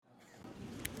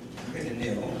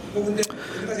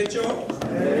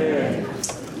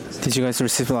Did you guys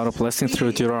receive a lot of blessing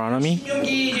through Deuteronomy?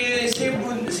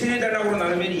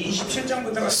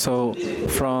 So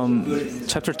from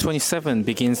chapter 27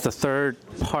 begins the third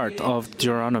part of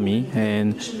Deuteronomy,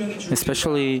 and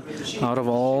especially out of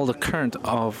all the current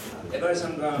of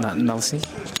Nelson.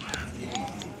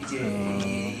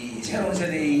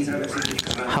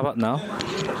 How about now?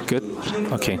 Good?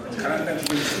 Okay.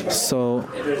 So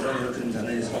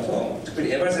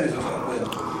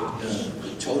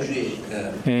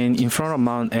and in front of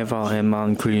Mount Ebal and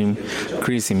Mount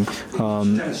Gerizim,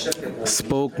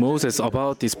 spoke Moses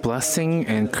about this blessing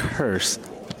and curse.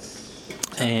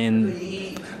 And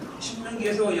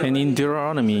in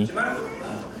Deuteronomy,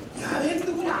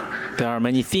 there are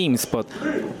many themes, but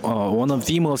one of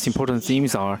the most important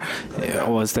themes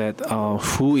was that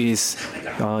who is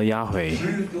Yahweh.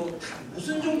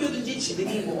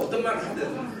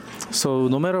 So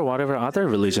no matter whatever other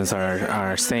religions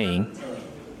are saying,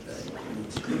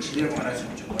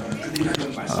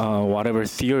 whatever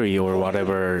theory or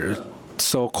whatever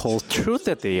so-called truth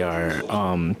that they are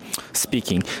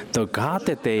speaking, the God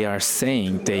that they are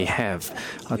saying they have,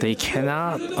 they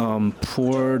cannot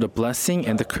pour the blessing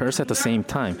and the curse at the same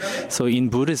time. So in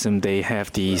Buddhism, they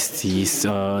have these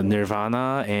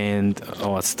nirvana and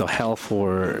what's the hell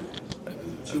for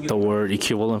the word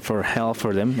equivalent for hell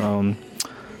for them?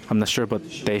 I'm not sure, but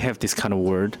they have this kind of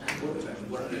word.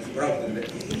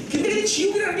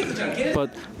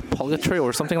 But purgatory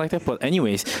or something like that. But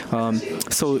anyways,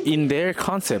 so in their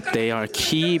concept, they are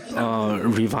keep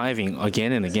reviving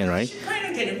again and again, right?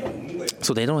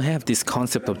 So they don't have this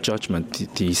concept of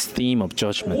judgment, this theme of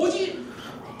judgment.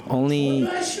 Only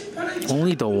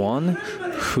the one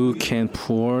who can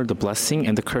pour the blessing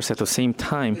and the curse at the same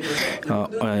time,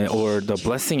 or the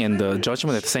blessing and the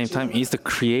judgment at the same time, is the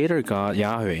Creator God,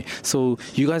 Yahweh. So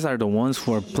you guys are the ones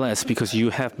who are blessed because you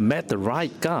have met the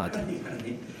right God.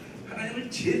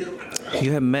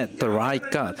 You have met the right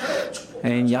God.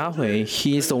 And Yahweh,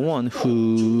 He is the one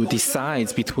who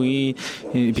decides between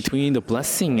the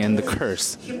blessing and the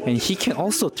curse. And He can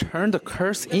also turn the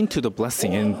curse into the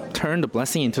blessing and turn the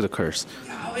blessing into the curse.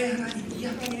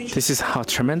 This is how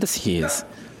tremendous He is.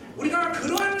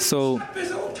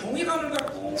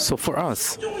 So for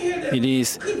us, it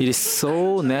is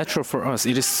so natural for us.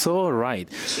 It is so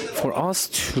right for us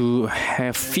to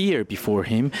have fear before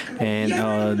Him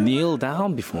and kneel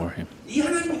down before Him.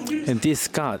 And this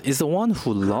God is the one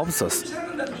who loves us.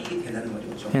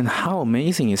 And how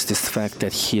amazing is this fact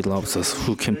that He loves us,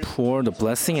 who can pour the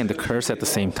blessing and the curse at the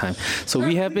same time. So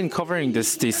we have been covering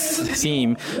this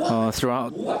theme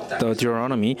throughout the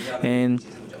Deuteronomy, and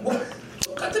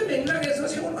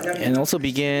also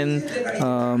began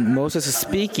Moses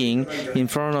speaking in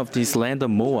front of this land of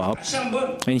Moab,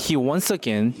 and he once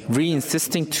again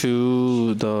re-insisting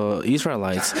to the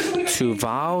Israelites to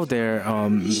vow their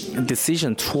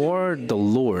decision toward the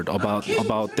Lord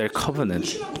about their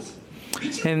covenant.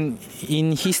 And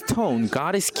in his tone,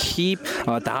 God is keep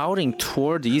doubting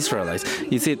toward the Israelites.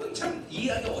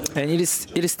 And it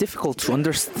is difficult to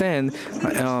understand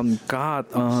God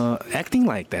acting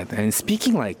like that and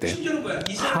speaking like that.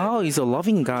 How is a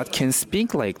loving God can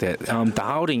speak like that,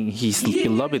 doubting His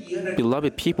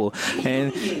beloved people?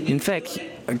 And in fact,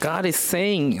 God is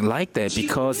saying like that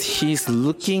because He's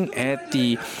looking at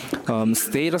the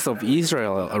status of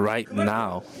Israel right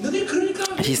now.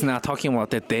 He's not talking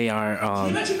about that they are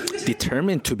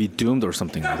determined to be doomed or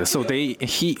something like that. So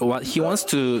what he wants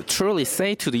to truly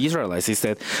say to the Israelites is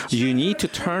that you need to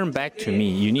turn back to me.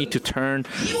 You need to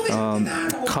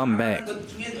come back.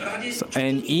 So,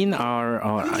 and in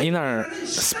our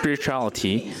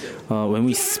spirituality, when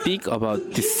we speak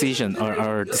about decision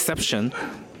or deception,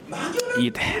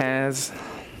 it has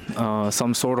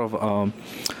some sort of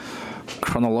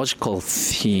chronological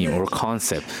theme or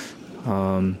concept.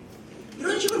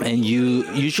 And you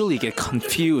usually get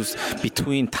confused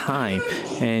between time,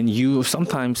 and you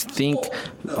sometimes think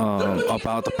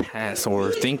about the past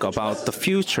or think about the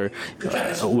future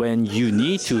when you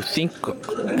need to think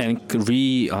and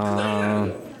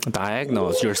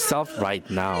diagnose yourself right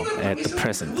now at the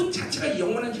present.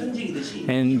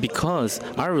 And because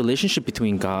our relationship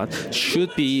between God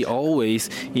should be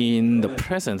always in the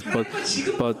present, but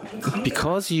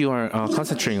because you are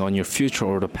concentrating on your future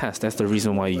or the past, that's the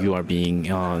reason why you are being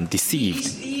deceived.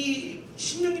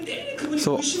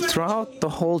 So throughout the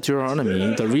whole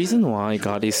Deuteronomy, the reason why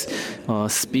God is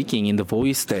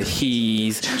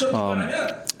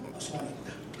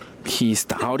he's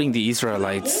doubting the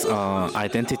Israelites'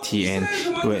 identity, and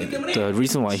the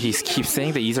reason why he keeps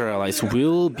saying the Israelites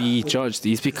will be judged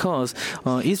is because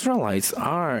Israelites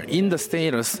are in the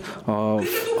status of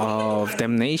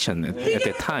damnation at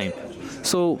that time.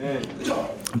 So,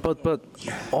 but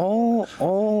all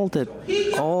the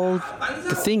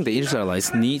thing the Israelites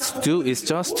needs to do is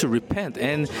just to repent,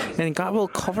 and God will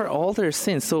cover all their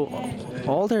sins. So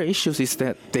all their issues is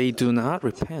that they do not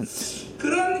repent.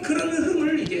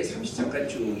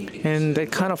 And that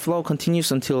kind of flow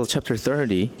continues until chapter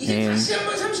 30, and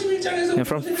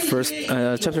from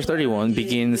chapter 31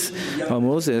 begins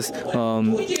Moses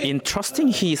entrusting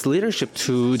his leadership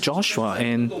to Joshua,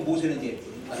 and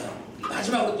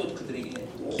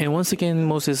once again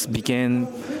Moses began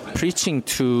preaching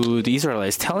to the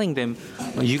Israelites, telling them,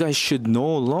 you guys should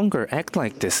no longer act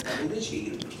like this.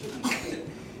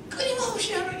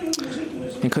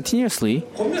 And continuously,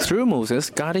 through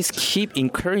Moses, God is keep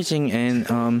encouraging and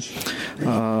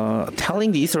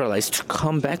telling the Israelites to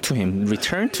come back to Him,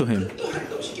 return to Him.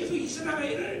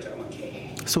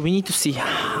 So we need to see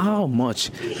how much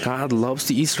God loves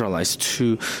the Israelites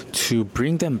to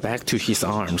bring them back to His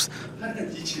arms.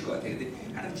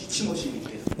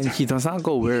 And He does not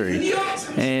go weary.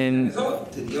 And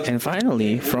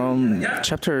finally, from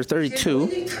chapter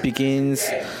 32 begins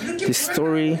the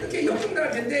story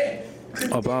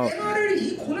about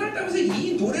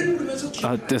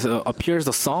appears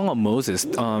the song of Moses,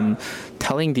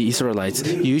 telling the Israelites,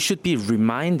 you should be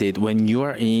reminded when you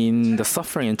are in the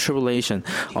suffering and tribulation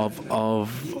of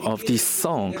this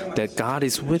song that God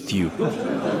is with you.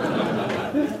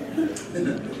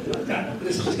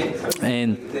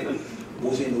 And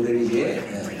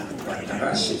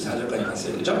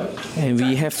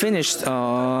we have finished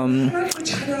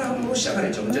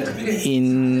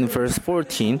in verse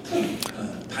 14,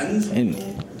 and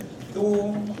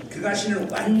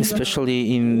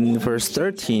especially in verse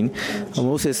 13,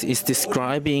 Moses is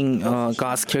describing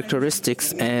God's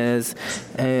characteristics as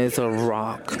a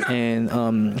rock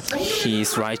and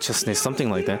His righteousness, something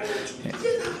like that.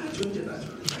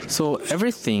 So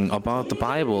everything about the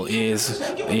Bible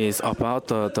is about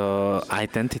the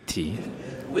identity.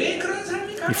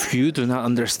 If you do not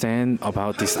understand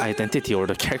about this identity or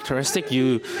the characteristic,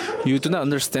 you do not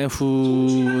understand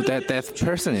who that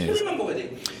person is.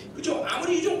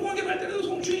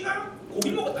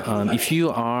 If you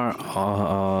are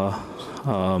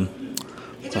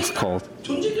what's called?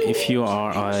 If you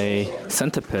are a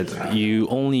centipede, you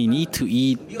only need to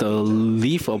eat the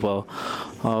leaf of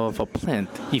a plant.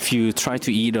 If you try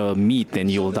to eat a meat, then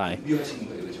you will die.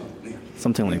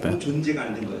 Something like that.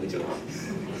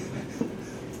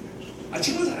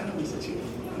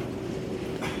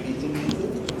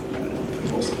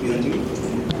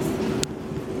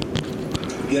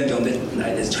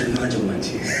 나에 대해서 절망한 적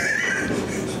많지.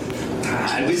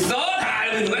 다 알고 있어. 다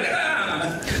알고 있는 거야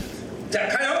내가. 자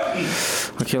가요.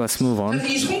 Okay, let's move on.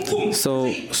 So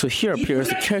here appears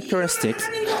the characteristics.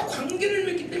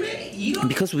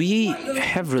 Because we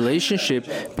have relationship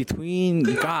between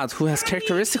God who has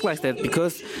characteristics like that,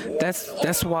 because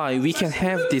that's why we can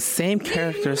have the same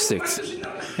characteristics.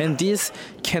 And this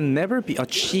can never be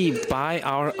achieved by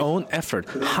our own effort.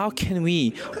 How can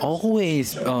we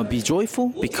always be joyful?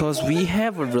 Because we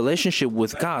have a relationship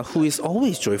with God who is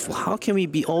always joyful. How can we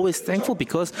be always thankful?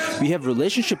 Because we have a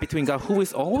relationship between God who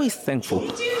is always thankful.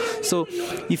 So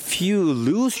if you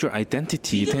lose your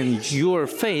identity, then your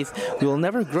faith will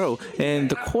never grow. And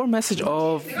the core message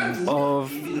of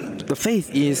the faith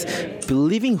is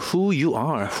believing who you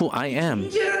are, who I am.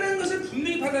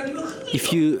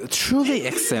 If you truly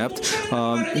accept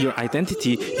your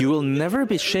identity, you will never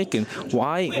be shaken.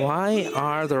 Why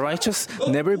are the righteous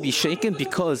never be shaken?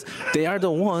 Because they are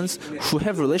the ones who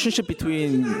have relationship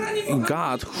between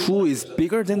God, who is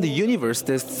bigger than the universe.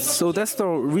 So that's the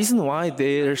reason why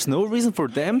there's no reason for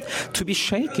them to be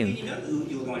shaken.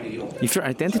 If your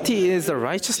identity is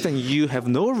righteous, then you have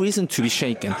no reason to be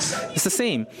shaken. It's the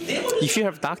same. If you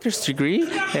have doctor's degree,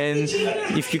 and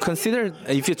if you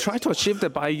try to achieve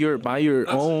that by your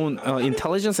own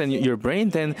intelligence and your brain,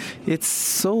 then it's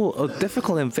so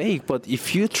difficult and vague. But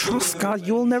if you trust God,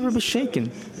 you will never be shaken.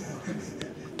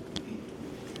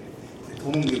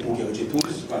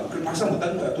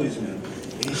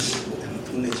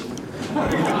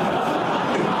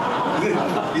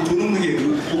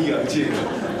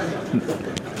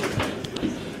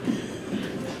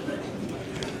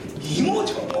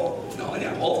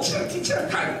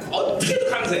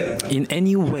 In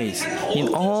any ways,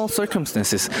 in all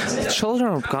circumstances,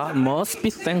 children of God must be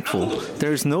thankful.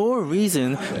 There is no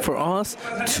reason for us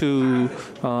to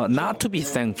not to be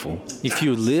thankful if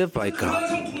you live by God.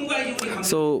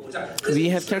 So we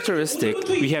have characteristic.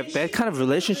 We have that kind of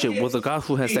relationship with a God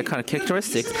who has that kind of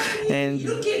characteristics,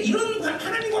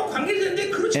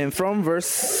 and from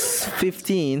verse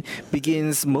 15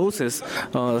 begins Moses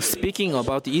speaking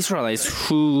about the Israelites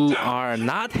who are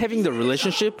not having the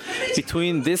relationship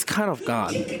between this kind of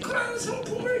God.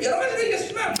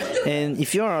 And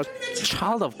if you are a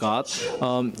child of God,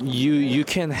 you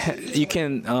can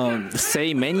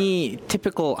say many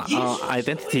typical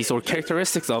identities or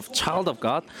characteristics of child of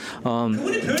God.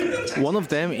 One of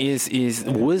them is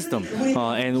wisdom,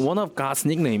 and one of God's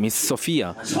nickname is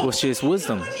Sophia, which is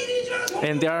wisdom.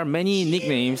 And there are many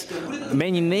nicknames,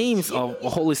 many names of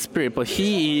Holy Spirit, but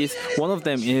one of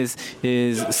them is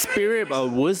Spirit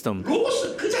of wisdom.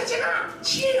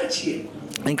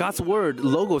 And God's word,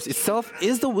 Logos itself,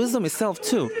 is the wisdom itself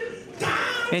too.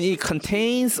 And it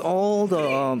contains all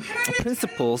the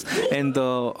principles and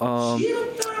the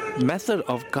method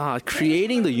of God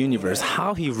creating the universe,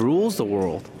 how He rules the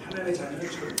world.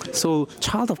 So,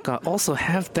 child of God also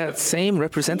have that same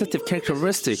representative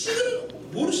characteristic.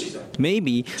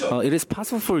 Maybe it is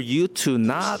possible for you to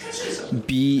not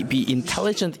be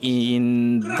intelligent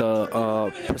in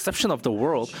the perception of the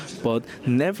world, but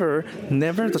never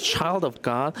the child of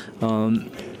God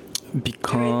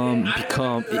become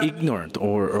ignorant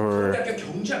or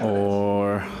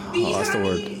what's the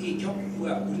word?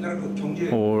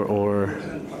 Or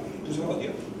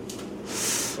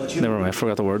never mind, I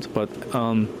forgot the word. But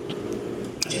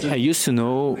I used to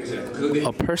know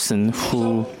a person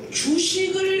who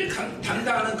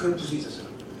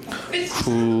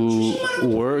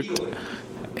worked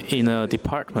in a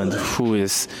department who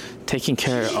is taking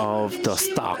care of the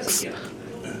stocks.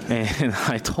 And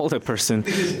I told that person,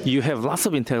 you have lots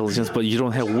of intelligence, but you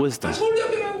don't have wisdom.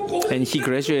 And he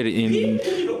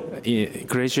graduated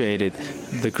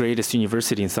the greatest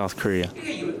university in South Korea.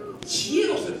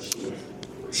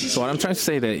 So what I'm trying to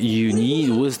say that you need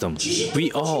wisdom.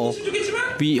 We all,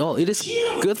 it is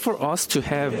good for us to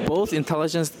have both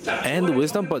intelligence and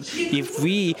wisdom, but if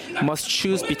we must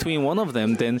choose between one of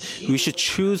them, then we should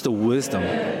choose the wisdom.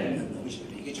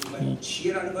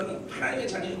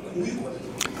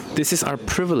 This is our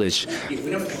privilege.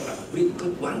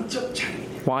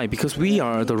 Why? Because we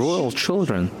are the royal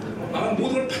children.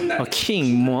 A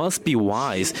king must be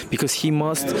wise because he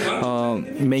must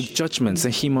make judgments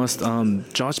and he must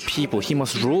judge people. He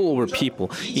must rule over people.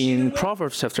 In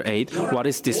Proverbs chapter 8, what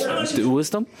is this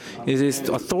wisdom? It is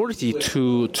authority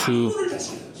to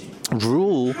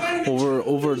rule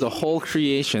over the whole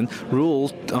creation,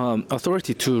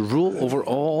 authority to rule over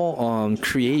all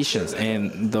creations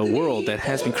and the world that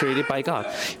has been created by God.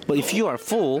 But if you are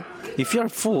full,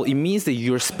 it means that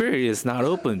your spirit is not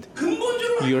opened.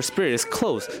 Your spirit is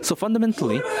closed. So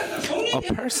fundamentally, a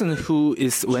person who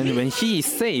is when he is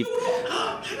saved,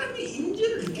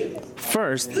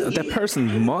 first, that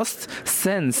person must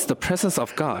sense the presence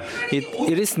of God.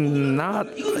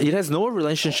 It has no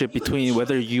relationship between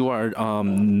whether you are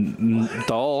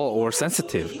dull or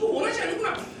sensitive.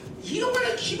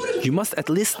 You must at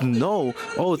least know,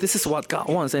 oh, this is what God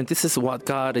wants and this is what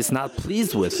God is not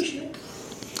pleased with.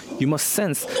 You must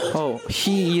sense, oh,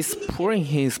 He is pouring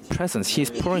His presence, He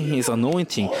is pouring His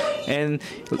anointing, and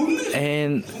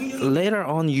later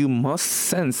on you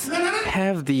must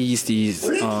have these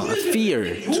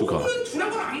fear to God.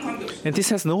 And this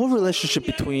has no relationship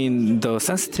between the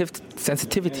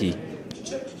sensitivity.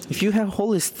 If you have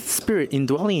Holy Spirit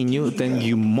indwelling in you, then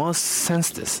you must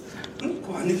sense this.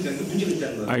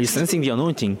 Are you sensing the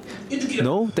anointing?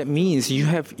 No, that means you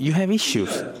have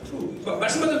issues.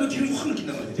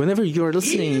 Whenever you are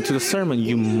listening to the sermon,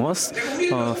 you must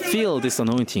feel this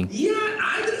anointing.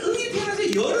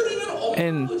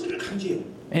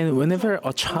 And whenever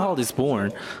a child is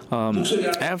born,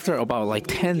 after about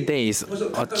 10 days,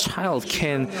 a child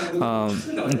can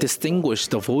distinguish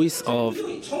the voice of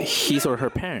his or her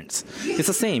parents. It's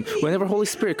the same. Whenever Holy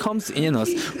Spirit comes in us,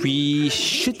 we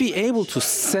should be able to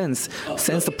sense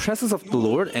the presence of the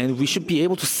Lord, and we should be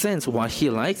able to sense what He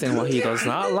likes and what He does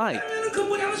not like.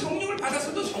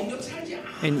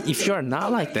 And if you are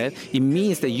not like that, it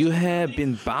means that you have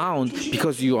been bound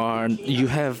because you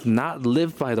have not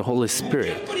lived by the Holy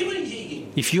Spirit.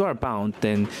 If you are bound,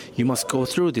 then you must go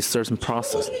through this certain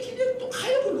process.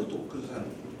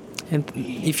 And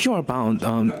if you are bound,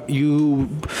 you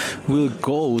will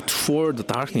go toward the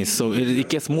darkness, so it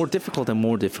gets more difficult and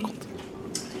more difficult.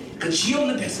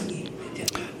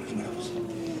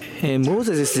 And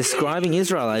Moses is describing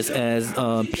Israelites as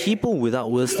people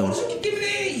without wisdom.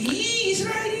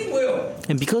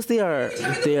 And because they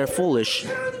are foolish,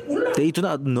 they do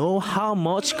not know how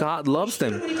much God loves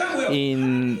them.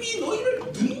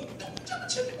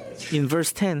 in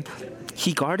verse 10,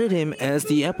 he guarded him as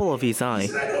the apple of his eye.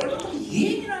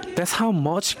 That's how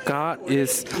much God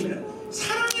is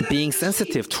being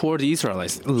sensitive toward the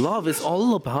Israelites. Love is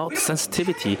all about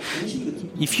sensitivity.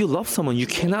 If you love someone, you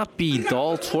cannot be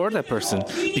dull toward that person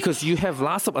because you have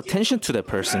lots of attention to that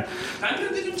person.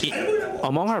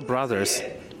 Among our brothers,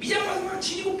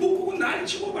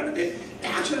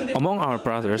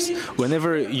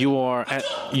 whenever you're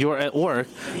at work,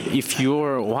 if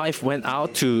your wife went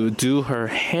out to do her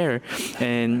hair,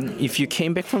 and if you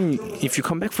come back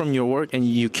from your work and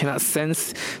you cannot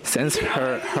sense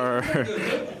her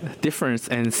difference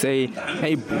and say,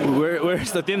 "Hey,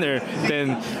 where's the dinner?"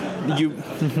 then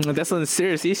that's a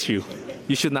serious issue.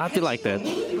 You should not be like that.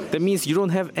 That means you don't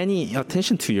have any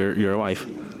attention to your wife.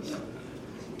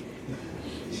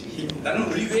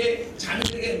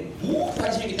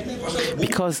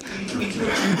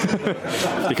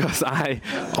 Because I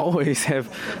always have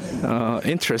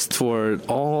interest toward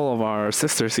all of our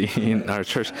sisters in our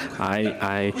church.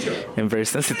 I am very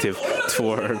sensitive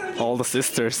toward all the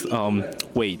sisters'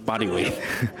 body weight,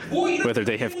 whether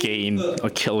they have gained a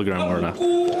kilogram or not.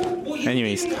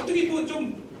 Anyways.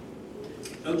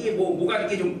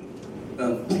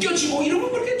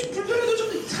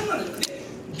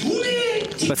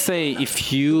 Let's say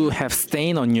if you have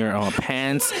stain on your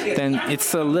pants, then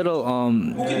it's a little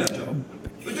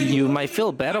you might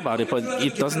feel bad about it, but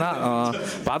it does not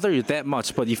bother you that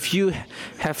much. But if you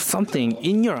have something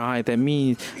in your eye, that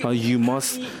means you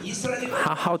must.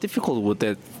 How difficult would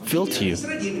that feel to you?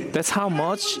 That's how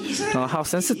much, how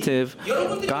sensitive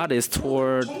God is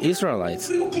toward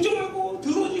Israelites.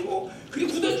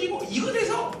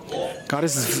 God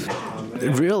is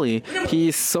really, He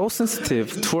is so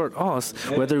sensitive toward us,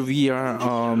 whether we are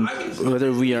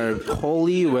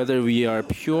holy, whether we are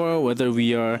pure, whether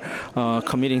we are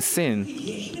committing sin.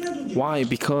 Why?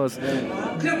 Because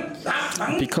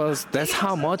that's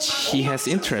how much He has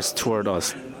interest toward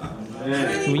us.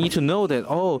 We need to know that,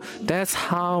 that's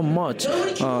how much,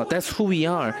 that's who we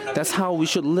are, that's how we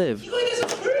should live.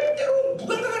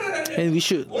 And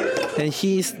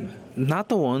He is not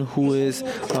the one who is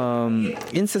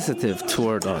insensitive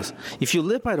toward us. If you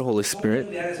live by the Holy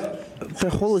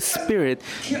Spirit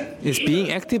is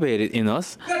being activated in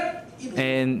us,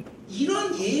 and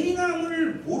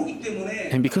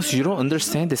because you don't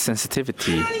understand the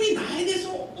sensitivity,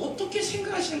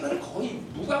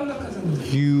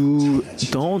 you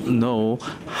don't know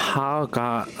how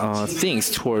God thinks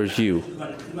towards you,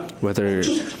 whether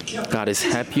God is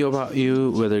happy about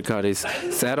you, whether God is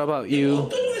sad about you.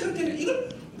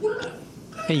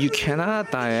 And you cannot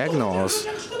diagnose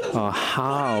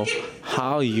how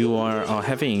you are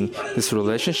having this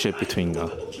relationship between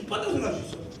God.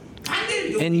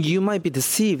 And you might be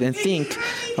deceived and think,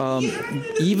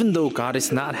 even though God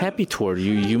is not happy toward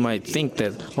you, you might think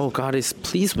that, God is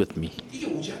pleased with me.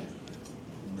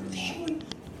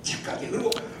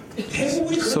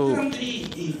 So,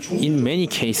 in many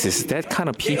cases, that kind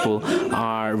of people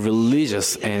are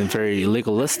religious and very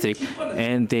legalistic,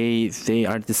 and they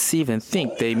are deceived and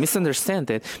think, they misunderstand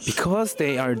that because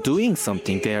they are doing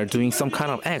something, they are doing some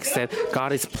kind of acts, that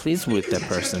God is pleased with that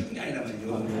person.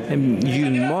 And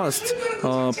you must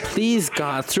please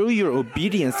God through your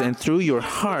obedience and through your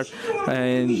heart,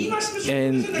 and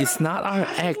it's not our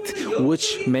act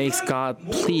which makes God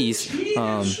pleased.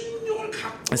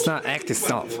 It's not act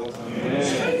itself.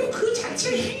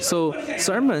 So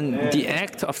the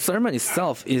act of sermon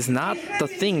itself is not the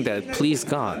thing that pleases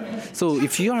God. So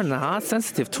if you are not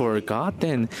sensitive toward God,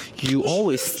 then you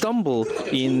always stumble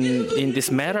in this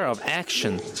matter of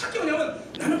action.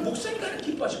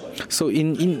 So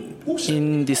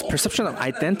in this perception of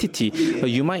identity,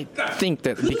 you might think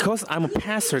that because I'm a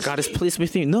pastor, God is pleased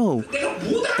with me. No,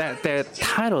 that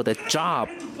title, that job,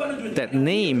 that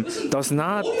name does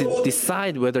not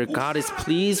decide whether God is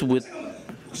pleased with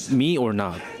me or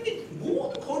not.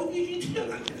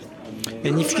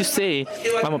 And if you say,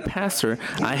 I'm a pastor,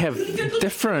 I have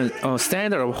different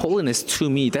standard of holiness to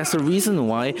me, that's the reason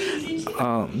why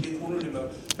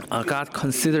God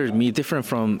considered me different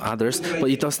from others, but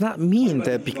it does not mean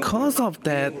that because of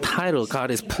that title,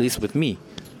 God is pleased with me.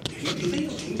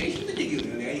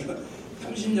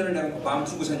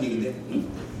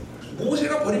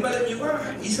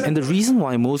 And the reason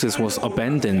why Moses was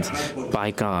abandoned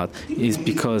by God is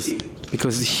because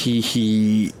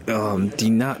he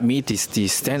did not meet this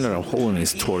standard of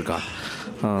holiness toward God.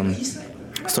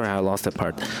 Sorry, I lost that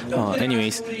part.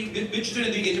 Anyways,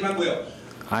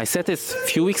 I said this a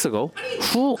few weeks ago.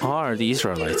 Who are the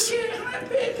Israelites?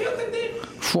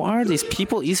 Who are these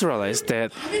people, Israelites,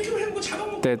 that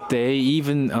they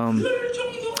even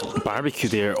barbecue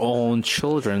their own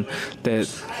children, that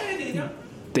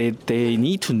they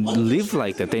need to live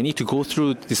like that. They need to go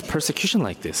through this persecution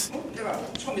like this.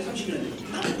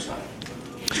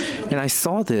 And I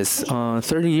saw this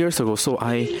 30 years ago, so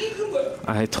I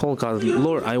told God,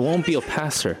 Lord, I won't be a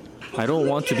pastor. I don't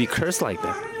want to be cursed like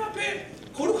that.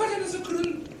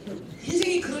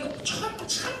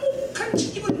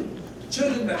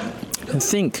 And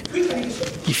think,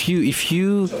 if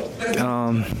you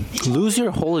lose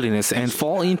your holiness and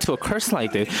fall into a curse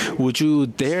like that, would you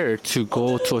dare to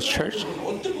go to a church?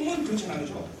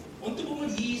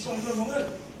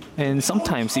 And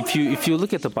sometimes, if you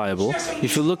look at the Bible,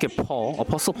 if you look at Paul,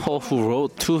 Apostle Paul, who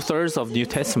wrote 2/3 of New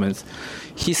Testament,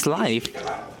 his life,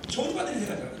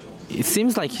 it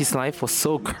seems like his life was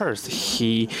so cursed.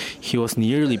 He was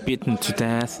nearly beaten to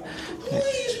death.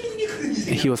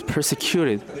 He was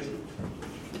persecuted.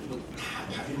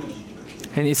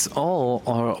 And it's all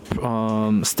our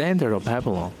standard of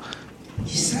Babylon.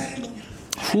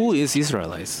 Who is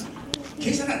Israelites?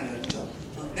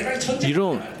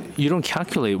 You don't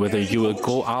calculate whether you will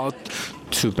go out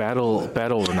to battle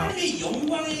or not.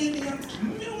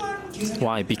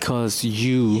 Why? Because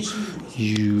you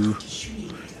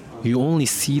only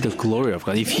see the glory of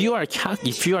God. If you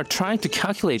are trying to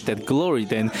calculate that glory,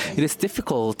 then it is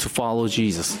difficult to follow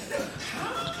Jesus.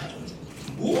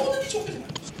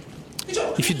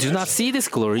 If you do not see this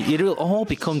glory, it will all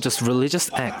become just religious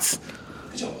acts.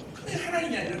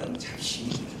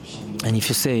 And if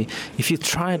you say, if you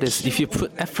try this, if you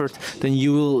put effort, then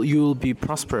you will be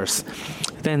prosperous.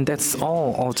 Then that's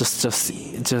all just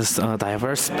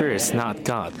diverse spirits, not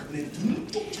God.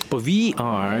 But we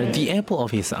are the apple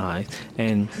of His eye,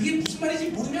 and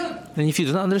if you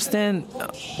do not understand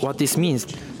what this means,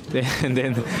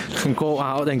 then go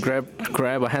out and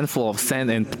grab a handful of sand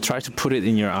and try to put it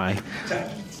in your eye.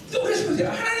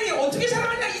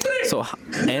 So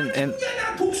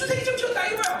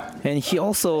and He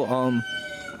also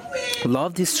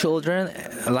loved His children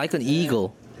like an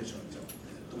eagle.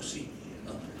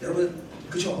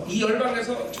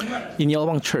 In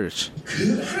Yeolbang Church,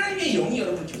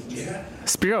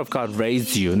 Spirit of God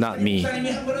raised you, not me.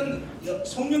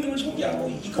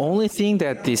 Only thing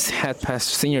that this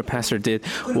senior pastor did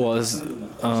was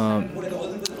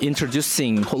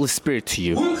introducing Holy Spirit to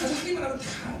you.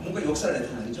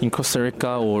 In Costa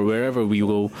Rica or wherever we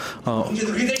go,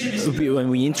 when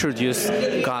we introduce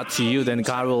God to you, then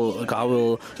God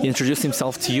will introduce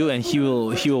Himself to you, and He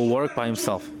will work by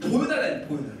Himself.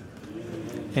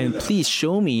 And please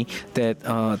show me that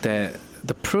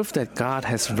the proof that God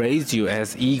has raised you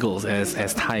as eagles,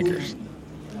 as tigers.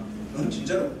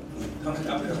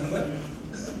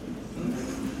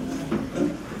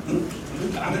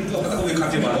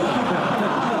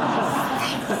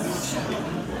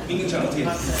 민경찬 어떻게?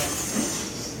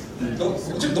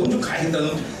 너좀 가야 된다.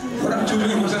 너랑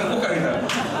조용히 목사는 못 가겠다.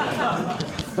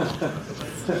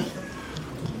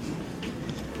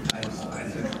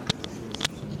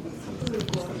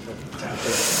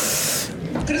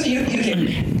 그래서 이렇게.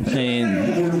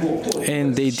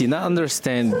 And they did not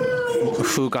understand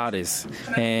who God is.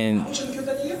 And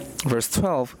verse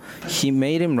 12, He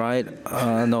made him right.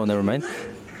 No, never mind.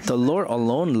 The Lord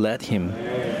alone led him.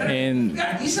 And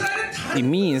it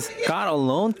means God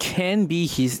alone can be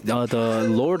the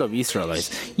Lord of Israelites.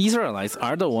 Israelites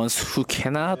are the ones who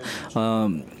cannot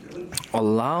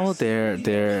allow their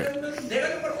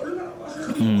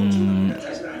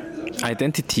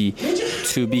identity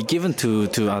to be given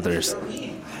to others.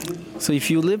 So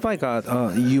if you live by God,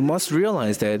 you must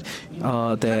realize that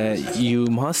you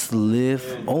must live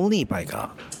only by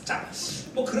God.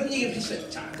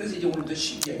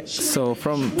 So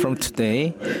from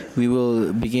today, we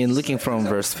will begin looking from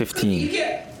verse 15.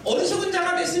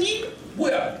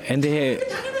 And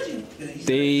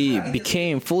they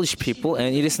became foolish people,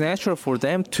 and it is natural for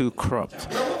them to corrupt.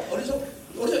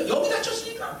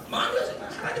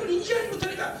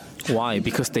 Why?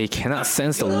 Because they cannot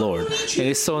sense the Lord. It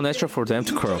is so natural for them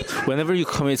to corrupt. Whenever you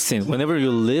commit sin, whenever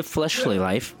you live fleshly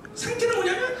life,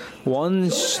 one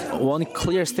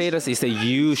clear status is that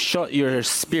you shut your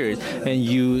spirit and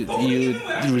you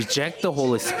reject the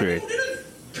Holy Spirit.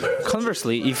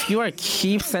 Conversely, if you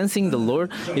keep sensing the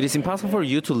Lord, it is impossible for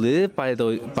you to live by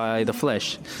the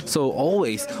flesh. So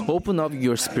always open up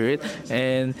your spirit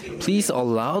and please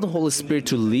allow the Holy Spirit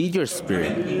to lead your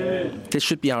spirit. This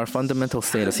should be our fundamental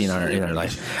status in our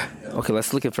life. Okay,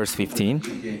 let's look at verse 15.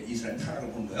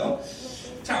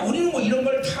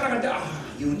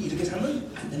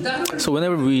 So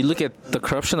whenever we look at the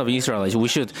corruption of Israelites, we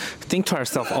should think to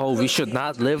ourselves, oh, we should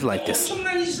not live like this.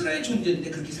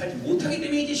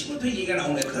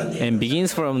 And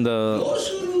begins from the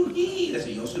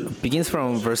begins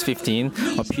from verse 15.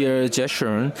 Appear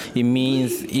Jeshurun. It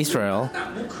means Israel.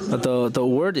 The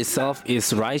word itself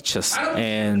is righteous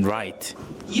and right.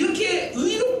 이렇게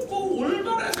의롭고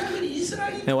올바른 사람들이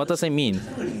이스라엘이 And what does it mean?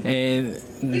 And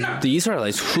the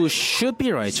Israelites who should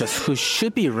be righteous, who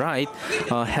should be right,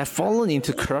 have fallen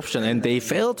into corruption and they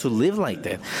fail to live like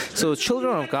that. So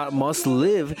children of God must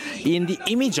live in the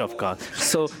image of God.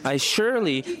 So I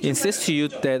surely insist to you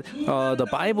that the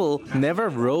Bible never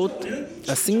wrote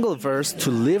a single verse to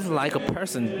live like a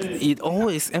person. It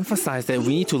always emphasized that we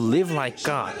need to live like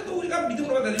God. 우리가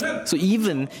믿음으로 받아들이면 So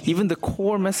even the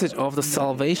core message of the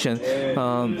salvation,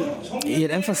 it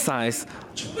emphasized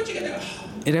첫 번째가 내가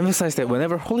that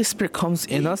whenever Holy Spirit comes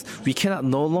in us, we cannot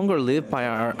no longer live by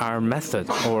our method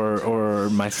or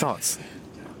my thoughts.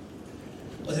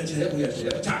 어서 제가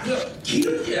보겠어요. 자, 그래서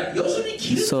기름이야. 여순이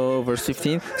기름. So verse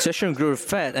 15, Jeshurun grew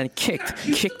fat and kicked.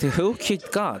 Kicked who?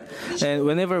 Kicked God. And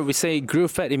whenever we say grew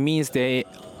fat, it means they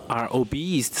are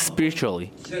obese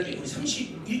spiritually. 지난주에 우리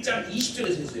 31장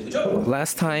 20절에서 했어요. 그죠?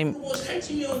 Last time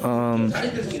살찌면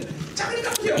다른 데서 자, 그러니까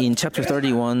보세요. in chapter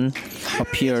 31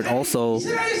 appeared also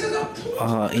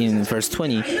이스라엘에서도 in verse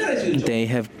 20,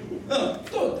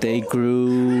 they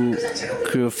grew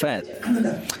fat.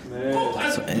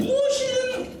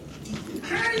 무엇이든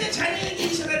하나님의 자녀에게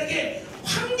이스라엘에게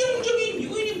환경적인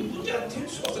요인이 문제가 될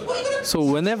수 없어요. 뭐 이거는 So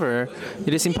whenever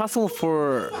it is impossible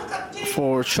for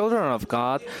children of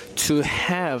God to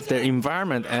have their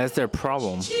environment as their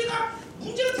problem. 제가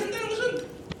문제가 된다는 것은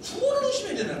구원을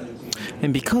의심해야 된다는 거예요.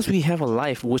 And because we have a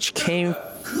life which came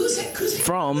그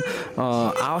from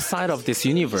outside of this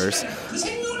universe,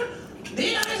 생명을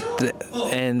내 안에서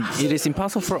and it is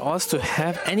impossible for us to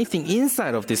have anything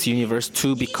inside of this universe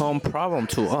to become problem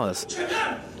to us.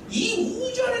 이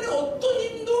우주 안에는 어떤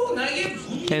힘도 나에게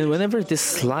And whenever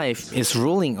this life is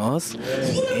ruling us,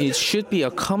 it should be a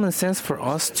common sense for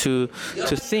us to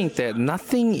think that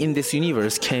nothing in this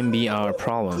universe can be our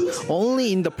problem.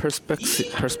 Only in the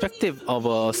perspective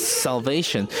of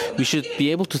salvation, we should be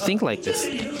able to think like this.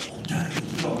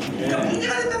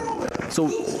 So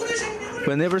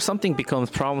whenever something becomes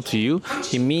problem to you,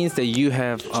 it means that you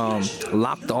have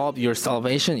locked up your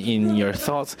salvation in your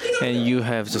thoughts and you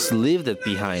have just lived it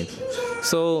behind.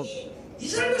 So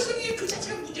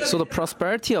the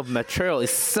prosperity of material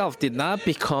itself did not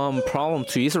become problem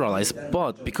to Israelites,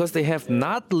 but because they have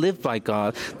not lived by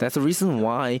God, that's the reason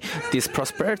why this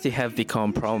prosperity have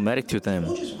become problematic to them.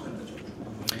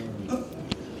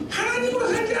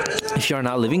 If you are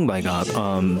not living by God,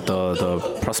 the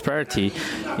prosperity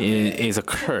is a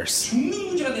curse.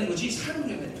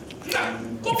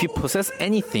 If you possess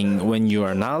anything when you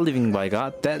are not living by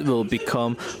God, that will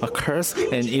become a curse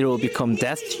and it will become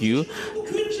death to you.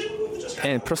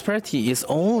 And prosperity is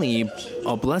only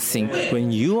a blessing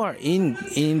when you are in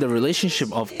the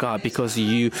relationship of God, because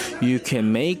you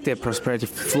can make that prosperity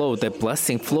flow, that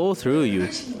blessing flow through you.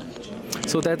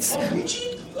 So that's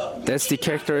the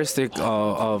characteristic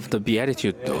of the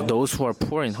beatitude, those who are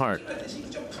poor in heart.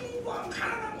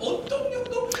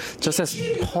 Just as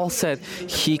Paul said,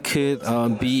 he could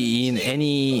be in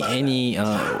any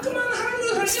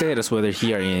status, whether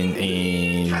he are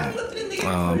in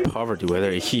poverty,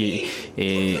 whether he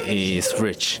is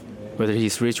rich, whether he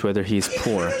is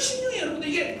poor.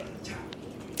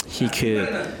 He could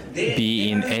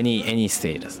be in any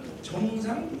status.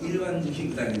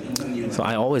 So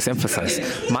I always emphasize,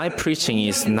 my preaching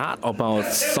is not about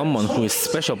someone who is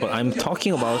special, but I'm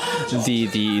talking about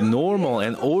the normal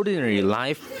and ordinary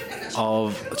life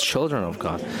of children of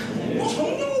God.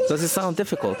 Does it sound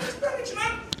difficult?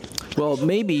 Well,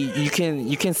 maybe you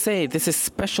can say this is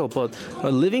special, but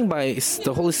living by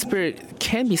the Holy Spirit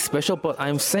can be special, but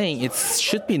I'm saying it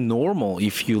should be normal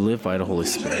if you live by the Holy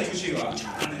Spirit.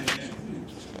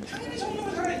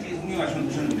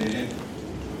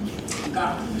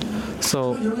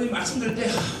 So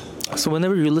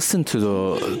whenever you listen to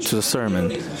the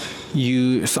sermon,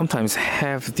 you sometimes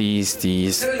have these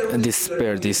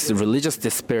despair, this religious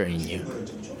despair in you.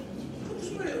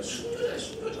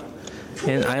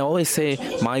 And I always say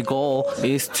my goal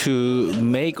is to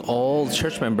make all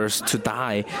church members to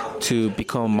die, to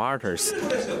become martyrs.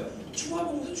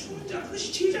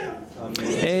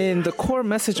 And the core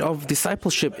message of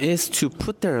discipleship is to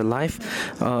put their life,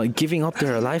 giving up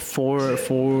their life for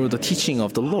the teaching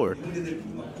of the Lord.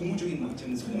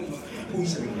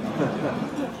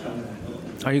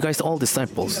 Are you guys all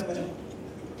disciples?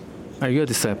 Are you a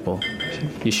disciple?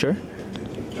 You sure?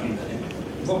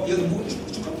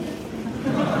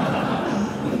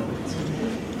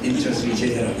 인철수이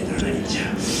제대로입니다.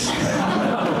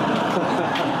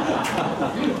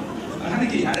 하는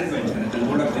게 아는 거 있잖아요.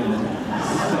 몰랐기 때문에.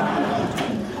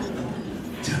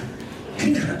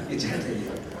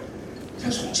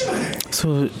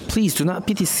 So please do not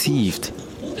be deceived.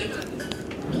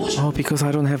 Oh, because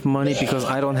I don't have money, because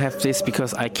I don't have this,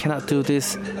 because I cannot do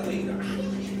this.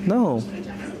 No.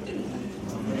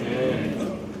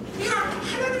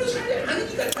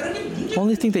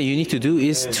 Only thing that you need to do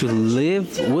is to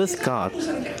live with God.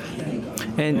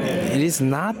 And it is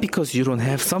not because you don't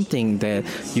have something that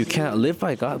you cannot live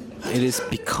by God. It is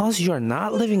because you are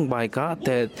not living by God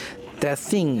that that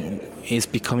thing is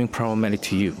becoming problematic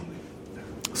to you.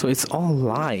 So it's all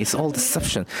lie, it's all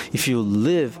deception. If you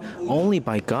live only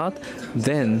by God,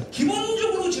 then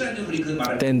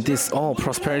this all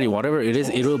prosperity, whatever it is,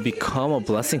 it will become a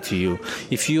blessing to you.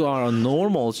 If you are a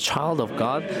normal child of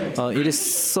God, it is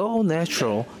so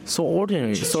natural, so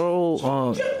ordinary,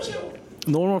 so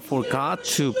normal for God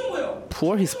to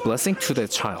pour His blessing to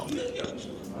that child.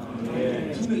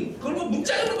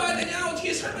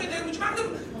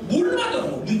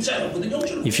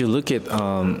 If you look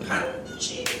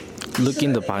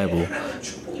in the Bible,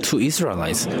 to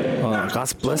Israelites,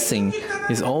 God's blessing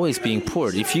is always being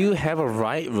poured. If you have a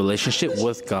right relationship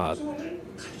with God,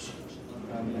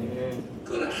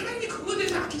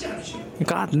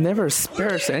 God never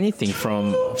spares anything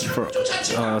to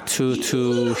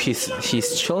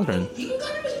His children.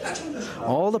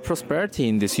 All the prosperity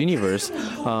in this universe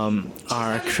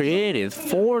are created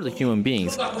for the human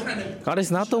beings. God is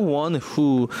not the one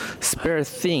who spares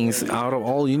things out of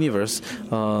all universe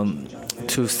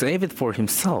to save it for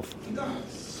Himself.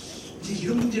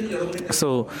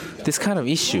 So this kind of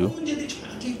issues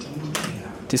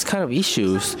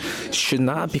should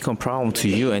not become a problem to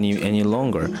you any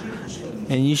longer.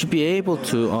 And you should be able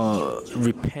to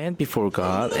repent before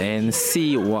God and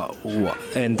see what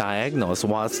and diagnose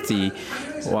what's the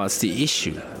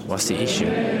issue. What's the issue?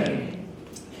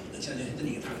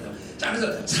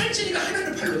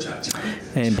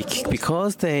 And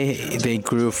because they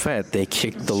grew fat, they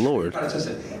kicked the Lord.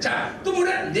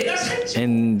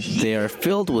 And they are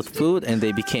filled with food, and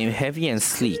they became heavy and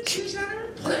sleek.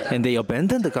 And they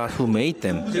abandoned the God who made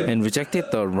them and rejected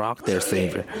the rock, their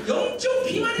Savior.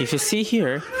 If you see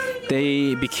here,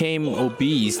 they became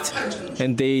obese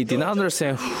and they did not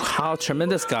understand how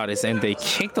tremendous God is, and they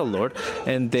kicked the Lord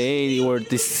and they were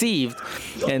deceived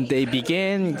and they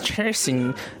began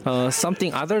cherishing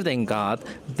something other than God.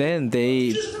 Then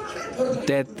they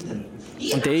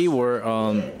were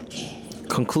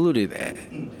concluded.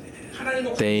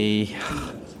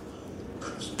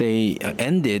 They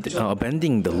ended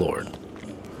abandoning the Lord.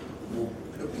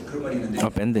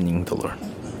 Abandoning the Lord.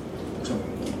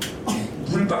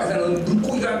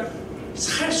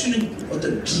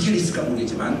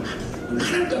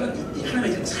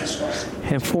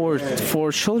 And for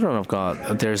children of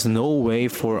God, there's no way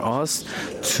for us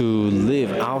to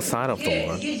live outside of the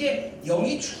Lord.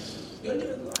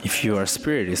 If your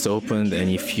spirit is opened and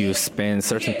if you spend a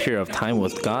certain period of time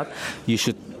with God, you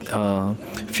should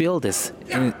feel this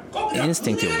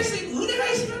instinctively.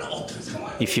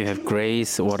 If you have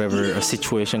grace, whatever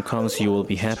situation comes, you will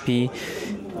be happy.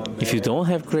 If you don't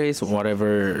have grace,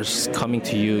 whatever is coming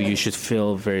to you, you should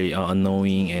feel very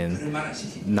annoying and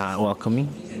not welcoming.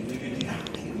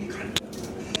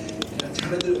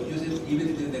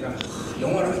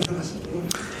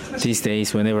 These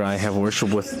days, whenever I have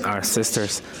worship with our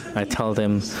sisters, I tell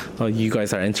them, "Oh, you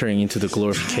guys are entering into the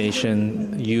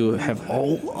glorification. You have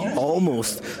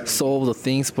almost solved the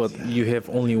things, but you have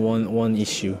only one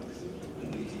issue."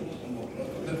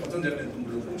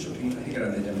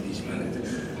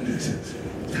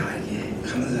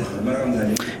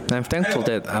 And I'm thankful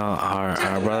that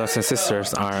our brothers and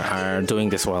sisters are doing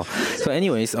this well. So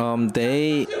anyways,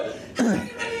 they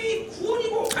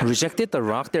rejected the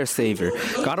rock, their Savior.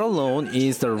 God alone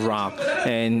is the rock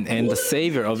and the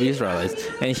Savior of Israelites.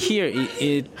 And here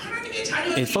it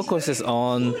focuses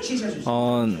on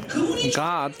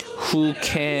God, who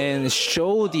can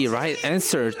show the right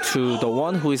answer to the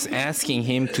one who is asking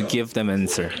Him to give them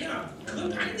answer.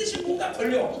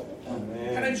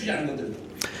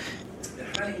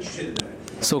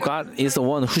 So God is the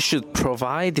one who should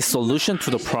provide the solution to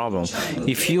the problem.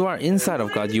 If you are inside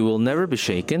of God, you will never be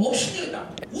shaken.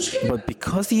 But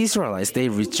because the Israelites, they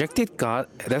rejected God,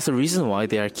 that's the reason why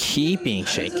they are keeping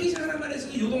shaken.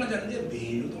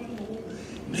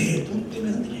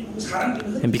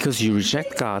 And because you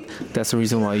reject God, that's the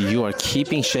reason why you are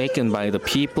keeping shaken by the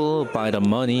people, by the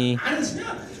money.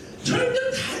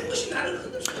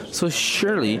 So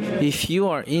surely, if you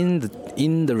are in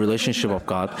the relationship of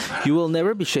God, you will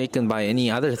never be shaken by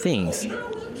any other things.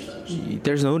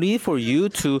 There's no need for you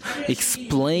to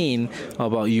explain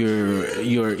about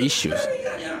your issues.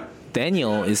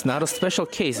 Daniel is not a special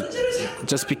case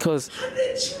just because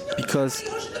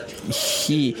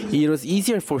it was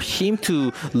easier for him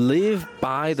to live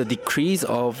by the decrees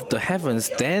of the heavens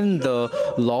than the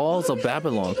laws of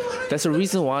Babylon. That's the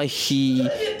reason why he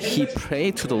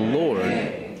prayed to the Lord.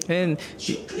 And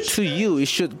to you, it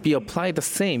should be applied the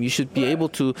same. You should be able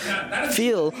to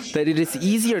feel that it is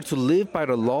easier to live by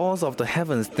the laws of the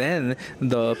heavens than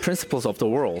the principles of the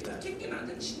world.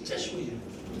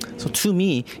 So to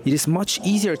me, it is much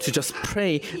easier to just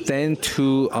pray than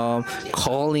to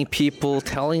calling people,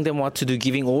 telling them what to do,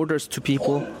 giving orders to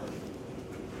people.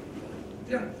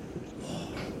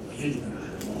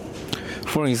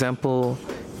 For example,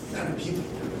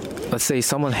 let's say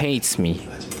someone hates me.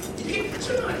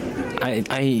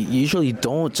 I usually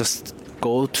don't just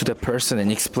go to the person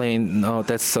and explain, no,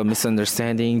 that's a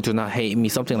misunderstanding, do not hate me,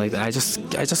 something like that.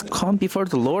 I just come before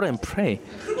the Lord and pray.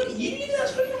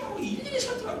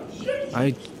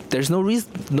 There's no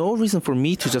reason for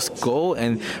me to just go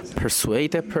and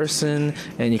persuade that person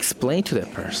and explain to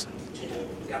that person.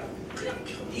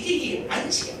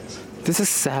 This is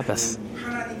Sabbath.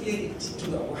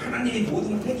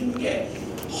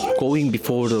 Going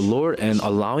before the Lord and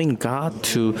allowing God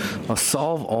to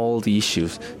solve all the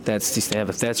issues. That's the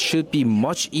Sabbath. That should be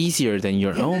much easier than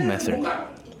your own method.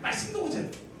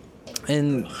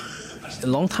 And a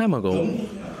long time ago,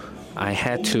 I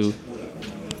had to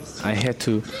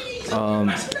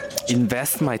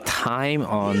invest my time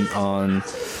on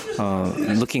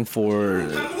looking for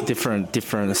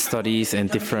different studies and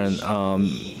different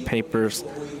papers.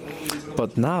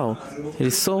 But now it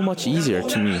is so much easier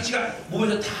to me.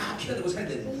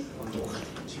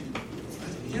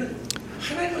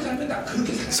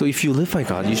 So if you live by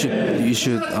God, you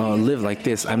should live like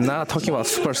this. I'm not talking about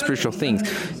super spiritual things.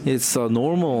 It's a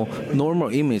normal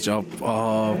image of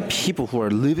people who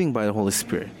are living by the Holy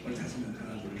Spirit.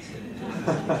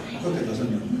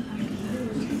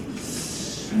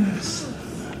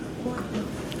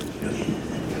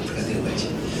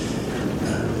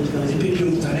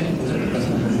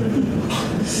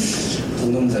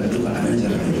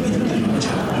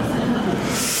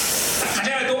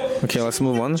 Okay, let's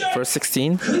move on. Verse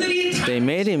 16. They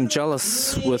made him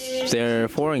jealous with their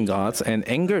foreign gods and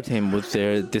angered him with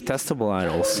their detestable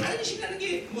idols.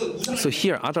 So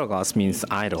here, other gods means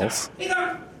idols.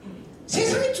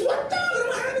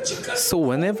 So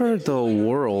whenever the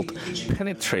world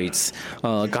penetrates,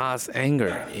 God's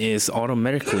anger is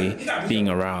automatically being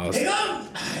aroused.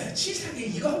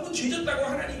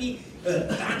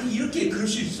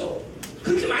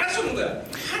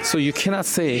 So you cannot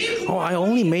say, "Oh, I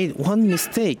only made one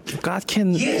mistake." God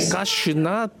should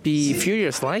not be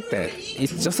furious like that.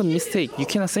 It's just a mistake. You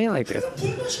cannot say it like that.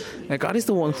 And God is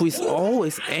the one who is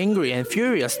always angry and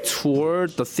furious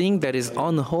toward the thing that is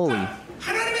unholy.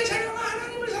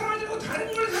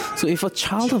 So if a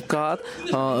child of God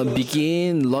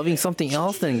begin loving something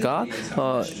else than God,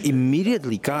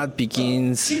 immediately God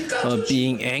begins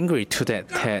being angry to that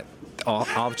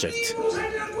object.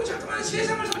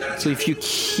 So if you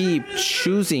keep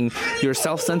choosing your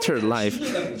self-centered life,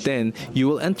 then you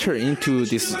will enter into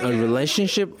this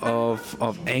relationship of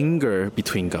anger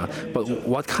between God. But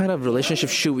what kind of relationship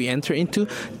should we enter into?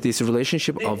 This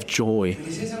relationship of joy.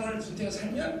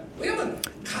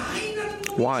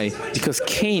 Why? Because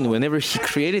Cain, whenever he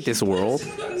created this world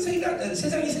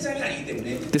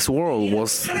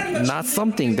was not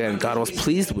something that God was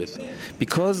pleased with.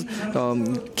 Because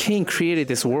Cain created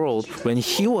this world when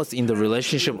he was in the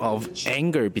relationship of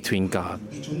anger between God.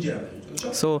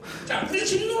 So,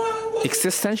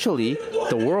 existentially,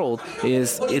 the world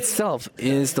itself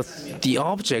is the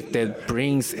object that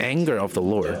brings anger of the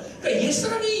Lord.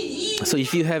 So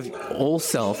if you have old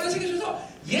self,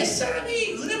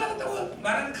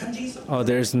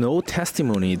 there's no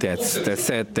testimony that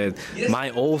said that my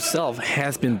old self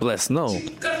has been blessed. No.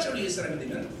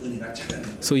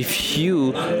 So if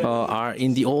you are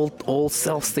in the old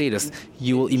self status,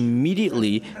 you will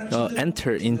immediately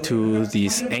enter into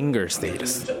this anger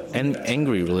status and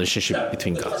angry relationship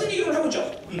between God.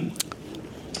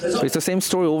 So it's the same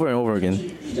story over and over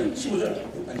again.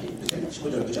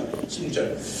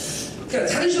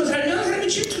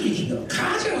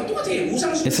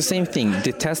 It's the same thing,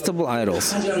 detestable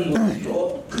idols.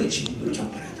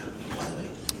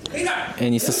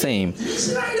 And it's the same.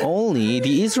 Only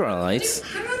the Israelites,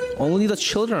 only the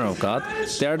children of God,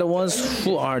 they are the ones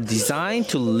who are designed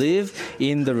to live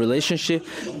in the relationship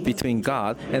between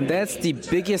God. And that's the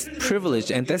biggest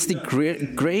privilege and that's the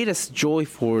greatest joy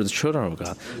for the children of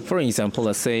God. For example,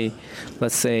 let's say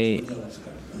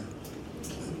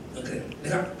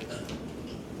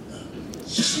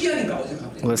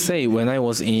when I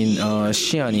was in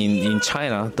Xi'an in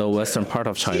China, the western part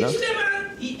of China,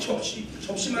 이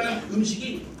접시만한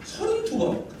음식이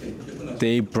 32번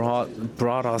They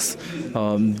brought us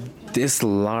this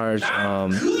large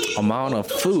amount of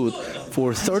food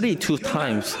for 32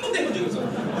 times.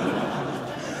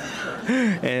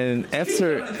 And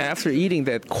after eating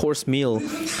that course meal,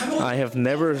 I have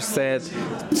never said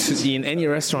in any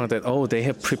restaurant that, oh, they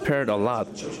have prepared a lot.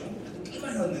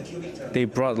 They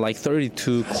brought like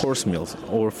 32 course meals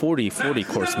or 40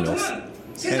 course meals.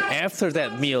 And after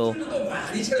that meal,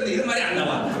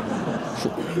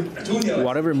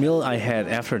 whatever meal I had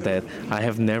after that, I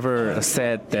have never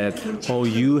said that, oh,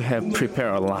 you have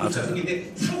prepared a lot.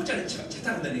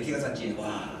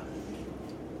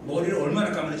 머리를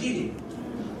얼마나 감았지?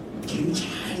 기름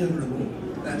잘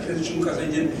흐르고 나 그래서 중국 가서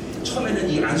이제 처음에는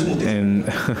이 안수 못했어. And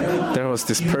there was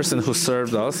this person who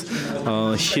served us.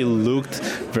 He looked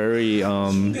very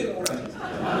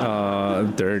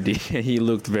dirty. He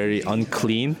looked very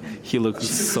unclean. He looked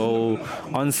so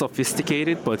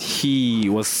unsophisticated, but he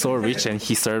was so rich and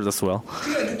he served us well.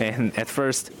 And at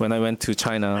first, when I went to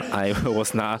China,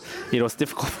 it was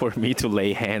difficult for me to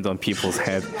lay hands on people's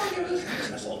head.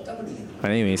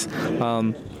 Anyways,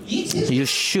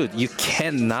 you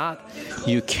cannot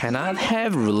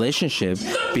have relationship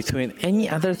between any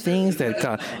other things that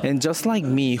God. And just like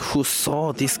me, who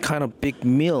saw this kind of big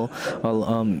meal,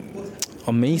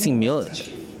 amazing meal,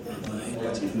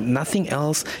 nothing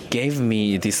else gave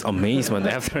me this amazement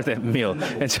after that meal.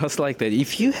 And just like that,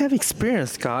 if you have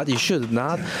experienced God, you should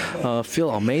not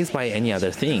feel amazed by any other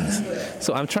things.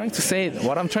 So what I'm trying to say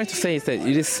is that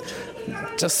it is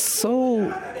just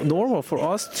so normal for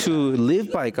us to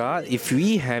live by God if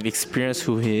we have experienced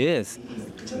who He is.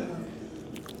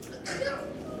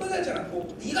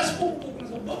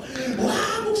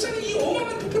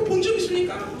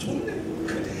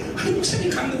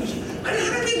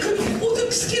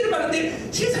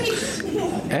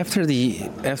 After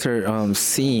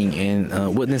seeing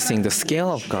and witnessing the scale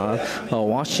of God,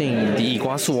 watching the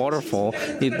Iguazu waterfall,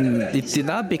 it did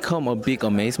not become a big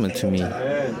amazement to me.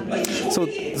 So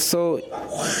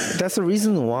that's the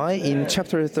reason why in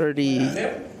chapter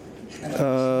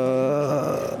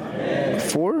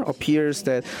 34 appears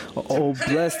that, oh,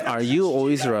 blessed are you, O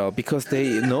Israel, because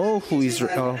they know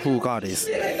who God is.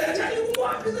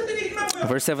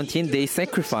 Verse 17, they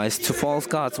sacrifice to false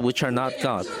gods which are not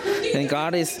God. And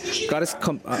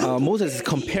Moses is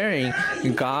comparing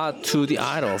God to the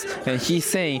idols, and he's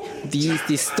saying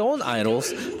these stone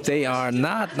idols, they are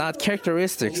not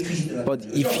characteristics. But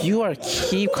if you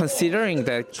keep considering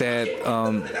that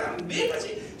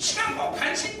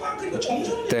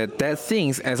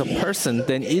things as a person,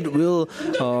 then it will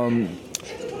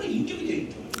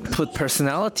put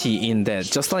personality in that,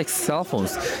 just like cell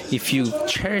phones. If you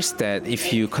cherish that,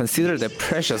 if you consider that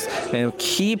precious and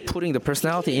keep putting the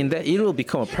personality in that, it will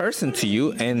become a person to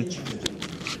you, and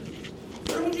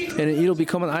it will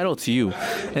become an idol to you.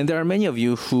 And there are many of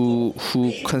you who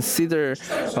consider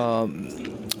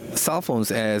cell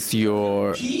phones as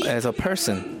a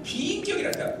person.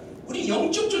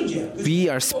 We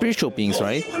are spiritual beings,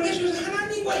 right?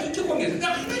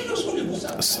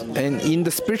 And in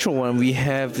the spiritual one, we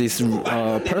have this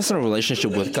personal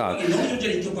relationship with God.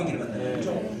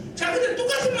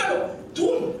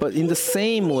 But in the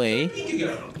same way,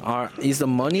 is the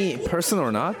money a person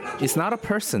or not? It's not a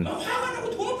person.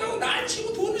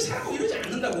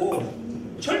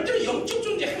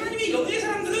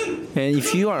 And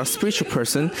if you are a spiritual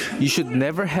person, you should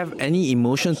never have any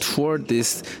emotion toward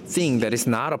this thing that is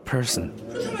not a person.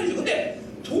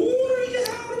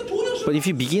 But if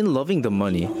you begin loving the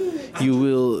money, you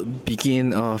will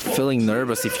begin feeling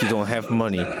nervous if you don't have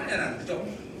money.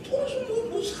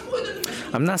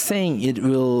 I'm not saying it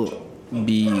will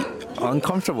be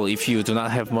uncomfortable if you do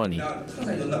not have money.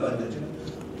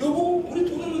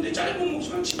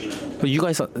 But you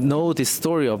guys know this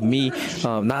story of me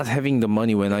not having the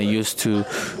money when I used to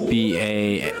be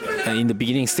in the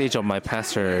beginning stage of my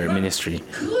pastor ministry.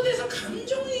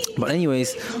 But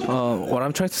anyways, what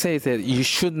I'm trying to say is that you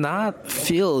should not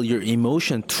feel your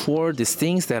emotion toward these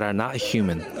things that are not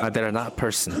human, that are not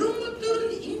person.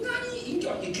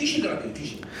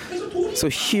 So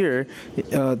here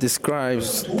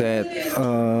describes that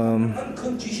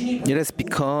it has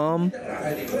become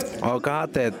a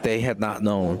God that they had not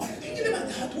known.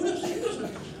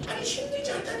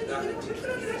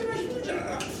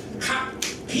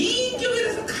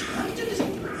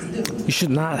 You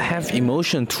should not have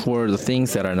emotion toward the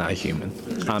things that are not human.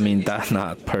 I mean, that's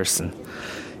not person.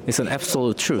 It's an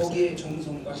absolute truth.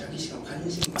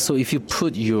 So if you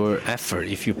put your effort,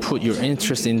 if you put your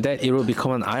interest in that, it will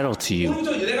become an idol to you.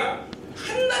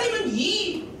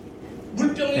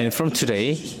 And from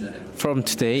today,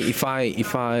 if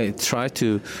I try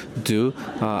to do,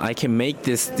 I can make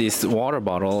this water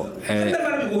bottle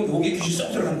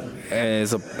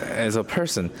as a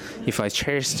person. If I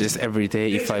cherish this every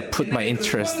day, if I put my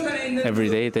interest every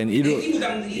day, then it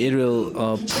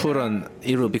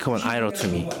will become an idol to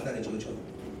me.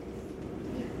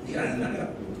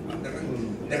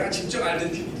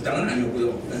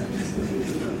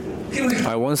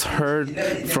 I once heard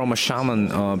from a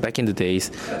shaman back in the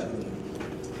days.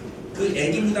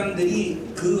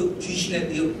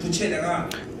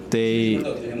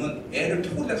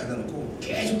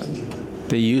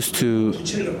 They used to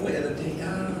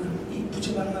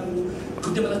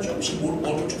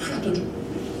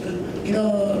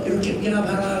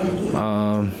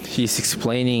he's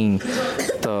explaining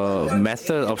the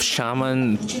method of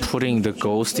shaman putting the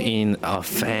ghost in a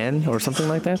fan or something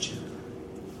like that.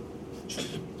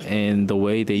 And the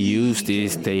way they used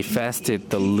is they fasted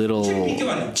the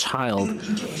little child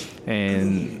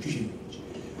and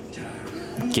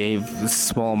gave a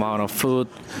small amount of food,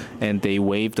 and they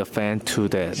waved the fan to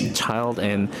the child,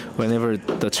 and whenever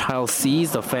the child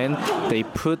sees the fan, they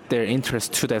put their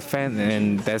interest to that fan,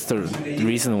 and that's the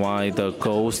reason why the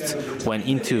ghost went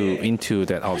into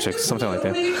that object, something like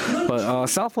that. But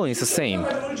cell phone is the same.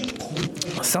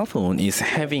 Cell phone is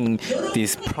having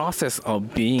this process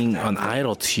of being an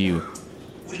idol to you.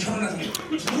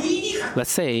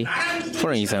 Let's say,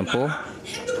 for example,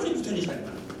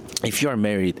 if you are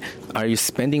married, are you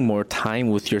spending more time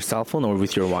with your cell phone or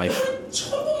with your wife?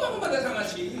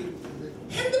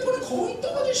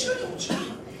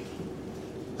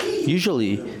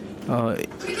 Usually,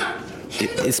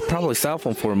 it's probably cell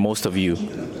phone for most of you.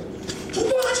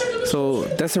 So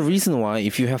that's the reason why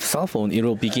if you have cell phone, it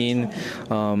will begin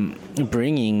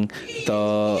bringing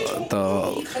the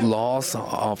loss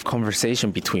of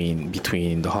conversation between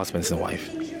the husbands and wife,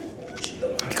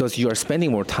 because you are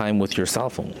spending more time with your cell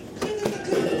phone.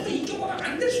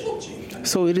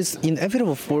 So it is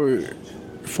inevitable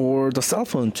for the cell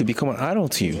phone to become an idol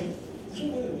to you.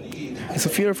 It's a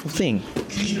fearful thing.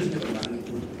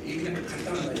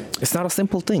 It's not a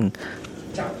simple thing.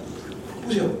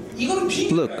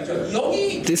 Look,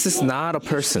 this is not a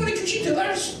person.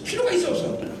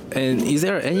 And is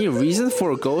there any reason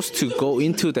for a ghost to go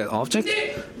into that object?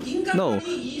 No.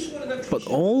 But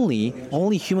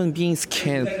only human beings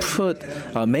can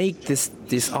make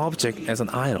this object as an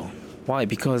idol. Why?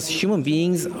 Because human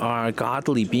beings are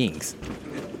godly beings.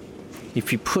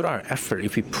 If we put our effort,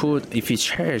 if we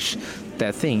cherish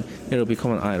that thing, it'll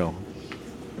become an idol.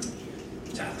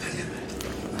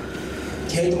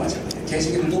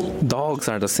 Dogs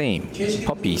are the same.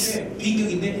 Puppies.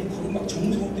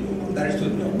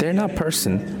 They're not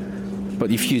person.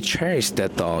 But if you cherish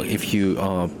that dog, if you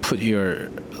put your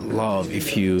love,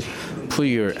 if you put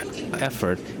your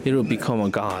effort, it will become a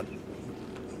god.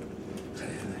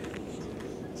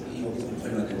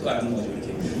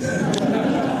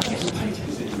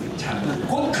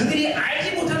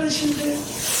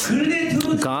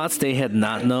 Gods they had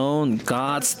not known,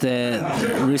 gods that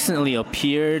recently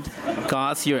appeared,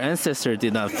 gods your ancestor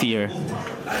did not fear.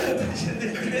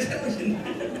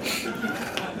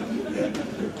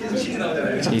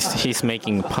 He's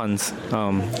making puns.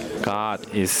 God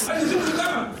is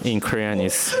in Korean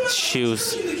is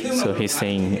shoes, so he's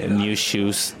saying new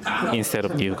shoes instead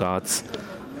of new gods.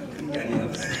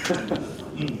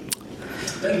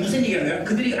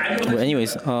 Well,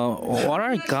 anyways, what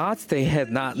are gods they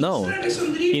had not known?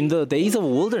 In the days of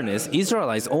wilderness,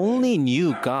 Israelites only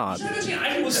knew God.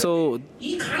 So,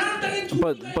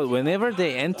 but whenever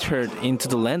they entered into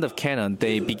the land of Canaan,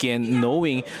 they began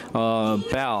knowing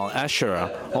Baal, Asherah,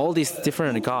 all these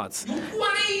different gods.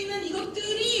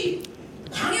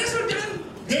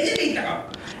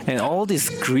 And all these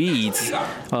greeds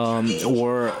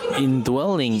were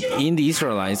indwelling in the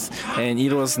Israelites, and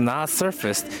it was not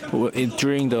surfaced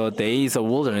during the days of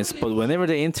wilderness. But whenever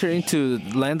they entered into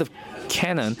the land of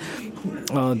Canaan,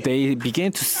 they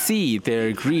began to see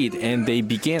their greed, and they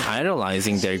began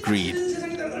idolizing their greed.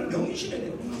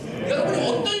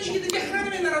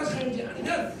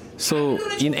 So,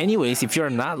 in any ways, if you are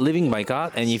not living by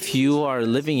God, and if you are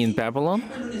living in Babylon,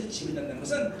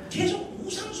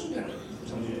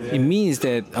 it means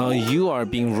that you are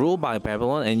being ruled by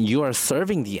Babylon and you are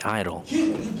serving the idol.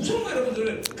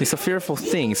 It's a fearful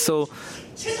thing. So,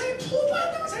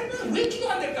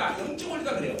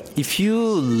 if you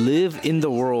live in the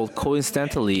world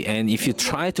coincidentally and if you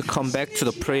try to come back to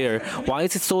the prayer, why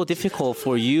is it so difficult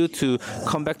for you to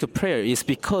come back to prayer? It's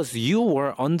because you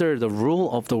were under the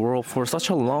rule of the world for such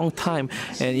a long time,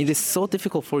 and it is so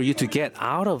difficult for you to get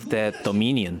out of that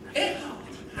dominion.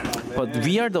 but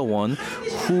we are the one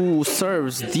who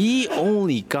serves the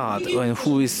only God and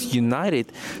who is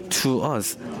united to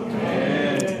us.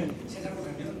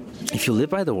 If you live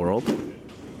by the world,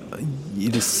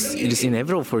 it is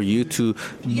inevitable for you to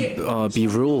be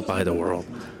ruled by the world.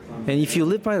 And if you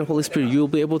live by the Holy Spirit, you will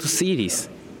be able to see this.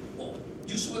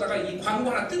 뉴스 보다가 이 광고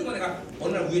하나 뜨는 거 내가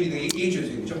어느 날 우연히 내가 얘기해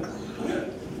줘요. 좀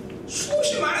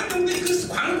수없이 많은 놈들이 그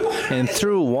광고 하나. And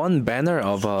through one banner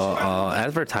of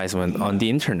advertisement on the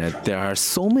internet, there are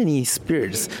so many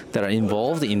spirits that are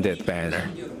involved in that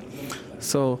banner.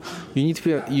 So you need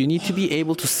to be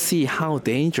able to see how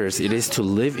dangerous it is to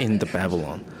live in the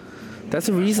Babylon. That's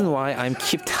the reason why I'm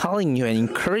keep telling you and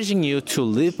encouraging you to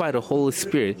live by the Holy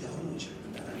Spirit.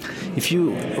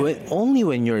 Only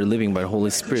when you're living by the Holy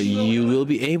Spirit, you will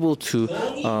be able to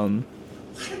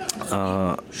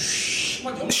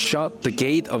shut the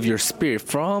gate of your spirit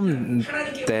from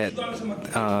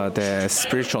the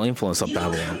spiritual influence of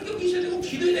Babylon.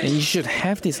 And you should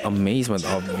have this amazement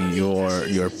of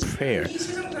your prayer.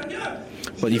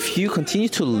 But if you continue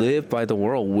to live by the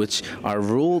world, which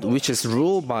is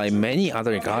ruled by many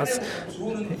other gods,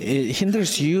 it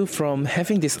hinders you from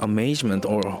having this amazement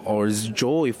or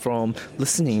joy from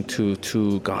listening to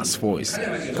God's voice,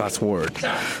 God's word.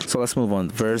 So let's move on.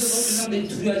 Verse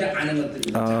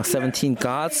 17.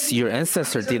 Gods your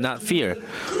ancestors did not fear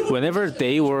whenever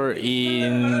they were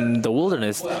in the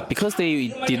wilderness, because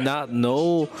they did not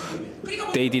know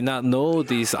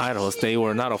these idols. They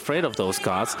were not afraid of those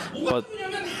gods, but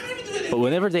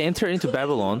whenever they enter into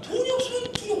Babylon,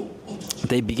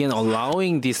 they begin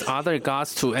allowing these other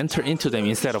gods to enter into them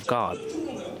instead of God.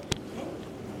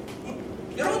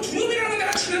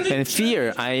 And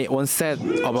fear, I once said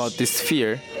about this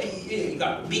fear,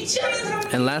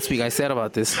 and last week I said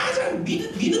about this.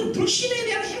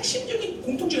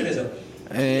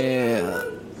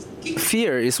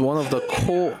 Fear is one of the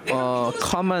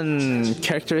common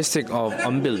characteristic of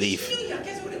unbelief.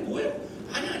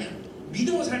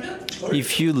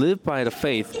 If you live by the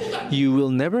faith, you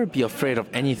will never be afraid of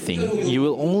anything. You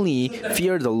will only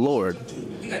fear the Lord.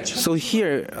 So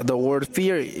here, the word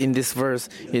fear in this verse,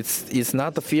 it's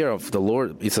not the fear of the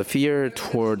Lord, it's a fear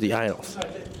toward the idols,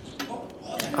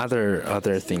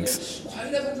 other things.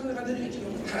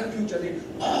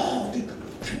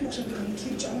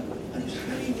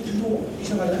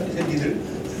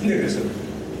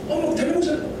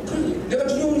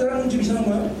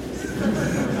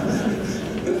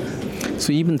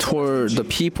 So even toward the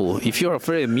people, if you're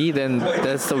afraid of me, then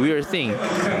that's a weird thing.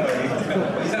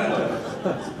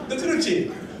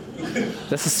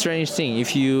 That's a strange thing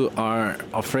if you are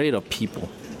afraid of people.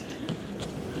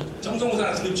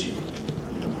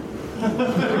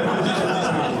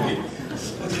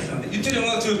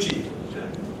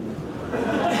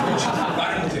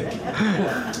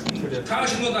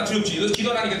 강하신 건 나 두렵지. 너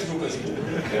기도 안 하니까 두려울 거야 지금.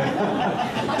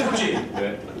 두렵지?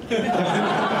 네.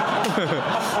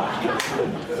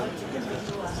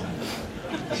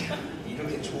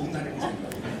 이렇게 좋은 날이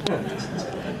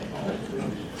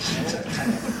진짜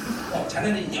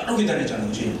자네는 여러 개 다녔잖아,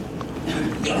 그렇지?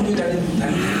 여러 개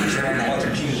다니는 사람 나와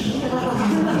좀 비교해.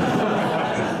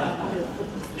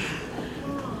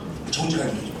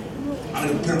 정직하게 해줘. 안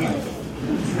그래도 그런 말.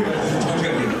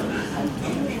 정직하게 해줘.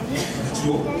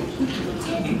 두려워?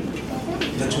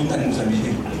 나 좋은 다니는 사람이지.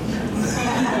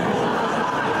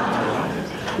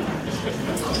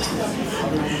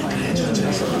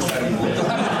 전체에서 박사님 뭐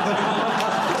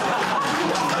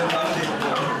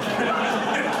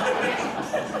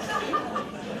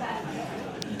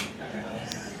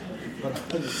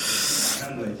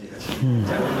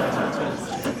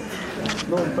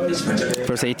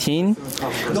Verse 18,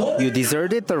 you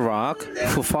deserted the rock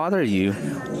who fathered you.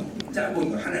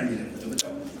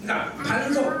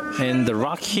 And the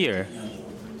rock here,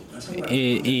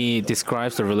 it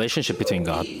describes the relationship between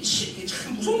God.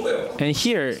 And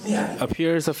here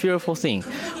appears a fearful thing.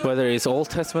 Whether it's Old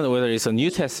Testament or whether it's a New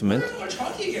Testament,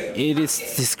 it is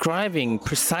describing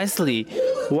precisely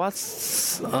what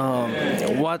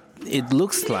it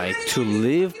looks like to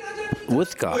live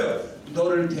with God.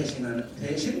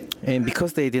 And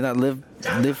because they did not live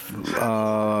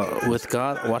with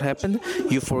God, what happened?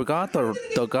 You forgot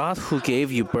the God who gave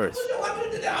you birth.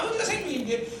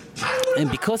 And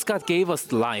because God gave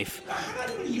us life,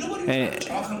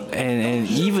 and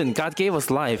even God gave us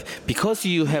life, because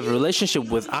you have a relationship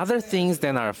with other things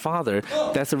than our Father,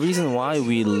 that's the reason why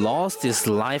we lost this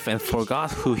life and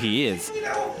forgot who He is.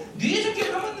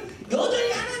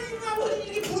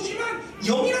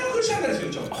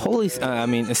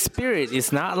 spirit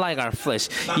is not like our flesh.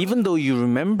 Even though you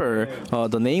remember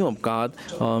the name of God,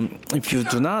 if you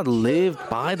do not live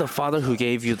by the Father who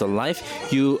gave you the life,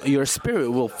 your spirit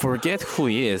will forget who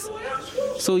He is.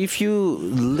 So if you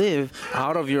live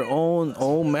out of your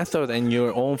own method and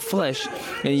your own flesh,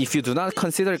 and if you do not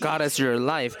consider God as your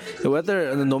life,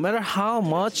 no matter how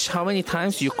many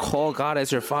times you call God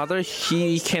as your Father,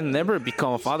 He can never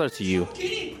become a father to you.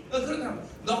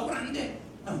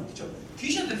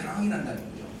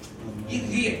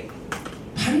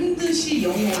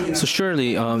 So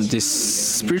surely these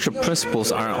spiritual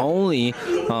principles are only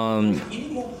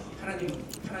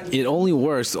it only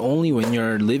works when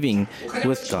you're living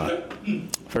with God.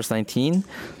 Verse 19,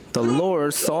 the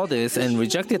Lord saw this and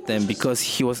rejected them because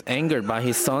He was angered by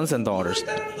His sons and daughters.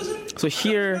 So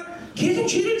here,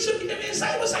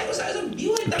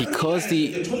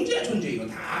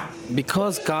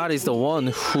 because God is the one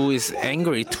who is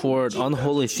angry toward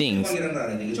unholy things,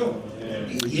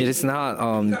 it is not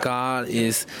God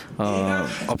is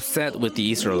upset with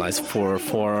the Israelites for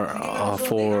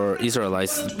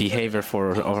Israelites' behavior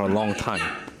for a long time.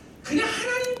 그냥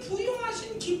하나님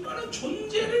부여하신 기뻐하는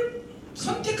존재를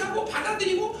선택하고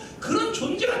받아들이고 그런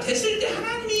존재가 됐을 때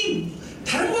하나님이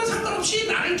다른 건 상관없이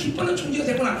나를 기뻐하는 존재가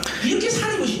됐구나 이렇게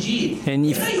사는 것이지. And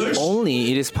if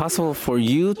only it is possible for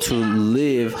you to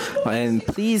live and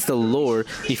please the Lord,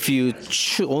 if you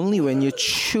only when you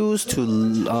choose to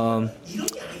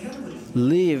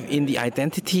live in the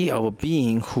identity of a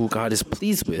being who God is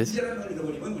pleased with.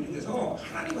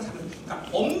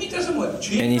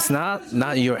 And it's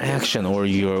not your action or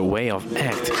your way of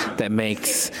act that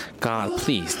makes God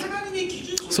pleased.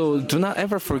 So do not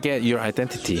ever forget your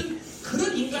identity.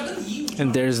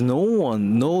 And there's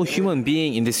no human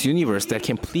being in this universe that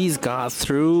can please God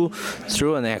through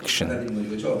an action.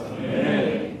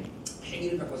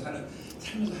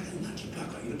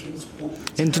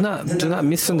 And do not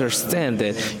misunderstand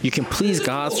that you can please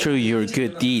God through your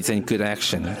good deeds and good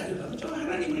action.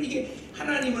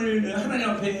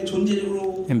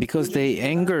 And because they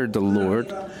angered the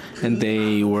Lord and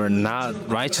they were not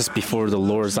righteous before the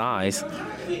Lord's eyes,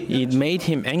 it made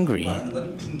Him angry.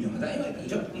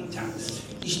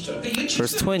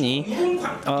 Verse 20,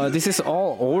 this is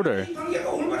all order.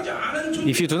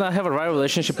 If you do not have a right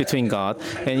relationship between God,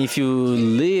 and if you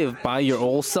live by your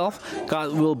old self,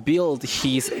 God will build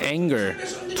His anger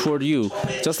toward you.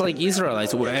 Just like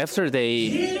Israelites, after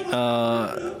they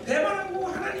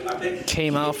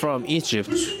came out from Egypt,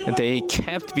 they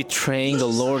kept betraying the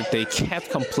Lord, they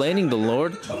kept complaining the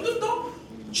Lord.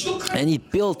 And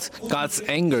it built God's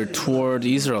anger toward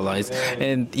the Israelites,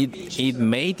 and it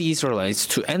made the Israelites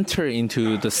to enter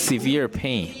into the severe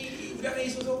pain.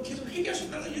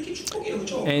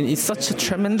 And it's such a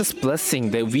tremendous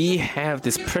blessing that we have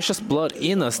this precious blood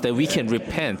in us that we can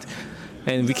repent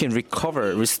and we can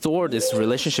restore this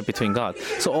relationship between God.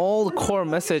 So all the core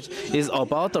message is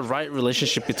about the right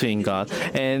relationship between God.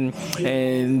 And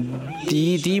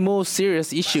the most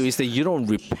serious issue is that you don't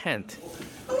repent.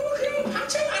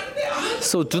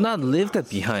 So do not leave that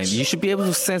behind. You should be able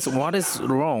to sense what is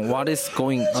wrong, what is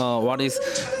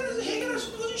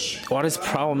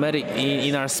problematic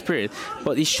in our spirit.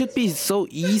 But it should be so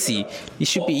easy. It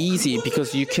should be easy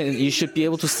because you should be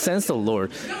able to sense the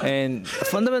Lord. And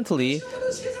fundamentally,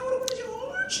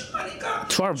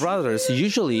 to our brothers,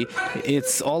 usually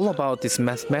it's all about this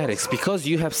mathematics because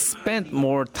you have spent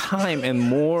more time and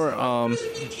more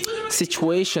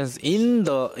situations in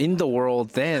the world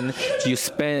than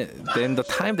the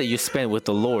time that you spend with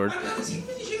the Lord.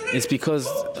 It's because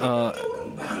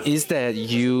is that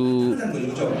you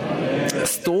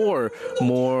store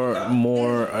more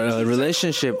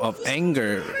relationship of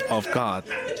anger of God.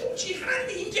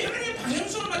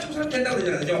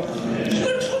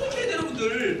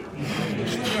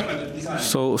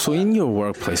 So in your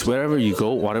workplace, wherever you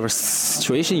go, whatever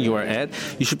situation you are at,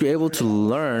 you should be able to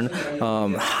learn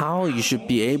how you should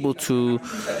be able to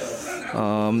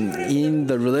in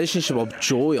the relationship of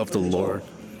joy of the Lord.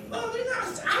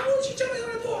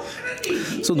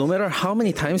 So no matter how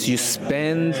many times you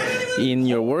spend in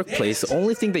your workplace, the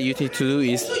only thing that you need to do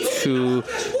is to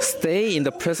stay in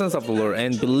the presence of the Lord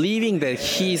and believing that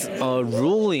He's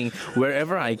ruling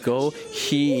wherever I go.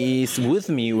 He is with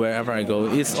me wherever I go.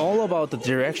 It's all about the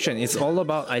direction. It's all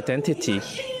about identity.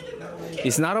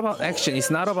 It's not about action. It's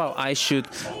not about I should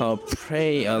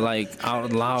pray like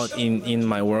out loud in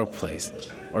my workplace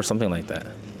or something like that.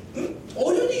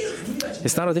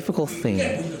 It's not a difficult thing.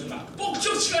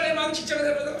 시간에 막 직장을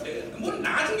다니다가 뭐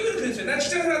나중에 그랬어요. 난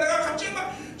직장을 하다가 갑자기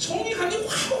막 성이 감이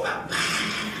확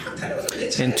달려서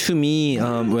And to me,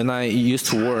 when I used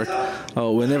to work,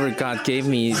 whenever God gave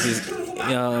me this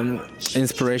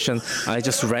inspiration, I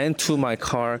just ran to my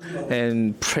car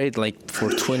and prayed like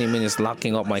for 20 minutes,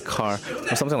 locking up my car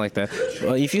or something like that.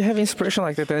 If you have inspiration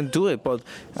like that, then do it. But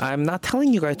I'm not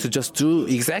telling you guys to just do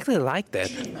exactly like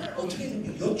that.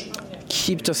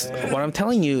 What I'm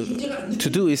telling you to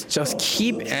do is just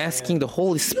keep asking the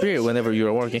Holy Spirit whenever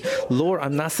you're working. Lord,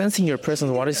 I'm not sensing your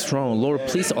presence. What is wrong? Lord,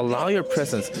 please allow your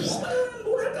presence.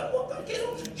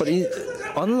 But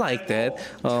unlike that,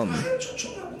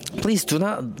 please do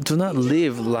not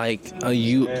live like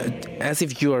as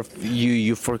if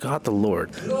you forgot the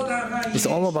Lord. It's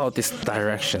all about this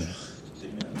direction.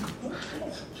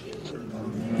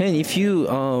 And if you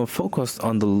focus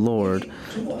on the Lord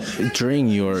during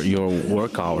your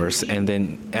work hours, and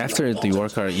then after the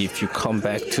work hour, if you come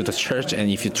back to the church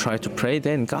and if you try to pray,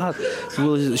 then God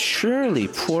will surely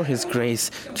pour His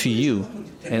grace to you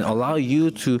and allow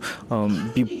you to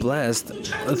be blessed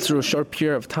through a short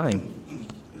period of time.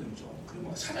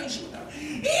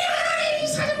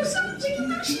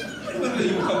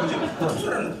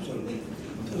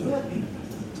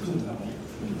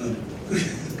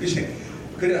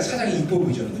 그래야 사장이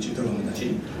입법이죠. 그렇지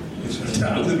들어갑니다지.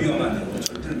 절대로 위험하면 안 되고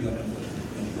절대로 위험하면 안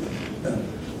되고.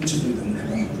 우체소리 때문에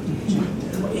해봐.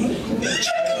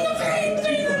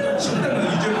 신당은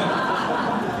이제만.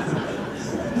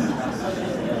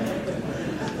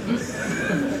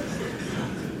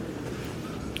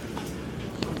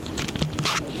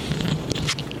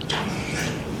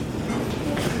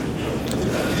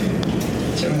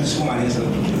 제가 수고 많이 해서.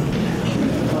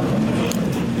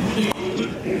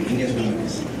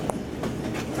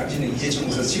 당신은 이제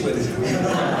청소서 찍어야 되잖아.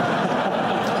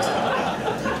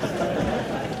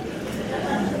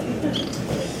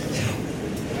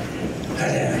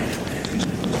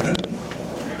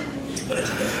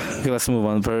 Okay, let's move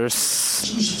on.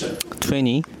 Verse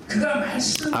 20.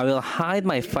 I will hide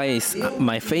my face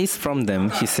from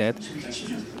them, he said.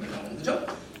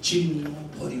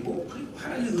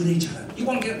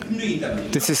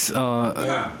 This is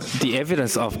the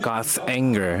evidence of God's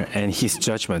anger and His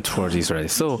judgment toward Israel.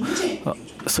 So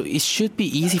it should be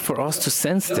easy for us to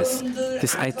sense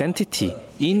this identity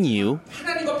in you.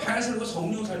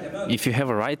 If you have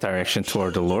a right direction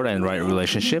toward the Lord and right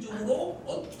relationship.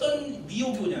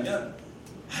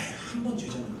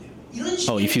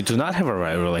 If you do not have a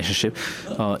right relationship,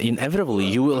 inevitably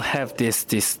you will have this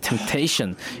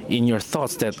temptation in your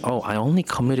thoughts that, I only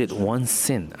committed one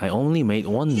sin. I only made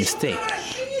one mistake.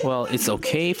 Well, it's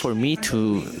okay for me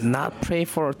to not pray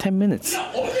for 10 minutes.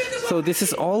 So this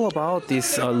is all about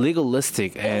this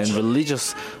legalistic and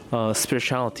religious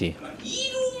spirituality.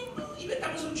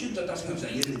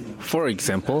 For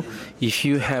example, if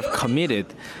you have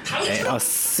committed a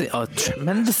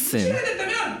tremendous sin,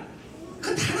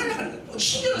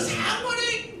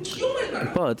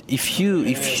 but if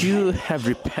you have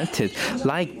repented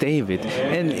like David,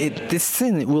 and this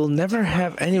sin will never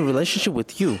have any relationship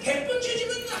with you.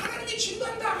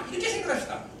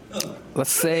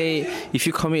 Let's say if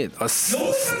you commit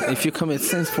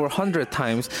sins for 100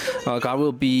 times, God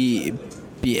will be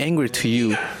angry to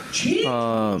you.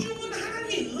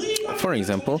 For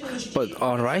example, but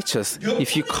unrighteous,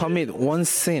 if you commit one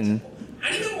sin,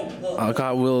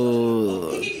 God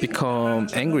will become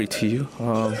angry to you.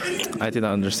 I did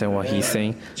not understand what he's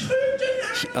saying.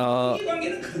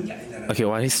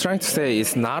 What he's trying to say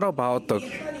is not about the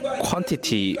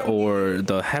quantity or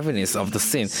the heaviness of the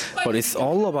sin, but it's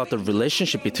all about the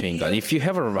relationship between God. If you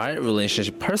have a right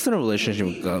relationship, personal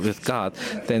relationship with God,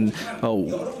 then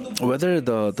whether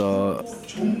the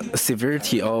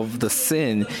severity of the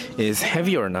sin is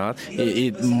heavy or not,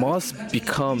 it must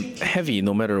become heavy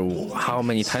no matter how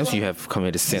many times you have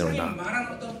committed sin or not.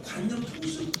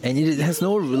 And it has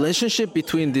no relationship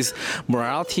between this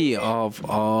morality of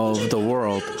the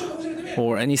world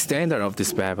or any standard of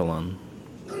this Babylon.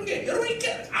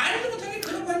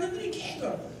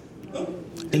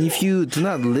 And if you do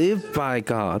not live by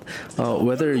God,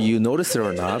 whether you notice it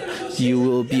or not, you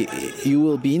will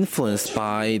be influenced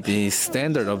by the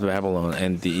standard of Babylon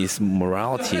and this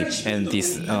morality and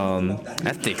this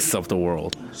ethics of the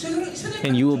world,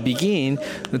 and you will begin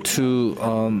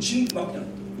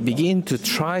to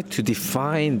try to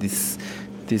define this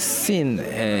sin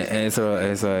as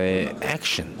a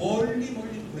action.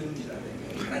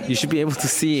 You should be able to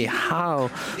see how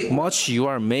much you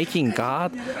are making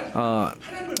God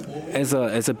as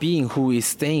a being who is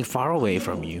staying far away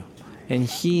from you, and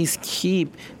He's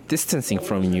keep distancing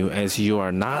from you as you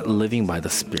are not living by the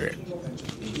Spirit.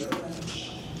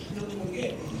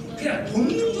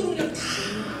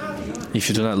 If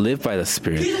you do not live by the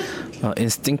Spirit,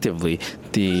 instinctively,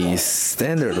 the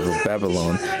standard of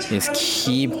Babylon is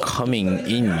keep coming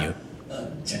in you.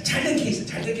 잘된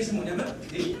케이스 뭐냐면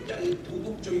굉장히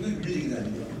도덕적이고 윤리적인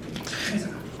사람이에요. 항상.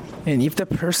 And if the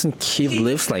person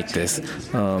lives like this,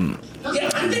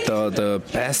 the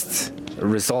best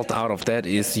result out of that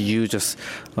is you just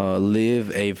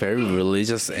live a very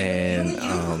religious and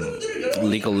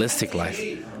legalistic life.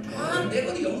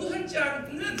 내가 영으로 살지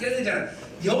않으면 되잖아.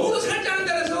 영으로 살지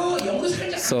않는다라서 영으로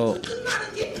살지 않으면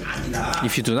끝나는 게 아니다.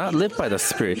 If you do not live by the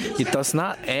Spirit, it does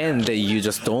not end that you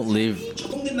just don't live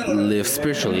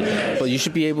spiritually, but you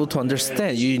should be able to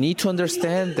understand. You need to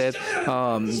understand that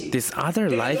this other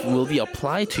life will be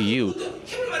applied to you.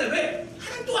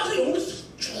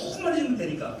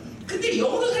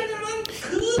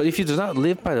 But if you do not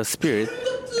live by the Spirit,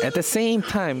 at the same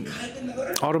time,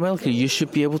 automatically you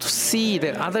should be able to see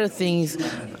that other things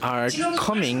are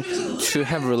coming to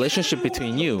have a relationship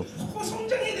between you.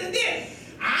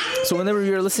 So whenever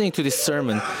you're listening to this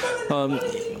sermon,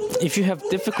 if you have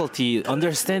difficulty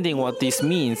understanding what this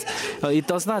means, it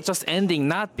does not just ending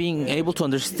not being able to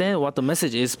understand what the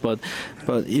message is, but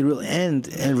it will end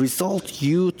and result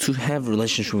you to have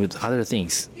relationship with other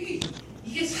things.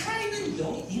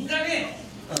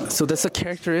 So that's the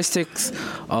characteristics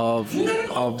of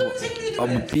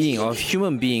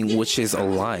human being which is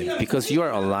alive. Because you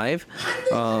are alive,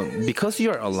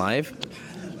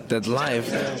 that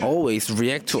life always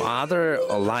react to other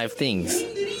live things.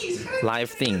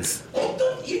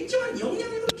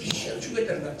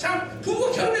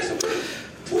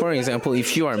 For example,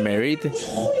 if you are married,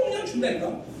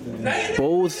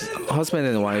 both husband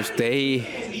and wife, they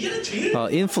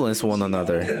influence one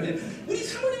another.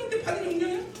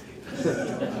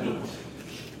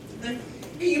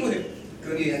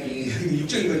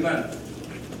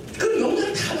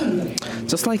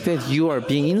 Just like that, you are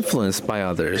being influenced by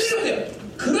others.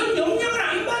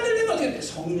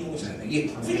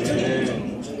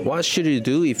 What should you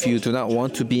do if you do not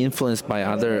want to be influenced by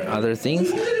other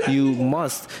things? You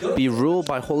must be ruled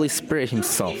by Holy Spirit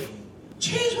Himself.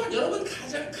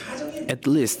 At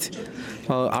least,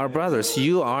 our brothers,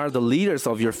 you are the leaders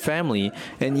of your family,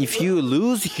 and if you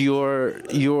lose your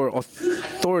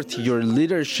authority, your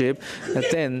leadership,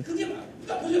 then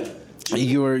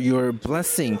your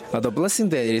blessing, the blessing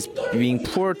that is being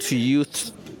poured to you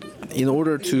in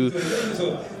order to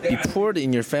be poured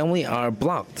in your family are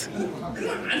blocked.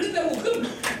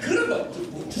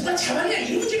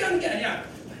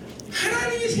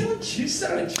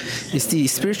 It's the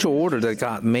spiritual order that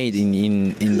God made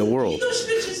in the world.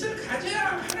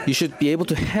 You should be able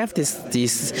to have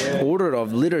this order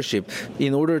of leadership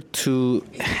in order to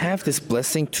have this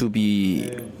blessing to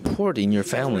be poured in your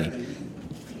family.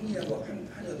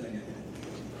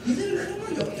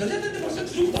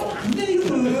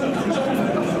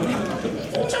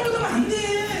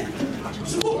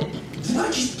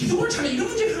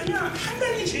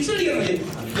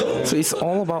 So it's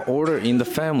all about order in the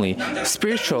family.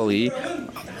 Spiritually,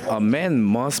 a man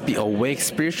must be awake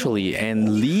spiritually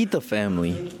and lead the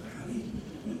family.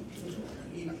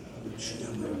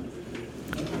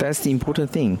 That's the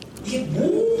important thing.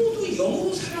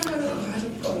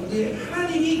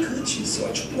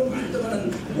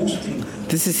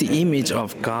 This is the image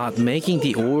of God making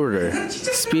the order,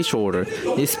 spiritual order,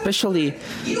 especially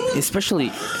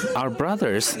our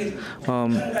brothers.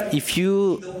 If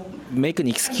you make an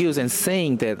excuse and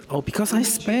saying that, because I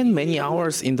spend many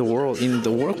hours in the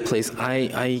workplace,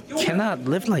 I cannot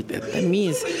live like that. That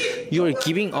means you're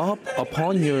giving up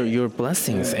upon your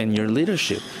blessings and your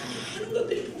leadership.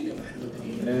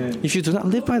 If you do not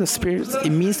live by the Spirit,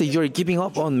 it means that you're giving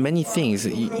up on many things,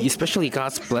 especially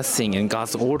God's blessing and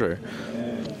God's order.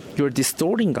 You're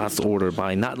distorting God's order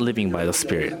by not living by the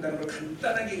Spirit.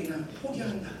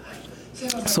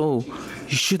 So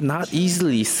you should not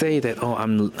easily say that,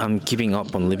 I'm giving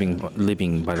up on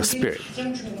living by the Spirit.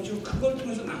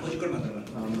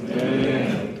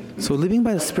 So living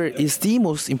by the Spirit is the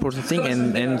most important thing,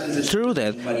 and through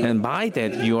that and by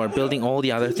that you are building all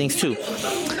the other things too.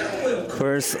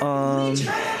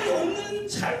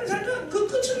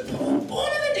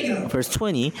 Verse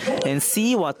 20, and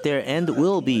see what their end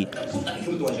will be.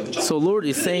 So Lord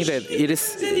is saying that it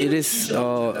is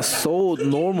so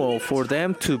normal for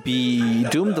them to be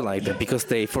doomed like that because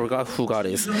they forgot who God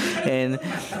is, and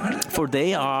for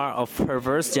they are a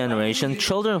perverse generation,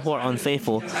 children who are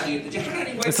unfaithful.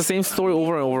 It's the same story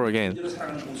over and over again,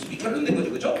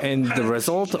 and the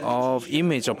result of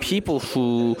image of people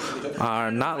who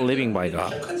are not living by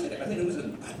God.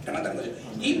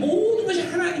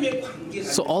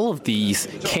 So all of these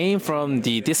came from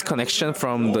the disconnection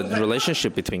from the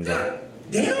relationship between them.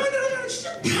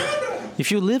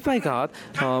 if you live by God,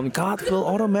 God will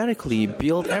automatically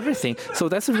build everything. So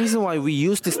that's the reason why we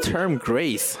use this term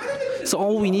grace. So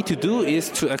all we need to do is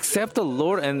to accept the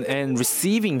Lord and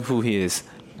receiving who He is.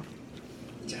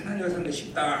 하나님과 사는 게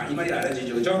쉽다 이 말이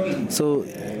알려지죠, 그죠? So,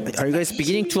 are you guys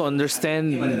beginning to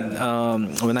understand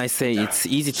when I say it's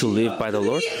easy to live by the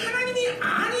Lord?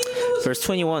 Verse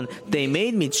 21, they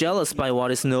made me jealous by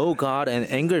what is no God and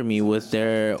angered me with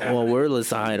their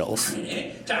worthless idols.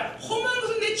 자, 험한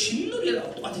것은 내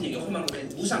진노리라고 똑같은 얘기예요. 험한 것은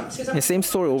우상, 세상. The same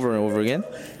story over and over again.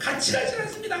 같이 가지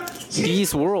않습니다.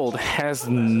 This world has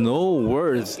no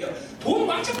worth. 돈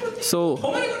왕창 벌었더니 So,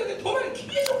 더 많이 벌었는데 더 많이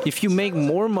기회죠. if you make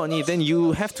more money, then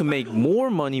you have to make more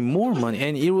money,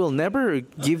 and it will never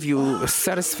give you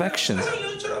satisfaction.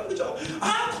 사상연처럼 그죠?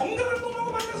 아, 건강한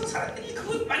놈하고 만나서 살았더니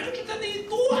그거 만족했다더니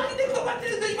또 아닌데 그거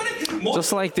만들어서 이번에 뭐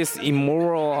Just like this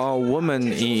immoral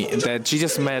woman that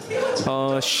Jesus met,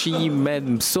 she met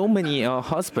so many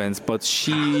husbands, but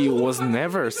she was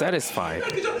never satisfied.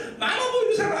 그죠?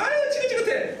 마마보이로 살아. 아유,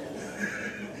 지긋지긋해.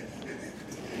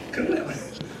 그런 거야.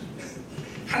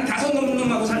 한 5 넘는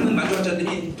놈하고 살면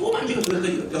만족하셨더니 또 만족이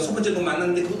없어서 6번째 놈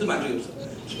만났는데 그것도 만족이 없어.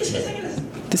 이게 세상이라.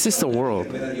 This is the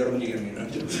world. 맨날 여러분 얘기하는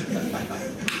게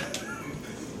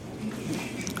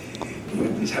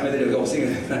자매들 여기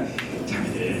없으니까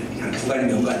자매들 그냥 구간이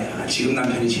명간이야. 지금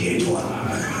남편이 제일 좋아.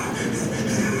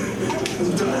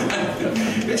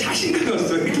 왜 자신감이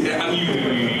없어 이렇게 아멘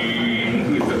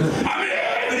그래야지.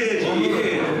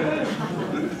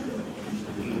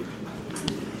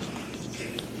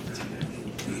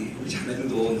 우리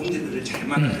자매들도 형제들을 잘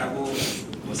만나고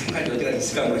뭐 생각이 어디가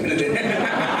있을까 모르겠는데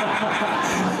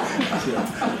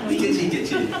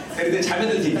있겠지. 근데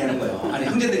자매들 얘기하는 거예요. 아니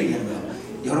형제들이 얘기하는 거예요.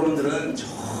 여러분들은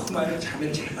정말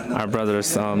자매를 잘 만나. Our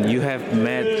brothers, you have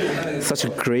met such a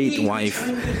great wife.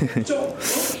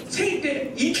 생일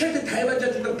때 이케할 때 다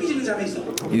해봤자 누가 삐지는 사람이 있어.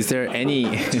 Is there any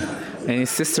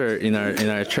sister in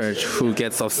our church who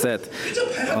gets upset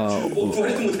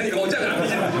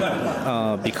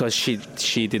because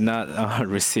she did not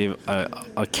receive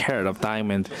a carat of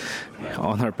diamond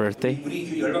on her birthday?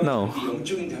 No.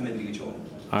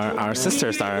 Our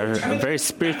sisters are very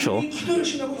spiritual,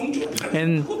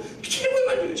 and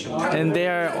they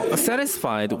are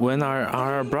satisfied when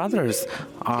our brothers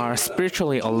are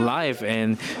spiritually alive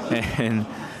and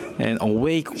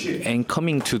awake and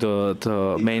coming to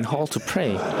the main hall to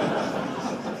pray.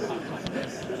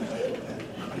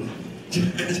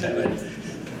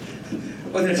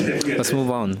 Let's move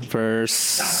on.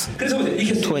 Verse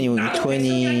 21.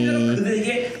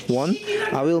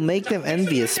 I will make them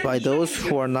envious by those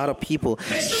who are not a people.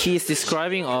 He is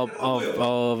describing of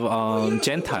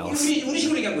Gentiles.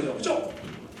 우리식으로 얘기한 거죠, 그렇죠?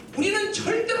 우리는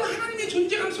절대로 하나님의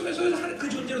존재감 속에서 그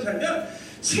존재로 살면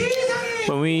세상에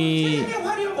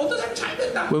어떤 사람 잘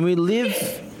된다. When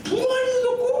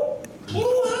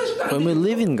we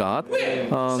live in God,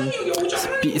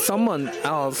 someone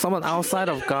outside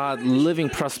of God living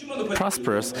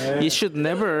prosperous, it should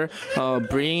never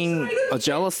bring a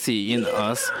jealousy in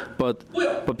us. But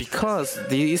because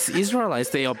these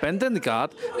Israelites, they abandoned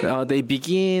God, they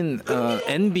begin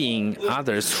envying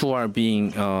others who are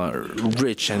being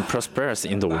rich and prosperous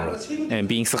in the world and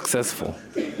being successful.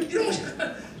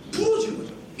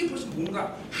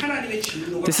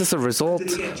 This is a result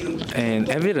and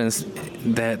evidence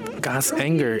that God's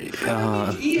anger,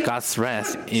 God's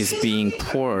wrath is being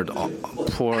poured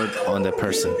on the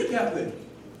person.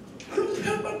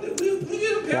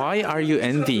 Why are you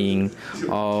envying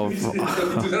of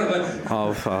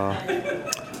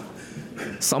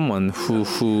someone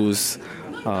whose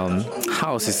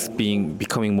house is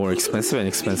becoming more expensive and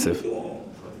expensive?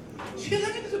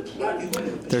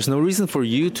 There's no reason for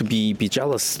you to be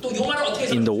jealous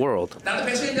in the world.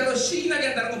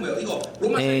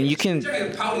 And you can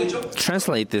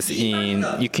translate this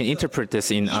you can interpret this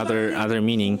in other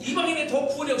meaning.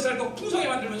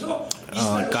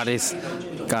 God is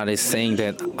saying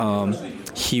that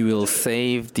He will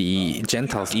save the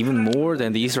Gentiles even more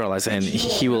than the Israelites, and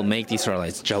He will make the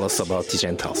Israelites jealous about the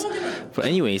Gentiles. But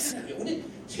anyways,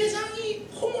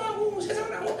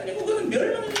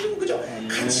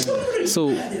 so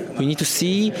we need to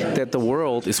see that the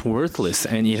world is worthless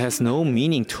and it has no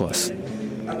meaning to us.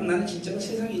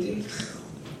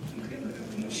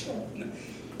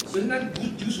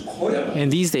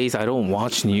 And these days I don't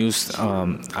watch news.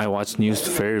 I watch news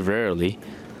very rarely,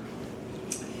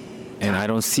 and I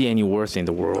don't see any worth in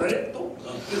the world.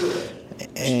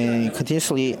 and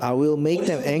continuously, I will make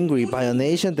them angry by a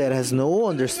nation that has no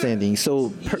understanding.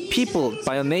 So people,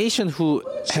 by a nation who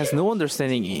has no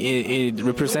understanding, it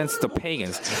represents the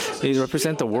pagans. It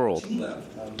represents the world.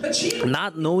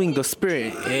 Not knowing the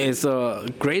Spirit is a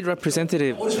great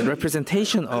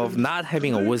representation of not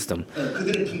having a wisdom.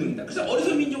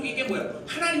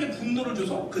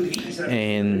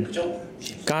 And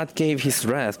God gave His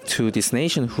wrath to this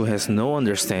nation who has no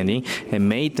understanding and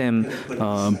made them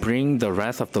bring the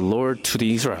wrath of the Lord to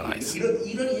the Israelites.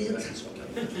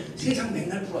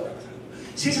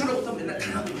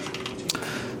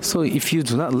 So if you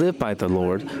do not live by the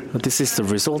Lord, this is the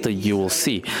result that you will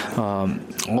see.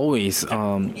 Always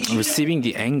receiving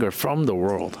the anger from the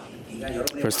world.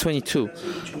 Verse 22.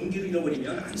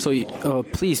 So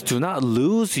please do not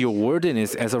lose your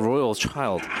worthiness as a royal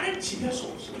child.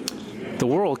 The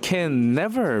world can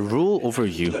never rule over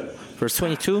you. Verse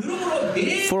 22.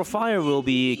 For fire will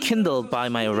be kindled by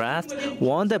my wrath,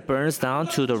 one that burns down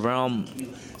to the realm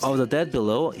of the dead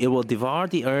below. It will devour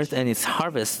the earth and its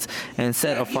harvest, and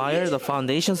set afire the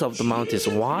foundations of the mountains.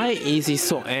 Why is he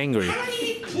so angry?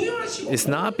 It's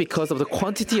not because of the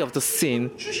quantity of the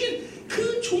sin,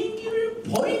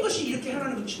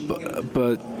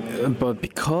 but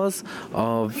because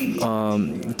of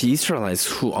the Israelites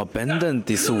who abandoned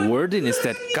this worthiness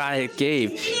that God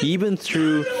gave, even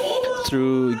through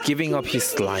giving up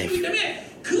His life.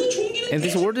 And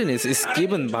this worthiness is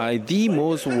given by the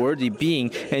most worthy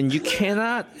being, and you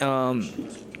cannot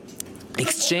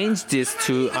exchange this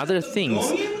to other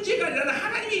things.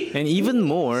 And even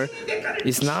more,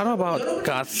 it's not about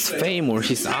God's fame or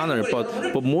His honor,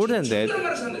 but more than that.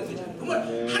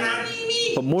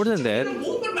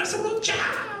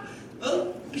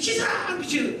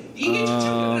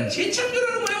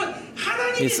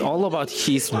 It's all about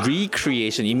His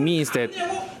recreation. It means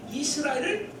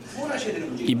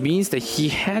that He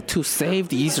had to save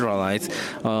the Israelites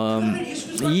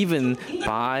even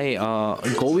by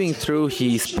going through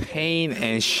His pain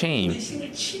and shame.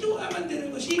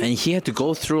 And He had to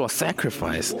go through a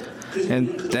sacrifice.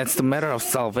 And that's the matter of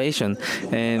salvation.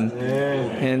 And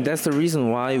that's the reason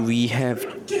why we have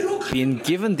been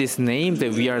given this name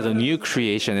that we are the new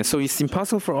creation. And so it's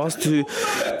impossible for us to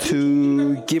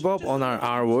give up on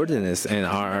our worthiness and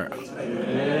our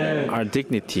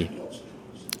dignity.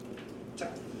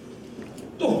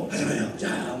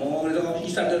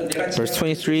 Verse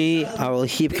 23, I will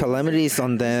heap calamities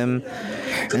on them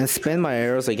and spend my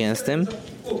arrows against them.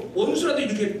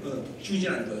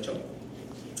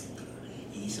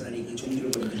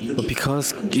 But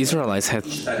because Israelites had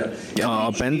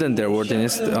abandoned their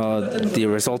worthiness, the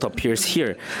result appears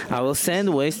here. I will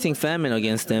send wasting famine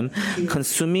against them,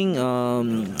 consuming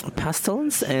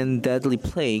pestilence and deadly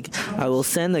plague. I will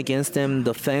send against them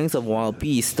the fangs of wild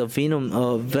beasts, the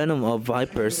venom of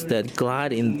vipers that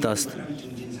glide in dust.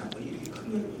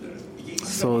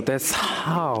 So that's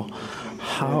how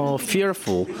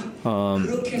fearful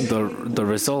the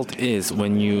result is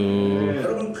when you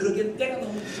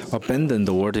abandon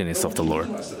the worthiness of the Lord.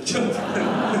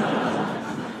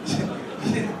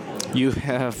 You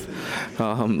have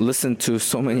listened to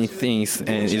so many things,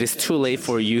 and it is too late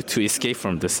for you to escape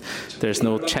from this. There's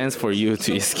no chance for you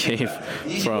to escape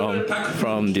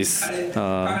from this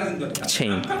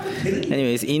chain.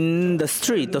 Anyways, in the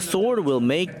street, the sword will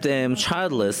make them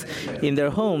childless. In their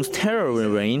homes, terror will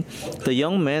reign. The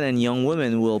young men and young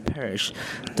women will perish,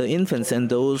 the infants and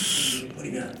those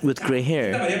with gray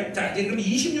hair.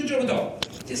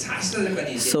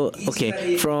 So,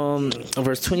 okay, from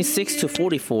verse 26 to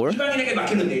 44,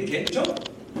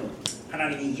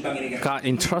 God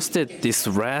entrusted this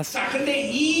wrath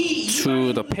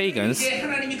to the pagans,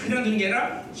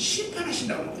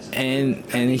 and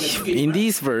in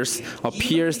this verse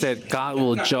appears that God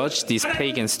will judge these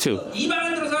pagans too.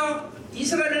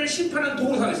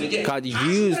 God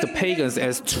used the pagans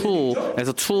as a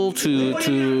tool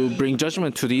to bring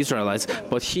judgment to the Israelites,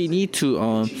 but He need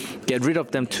to get rid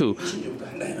of them too.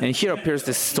 And here appears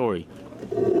this story.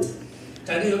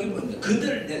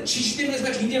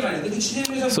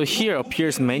 So here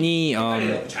appears many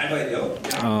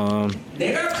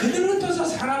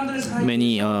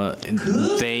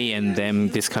they and them,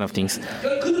 this kind of things.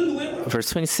 Verse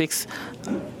 26,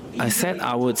 I said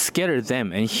I would scatter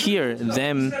them, and here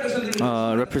them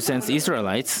represents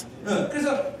Israelites.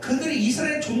 그래서 그들이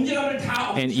이스라엘 존재감을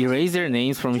다 and erase their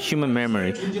names from human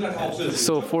memory. 존재가 다 없어졌어요.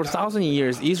 So for 1,000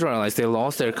 years, Israelites, they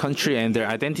lost their country and their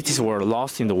identities were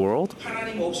lost in the world.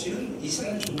 하나님 없이는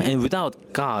이스라엘 존재. And without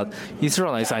God,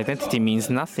 Israelites' identity means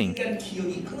nothing. 그러니까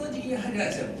기억이 끊어지게 하리라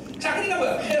했어요. 자, 그러니까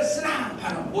뭐야? 헤어스나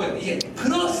바람 뭐야? 이게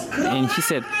And he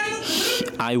said,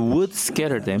 I would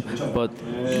scatter them, but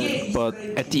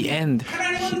at the end,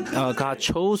 God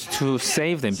chose to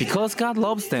save them. Because God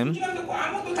loves them,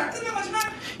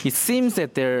 it seems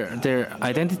that their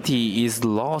identity is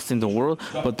lost in the world,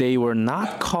 but they were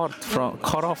not cut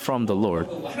off from the Lord.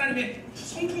 하나님의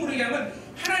성품으로 얘기하면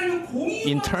하나님은 공의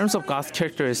In terms of God's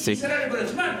characteristic, 이스라엘을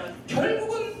버렸지만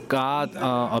결국은 God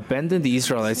abandoned the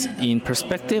Israelites in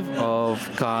perspective of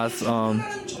God's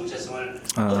하나님 정체성을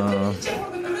어떻게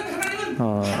끝나면 하나님은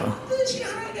반드시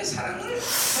하나님의 사랑을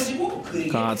가지고 그에게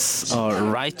God's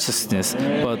righteousness,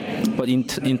 but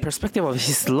in perspective of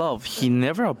His love, He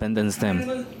never abandons them.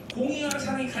 하나님은 공의와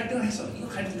사랑이 갈등을 했어. 이거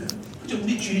갈등. 그죠?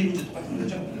 우리 주의 문제 똑같은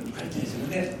거죠. 갈등했어.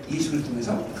 근데 예수를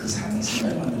통해서 그 사랑의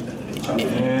생명을 만든다.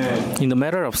 In the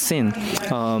matter of sin,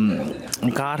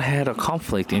 God had a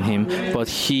conflict in Him, but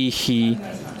He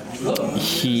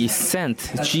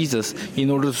sent Jesus in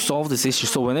order to solve this issue.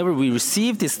 So whenever we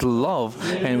receive this love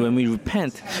and when we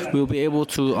repent, we'll be able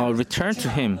to return to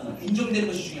Him. 인정되는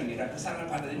것이 중요한 게 아니라 그 사랑을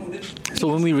받아들이면 우리 So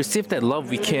when we receive that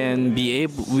love, we can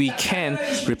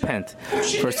repent.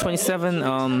 Verse 27.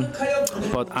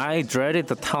 But I dreaded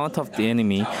the taunt of the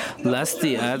enemy, lest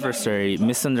the adversary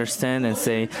misunderstand and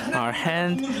say, "Our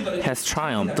hand has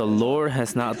triumphed. The Lord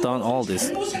has not done all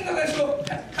this." 잘못 생각해서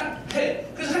해.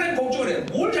 그래서 하나님 걱정을 해.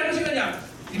 뭘 잘못 생각하냐?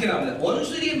 이렇게 나옵니다.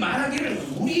 원수들이 말하기를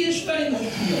우리의 수단이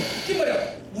높군요. 이게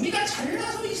뭐야? 우리가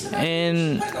잘나서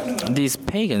And these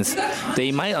pagans,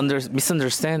 they might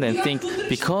misunderstand and think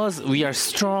because we are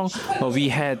strong, we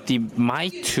had the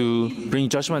might to bring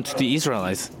judgment to the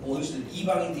Israelites.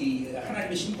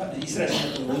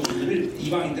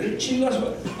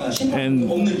 And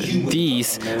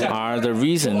these are the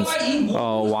reasons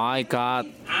why God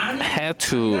had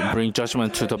to bring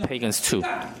judgment to the pagans too.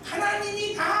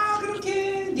 하나님이 다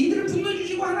그렇게 니들을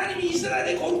불러주시고 하나님이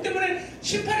이스라엘의 거룩 때문에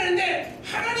심판했는데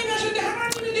하나님이 하셨는데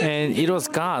하나님이 And it was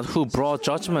God who brought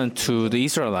judgment to the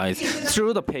Israelites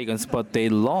through the pagans, but they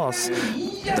lost.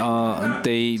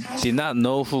 They did not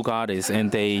know who God is,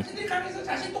 and they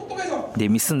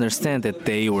misunderstand that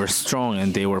they were strong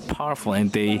and they were powerful,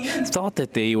 and they thought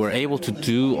that they were able to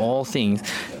do all things,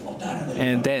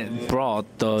 and that brought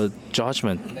the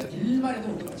judgment.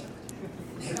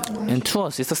 And to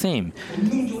us, it's the same.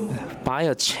 By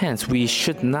a chance, we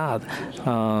should not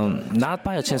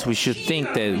by a chance, we should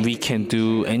think that we can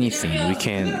do anything, we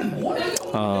can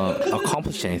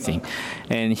accomplish anything.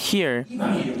 And here,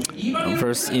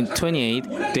 verse in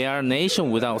 28, they are a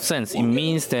nation without sense. It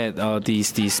means that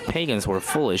these pagans were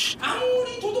foolish.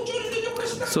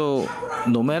 So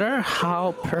no matter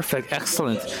how perfect,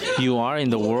 excellent you are in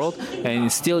the world,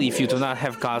 and still if you do not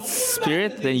have God's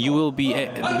Spirit, then you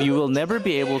will never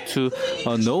be able to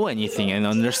know anything and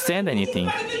understand anything.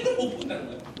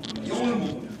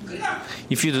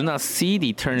 If you do not see the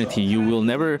eternity, you will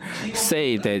never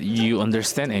say that you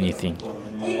understand anything.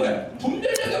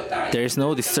 There is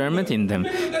no discernment in them.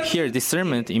 Here,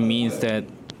 discernment, it means that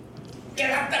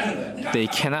they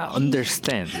cannot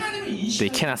understand. They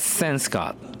cannot sense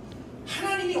God.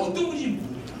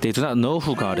 They do not know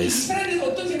who God is.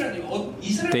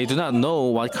 They do not know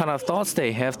what kind of thoughts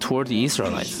they have toward the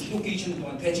Israelites.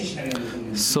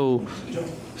 So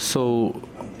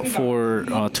for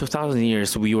 2,000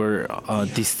 years, we were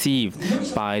deceived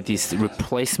by this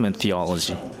replacement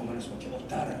theology.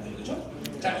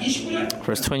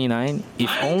 Verse 29,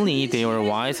 if only they were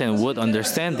wise and would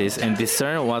understand this and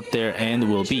discern what their end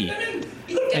will be.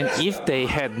 And if they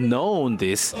had known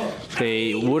this,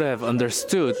 they would have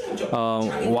understood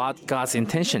what God's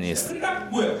intention is.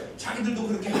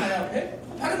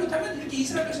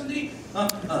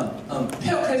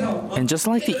 And just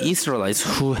like the Israelites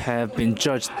who have been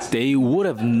judged, they would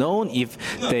have known if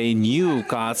they knew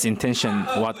God's intention,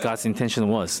 what God's intention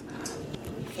was.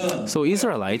 So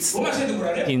Israelites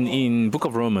in Book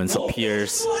of Romans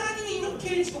appears.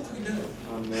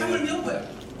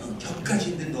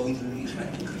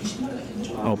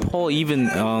 Paul even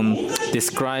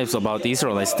describes about the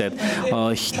Israelites that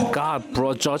God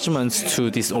brought judgments to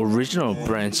this original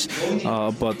branch,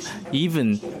 but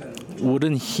even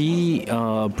wouldn't He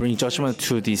bring judgment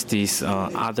to these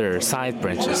other side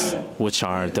branches, which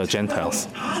are the Gentiles?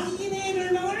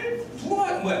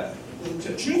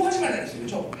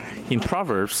 In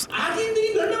Proverbs,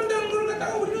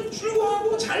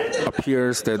 즐거워하고 잘 돼.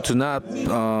 appears that do not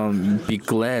be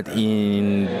glad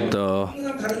in the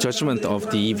judgment of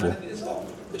the evil.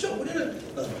 그렇죠? 우리는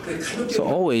그래, 가볍게 So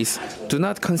always do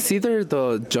not consider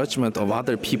the judgment of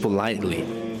other people lightly.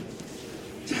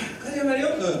 가자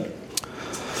말이요.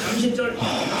 30절.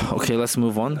 Okay, let's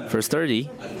move on. Verse 30.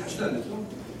 합시다.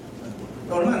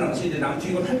 얼마 남았지? 이제 남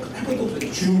뒤에 할 것도 없어.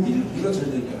 쭉 이거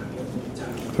전쟁이야. 자,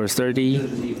 Verse 30.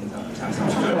 자,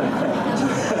 30절.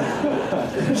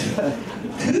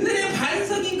 그들의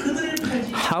반석인 그들을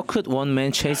팔지. How could one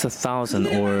man chase 1,000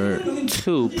 or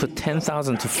two put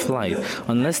 10,000 to flight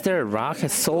unless their rock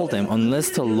has sold them,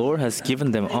 unless the Lord has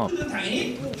given them up?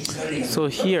 당연히 이스라엘. So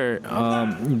here,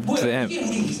 뭐야? 이게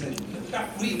우리 이스라엘입니다.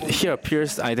 우리 here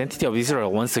appears the identity of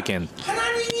Israel once again.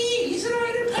 하나님이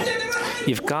이스라엘을 팔지 않으면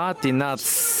If God did not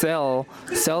sell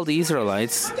the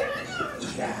Israelites,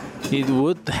 it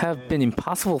would have been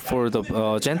impossible for the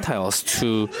Gentiles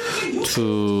to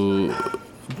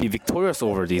be victorious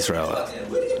over the Israelites.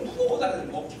 왜 이렇게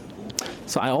무거워다는 거?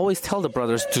 So I always tell the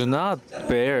brothers, do not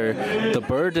bear the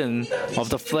burden of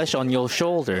the flesh on your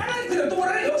shoulder. 그래 또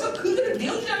뭐라 그래? 여기서 그들을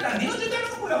내어주자, 내어주자는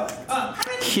건 뭐야?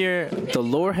 하나님 Here, the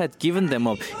Lord had given them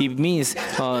up. It means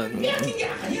빼앗긴 게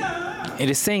아니야. it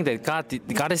is saying that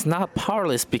God is not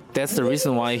powerless. That's the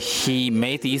reason why He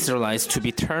made the Israelites to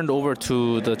be turned over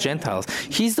to the Gentiles.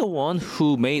 He's the one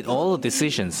who made all the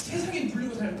decisions. 세상에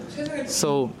물리고 살고 세상에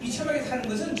So 비참하게 사는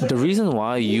것은 the reason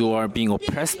why you are being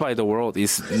oppressed by the world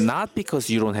is not because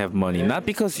you don't have money, not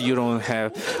because you don't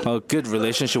have a good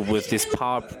relationship with these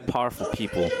powerful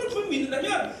people, 그걸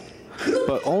믿는다면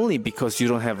but only because you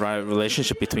don't have right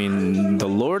relationship between the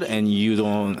Lord and you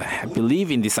don't believe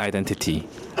in this identity.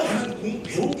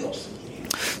 배운 게 없어.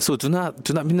 So do not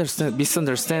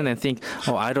misunderstand and think,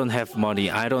 oh, I don't have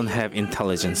money, I don't have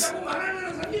intelligence.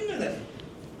 말하는 사람이 있는데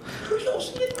그렇게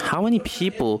없습니다. How many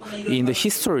people in the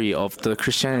history of the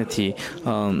Christianity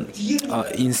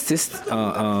insist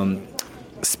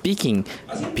speaking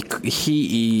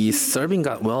he is serving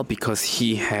God well because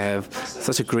he have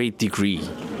such a great degree?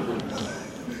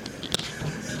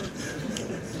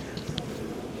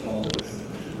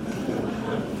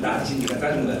 나 지금 네가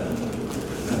따준 거야.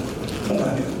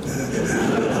 통과하면.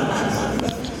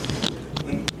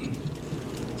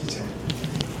 진짜.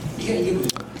 이게 뭐지?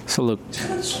 So look,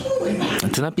 차라리 속는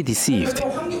거야. do not be deceived.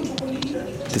 환경 조건이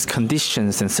이러니까. These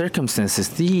conditions and circumstances,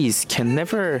 these can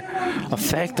never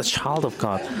affect the child of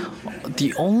God.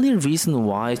 The only reason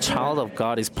why child of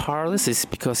God is powerless is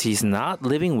because he's not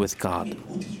living with God.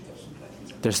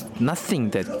 There's nothing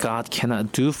that God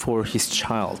cannot do for his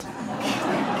child.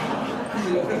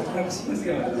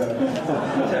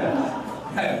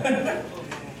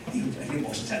 이게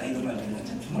멋있잖아 이거 말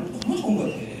정말 너무 좋은 것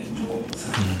같아.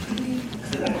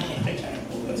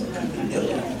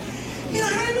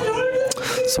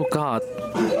 So God,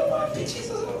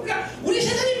 우리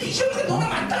세상에 빛이 없는데 너나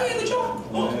마땅해 그죠?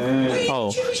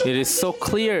 oh, it is so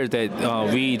clear that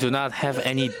we do not have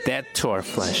any debt to our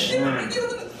flesh.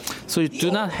 So you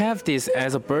do not have this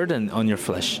as a burden on your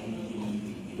flesh.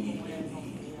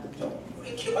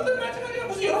 기업들 마찬가지야.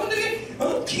 무슨 여러분들이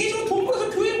기계적으로 돈 벌어서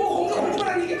교회 뭐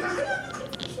헌금하는 게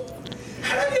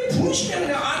하나님의 부르심이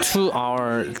아니라 To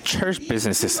our church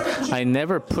businesses, I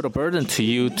never put a burden to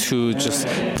you to just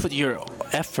put your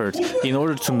effort in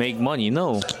order to make money.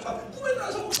 No.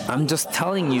 I'm just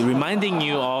telling you, reminding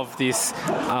you of this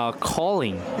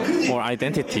calling or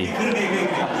identity.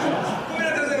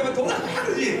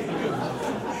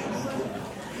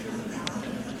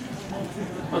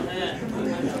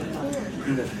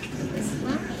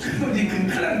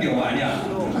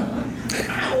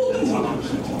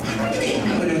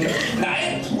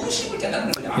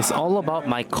 It's all about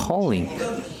my calling.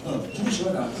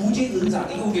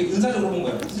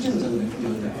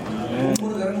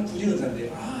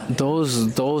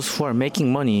 Those who are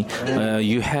making money,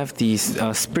 you have this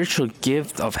spiritual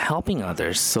gift of helping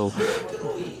others.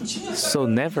 So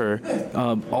never,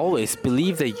 always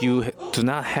believe that you do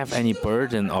not have any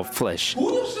burden of flesh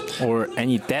or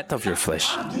any debt of your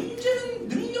flesh.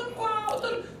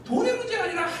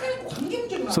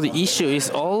 So the issue is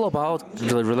all about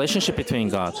the relationship between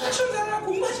God.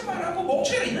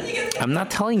 I'm not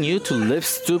telling you to live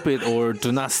stupid or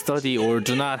do not study or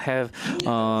do not have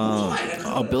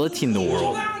ability in the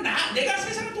world.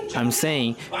 I'm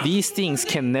saying these things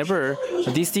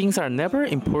are never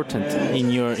important in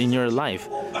your life.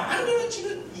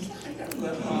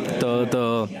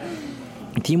 The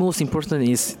most important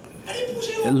is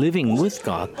living with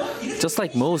God. Just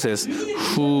like Moses,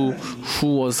 who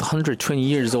was 120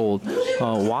 years old,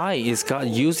 why is God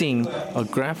using a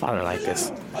grandfather like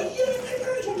this?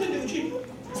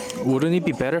 wouldn't it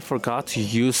be better for God to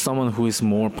use someone who is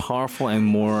more powerful and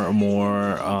more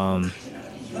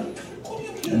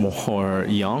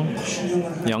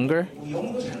younger?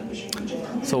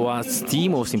 So what's the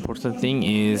most important thing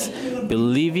is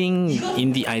believing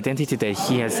in the identity that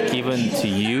He has given to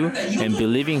you and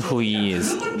believing who He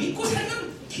is.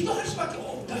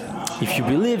 If you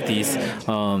believe this,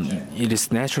 it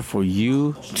is natural for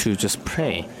you to just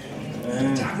pray.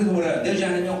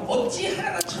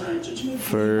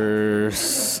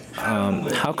 Verse,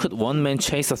 how could one man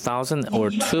chase 1,000 or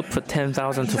two put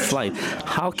 10,000 to flight?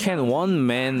 How can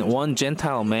one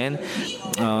Gentile man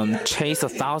chase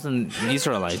 1,000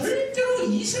 Israelites?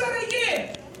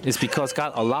 It's because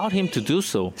God allowed him to do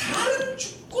so.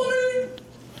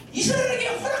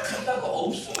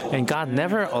 And God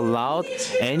never allowed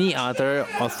any other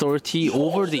authority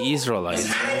over the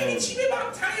Israelites.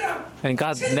 And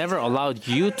God never allowed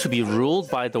you to be ruled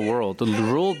by the world,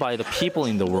 ruled by the people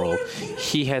in the world.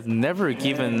 He had never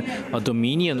given a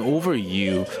dominion over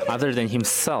you other than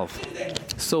Himself.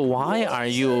 So why are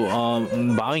you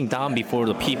bowing down before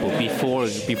the people,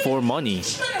 before money?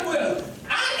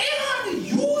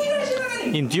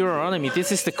 In Deuteronomy,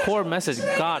 this is the core message.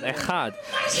 God, Echad.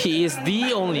 He is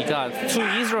the only God. To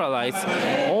Israelites,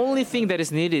 only thing that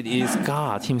is needed is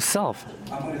God Himself.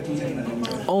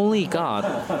 Only God.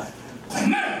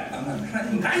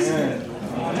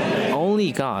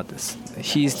 Only God.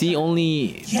 He is the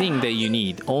only thing that you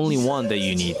need. Only one that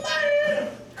you need.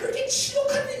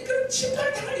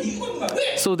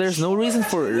 So there's no reason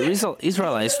for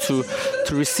Israelites to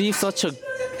receive such a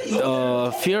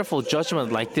fearful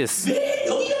judgment like this.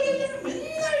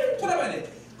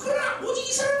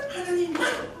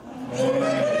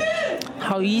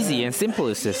 How easy and simple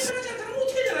is this?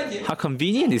 How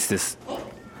convenient is this?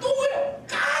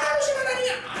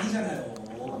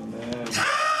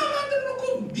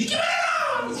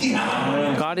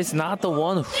 God is not the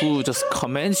one who just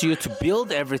commands you to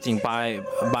build everything by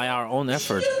our own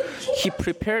effort. He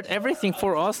prepared everything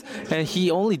for us, and He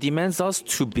only demands us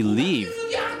to believe.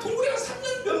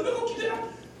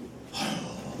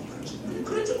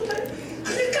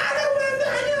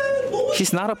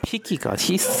 He's not a picky God.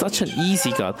 He's such an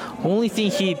easy God. Only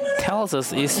thing He tells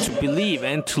us is to believe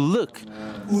and to look.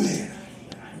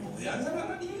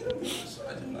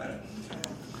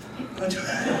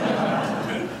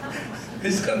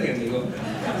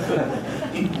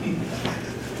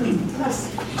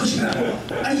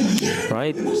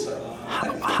 Right?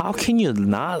 How can you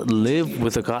not live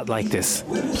with a God like this?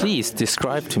 Please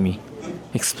describe to me.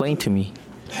 Explain to me.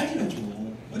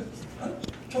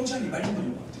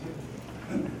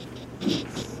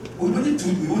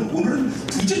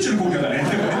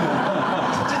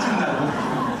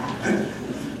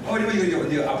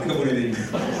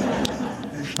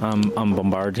 I'm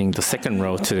bombarding the second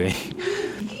row today.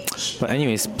 But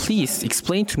anyways, please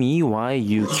explain to me why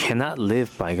you cannot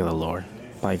live by the Lord,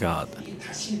 by God.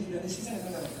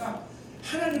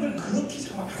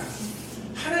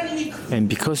 And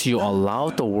because you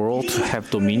allowed the world to have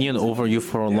dominion over you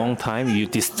for a long time, you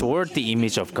distort the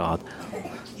image of God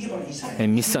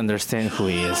and misunderstand who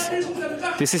He is.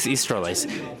 This is Israelites.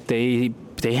 They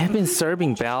have been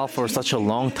serving Baal for such a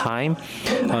long time.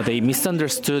 They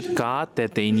misunderstood God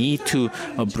that they need to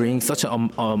bring such a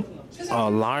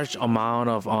large amount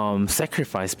of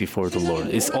sacrifice before the Lord.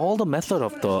 It's all the method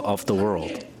of the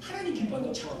world.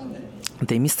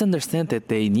 They misunderstand that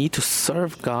they need to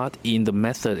serve God in the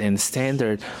method and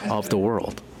standard of the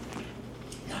world.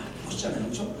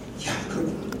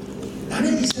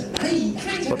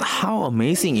 But how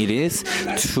amazing it is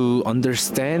to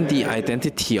understand the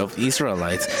identity of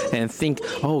Israelites and think,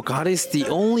 oh, God is the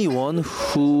only one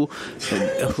who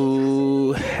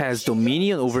has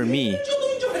dominion over me.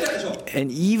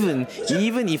 And even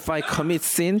if I commit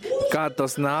sin, God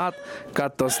does not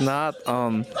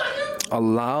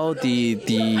allow the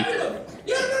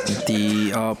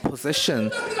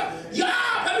possession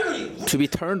to be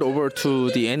turned over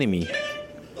to the enemy.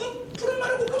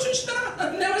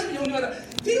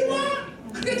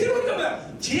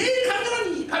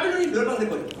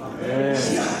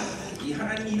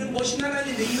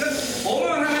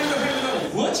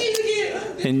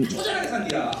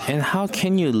 And how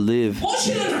can you live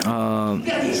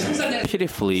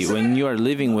pitifully when you are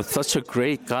living with such a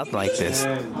great God like this?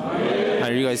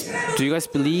 Do you guys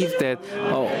believe that,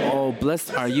 oh,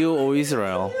 blessed are you, O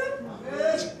Israel?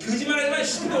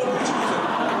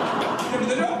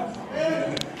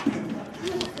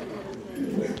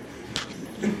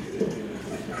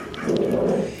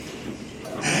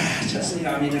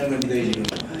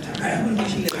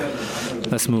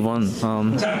 Let's move on.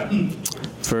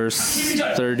 verse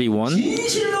 31.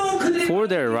 진실로 그들의 For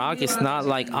their rock is not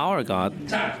like our God.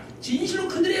 자, 진실로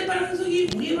그들의 반석이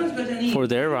우리의 반석이 아니 For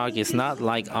their rock is not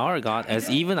like our God, as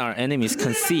even our enemies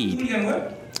concede. 얘기하는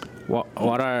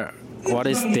거야? What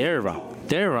is their rock?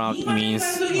 Their rock means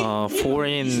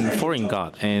foreign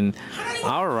God, and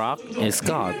our rock is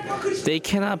God. They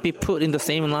cannot be put in the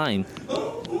same line.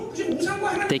 지금 우상과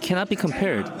하나님 They cannot be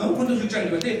compared. 본도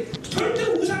 6장인데 절대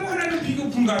우상과 하나님 비교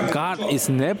불가합니다. God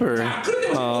is never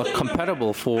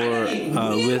compatible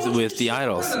with the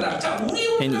idols. 자, 우리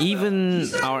And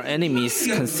even our enemies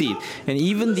concede. And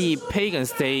even the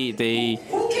pagans, they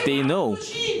know.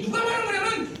 누가 말한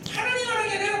거냐면 하나님 말한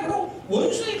게 아니라 바로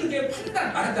원수의 그게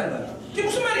말했다는 거야. 이게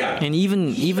무슨 말이야? And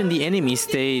even the enemies,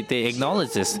 they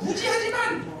acknowledge this.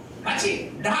 무지하지만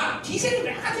마치 기생을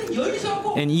나 같은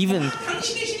여인이서 And even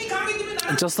당신의 신이 강하기 때문에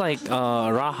나는 just like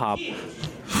Rahab,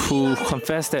 who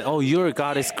confessed that, oh, your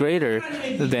God is greater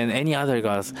than any other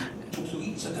gods.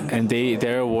 And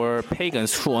there were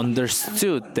pagans who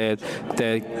understood that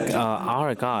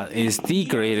our God is the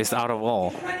greatest out of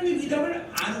all. 하나님의 위대함을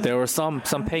아는 There were some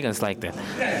pagans like that.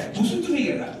 그래 무슨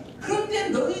뜻이겠나? 그런데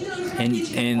너희들은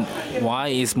And why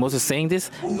is Moses saying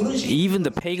this? Even the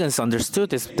pagans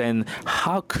understood this. Then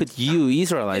how could you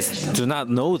Israelites do not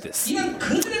know this? 이는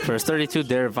그들의 Verse 32,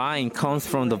 their vine comes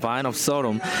from the vine of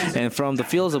Sodom and from the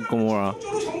fields of Gomorrah.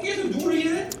 성경에서 누구를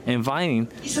얘기해? And vine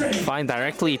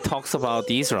directly talks about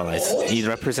the Israelites. It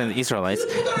represents Israelites.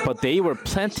 But they were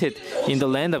planted in the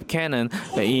land of Canaan,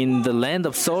 in the land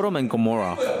of Sodom and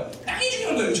Gomorrah. 땅이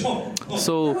중요한 거예요.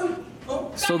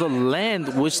 So the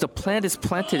land which the plant is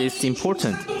planted is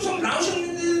important. 동성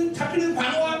라오스 잡히는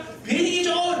광어와 베닝이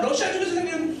저 러시아 쪽에서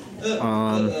생긴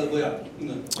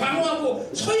광어하고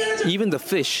서해안 Even the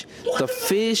fish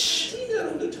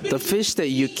that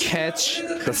you catch,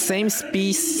 the same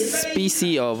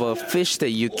species of a fish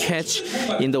that you catch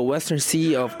in the western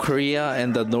sea of Korea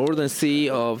and the northern sea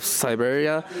of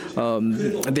Siberia,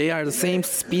 they are the same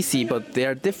species, but they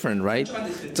are different, right?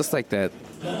 Just like that.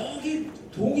 여기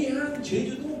동해안,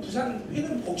 제주도, 부산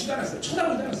회는 먹지도 않았어요.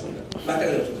 쳐다보지도 않았어요.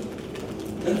 맞다가 없어요.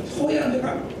 서해안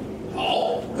가.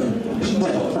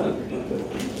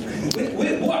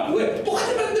 왜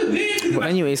똑같은 말인데 왜? But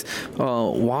anyways,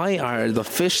 why are the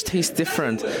fish taste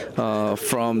different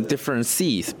from different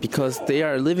seas? Because they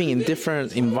are living in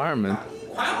different environment.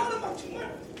 광어는 막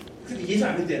정말 근데 예수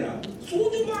안 믿대나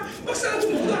소주 막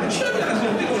박사같은 것도 안 취하지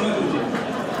않았어요. 내가 얼마나 좋은지.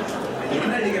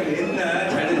 옛날 얘기하면 옛날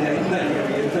잘 되냐 옛날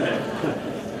얘기하면 옛날.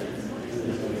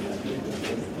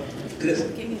 그래서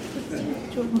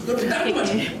그럼 딱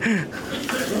맞지.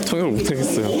 통역을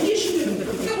못하겠어요.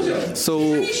 So,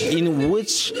 in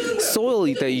which soil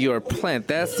that you are planted,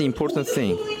 that's the important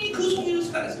thing. 그 송이를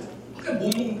쓰다랬어요. 그러니까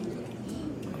못 먹는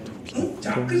거예요.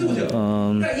 자, 그래서 보세요.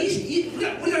 그러니까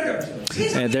우리가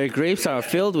And their grapes are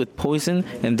filled with poison,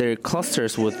 and their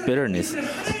clusters with bitterness.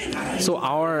 So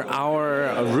our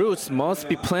roots must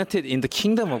be planted in the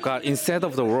kingdom of God instead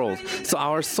of the world. So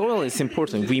our soil is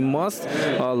important. We must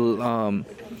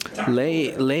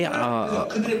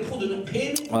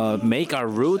make our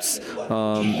roots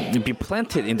be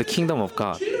planted in the kingdom of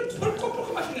God.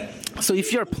 So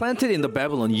if you are planted in the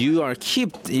Babylon, you are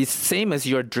it's same as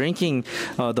you are drinking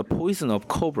the poison of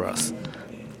cobras.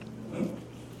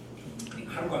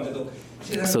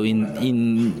 So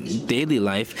in daily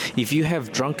life, if you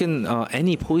have drunken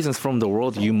any poisons from the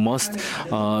world, you must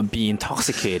be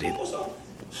intoxicated.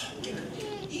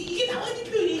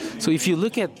 So if you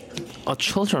look at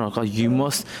children of God, you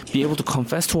must be able to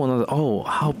confess to one another, oh,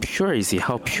 how pure is he,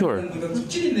 how pure.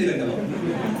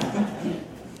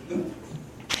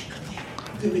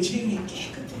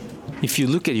 If you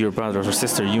look at your brother or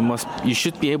sister, you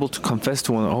should be able to confess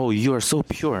to one another, oh, you are so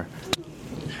pure.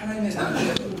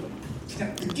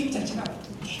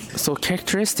 So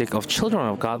characteristic of children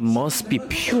of God must be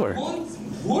pure.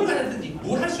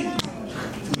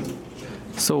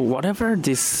 So whatever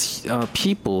these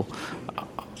people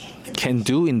can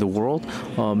do in the world,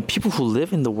 people who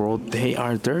live in the world, they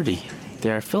are dirty, they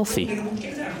are filthy.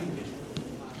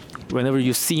 Whenever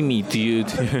you see me, do you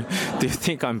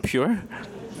think I'm pure?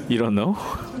 You don't know?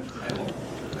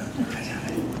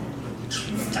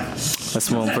 Let's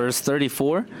move on. Verse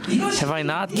 34. Have I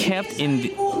not kept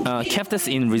this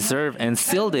in reserve and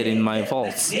sealed it in my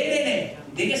vaults?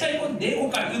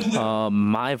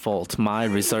 My vault, my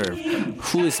reserve.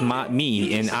 Who is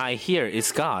me and I here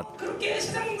is God.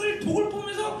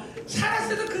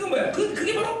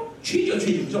 죄죠,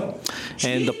 그죠?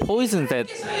 And the poison that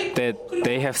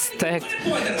they have stacked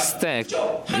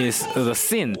is the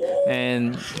sin,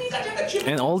 and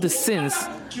all the sins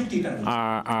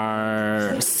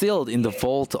are sealed in the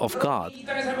vault of God,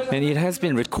 and it has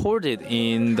been recorded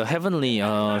in the heavenly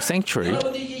sanctuary.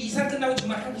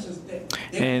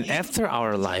 And after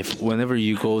our life, whenever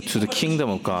you go to the kingdom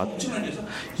of God,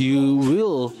 you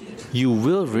will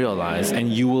realize,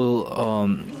 and you will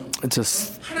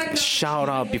just shout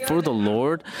out before the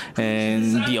Lord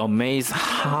and be amazed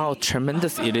how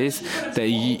tremendous it is that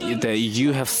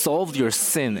you have solved your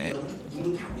sin.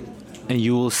 And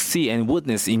you will see and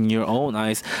witness in your own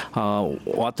eyes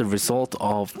what the result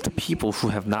of the people who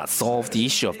have not solved the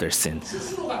issue of their sin.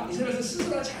 스스로가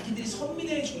자기들이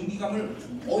선민의 존귀감을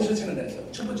어디서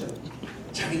찾는다는 첫 번째로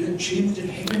자기는 죄 문제를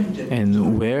해결 문제.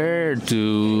 And where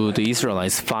do the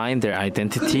Israelites find their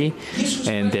identity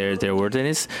and their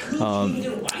worthiness?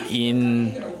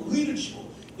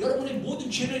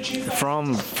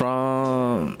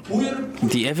 From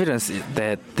the evidence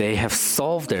that they have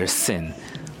solved their sin.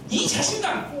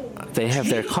 They have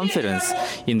their confidence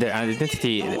in their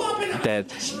identity that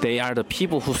they are the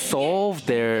people who solve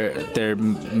their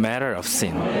matter of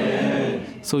sin.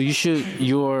 So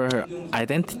your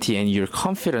identity and your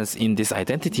confidence in this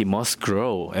identity must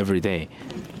grow every day.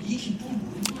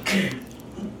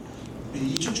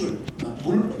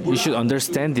 You should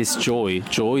understand this joy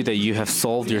that you have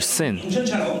solved your sin.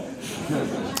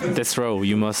 That's right.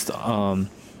 You must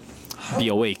be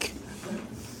awake.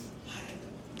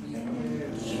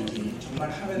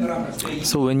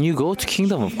 So when you go to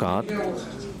kingdom of God,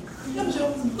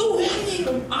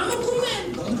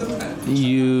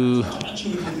 you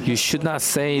should not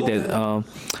say that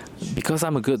because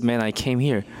I'm a good man I came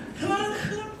here.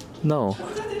 No.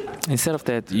 Instead of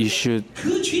that, you should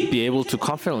be able to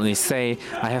confidently say,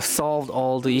 I have solved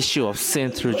all the issue of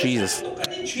sin through Jesus.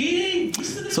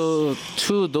 So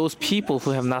to those people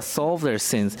who have not solved their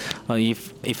sins,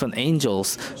 if an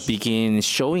angels begin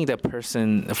showing that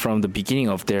person from the beginning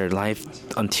of their life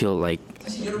until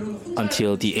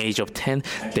the age of 10,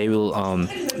 they will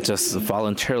just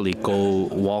voluntarily go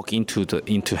walk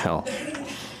into hell.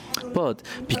 But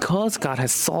because God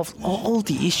has solved all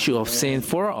the issue of sin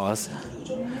for us,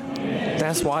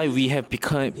 that's why we have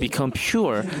become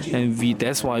pure, and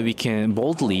that's why we can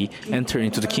boldly enter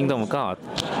into the kingdom of God.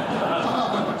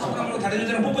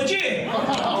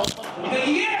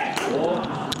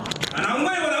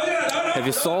 Have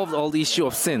you solved all the issue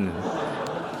of sin?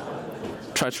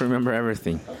 Try to remember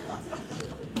everything.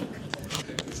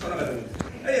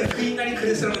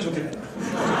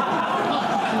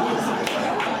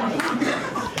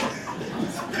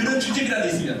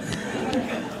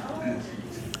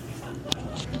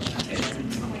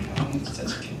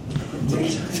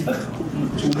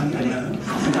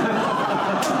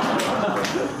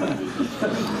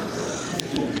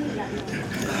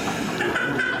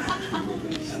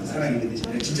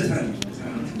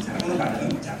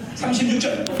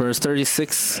 Verse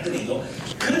 36,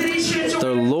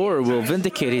 the Lord will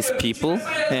vindicate his people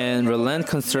and relent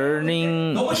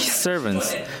concerning his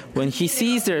servants. When he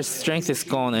sees their strength is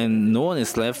gone and no one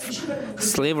is left,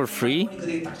 slave or free.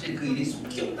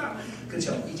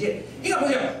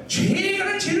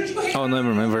 Oh, no,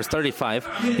 remember, verse 35,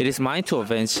 it is mine to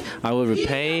avenge, I will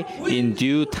repay, in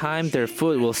due time their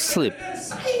foot will slip.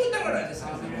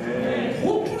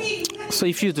 So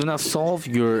if you do not solve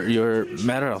your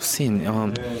matter of sin,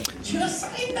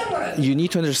 you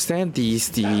need to understand the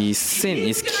sin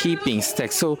is keeping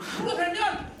stacked. So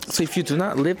if you do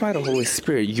not live by the Holy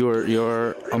Spirit,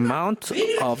 your amount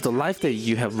of the life that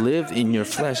you have lived in your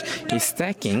flesh is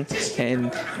stacking,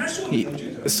 and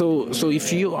so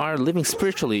if you are living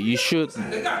spiritually,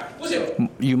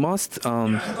 you must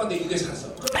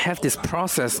have this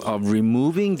process of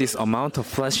removing this amount of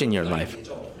flesh in your life.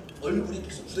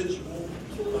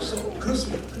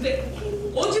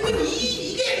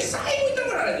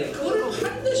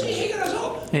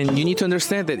 And you need to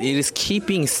understand that it is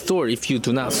keeping store if you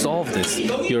do not solve this,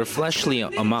 your fleshly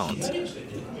amount.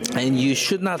 And you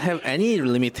should not have any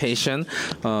limitation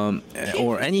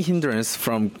or any hindrance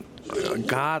from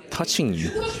God touching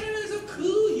you.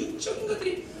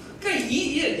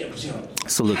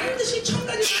 So look,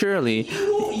 surely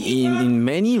in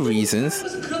many reasons,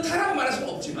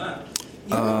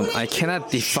 I cannot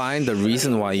define the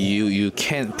reason why you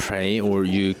can't pray or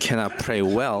you cannot pray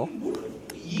well.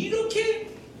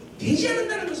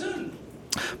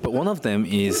 But one of them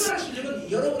is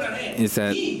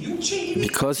that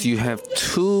because you have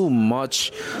too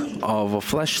much of a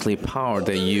fleshly power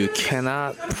that you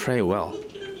cannot pray well.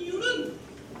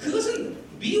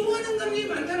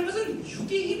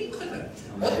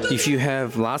 if you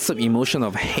have lots of emotion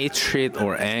of hatred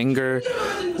or anger,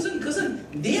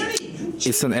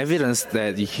 it's an evidence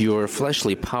that your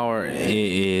fleshly power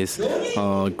is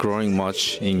growing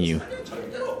much in you.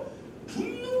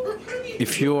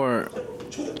 If your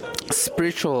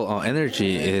spiritual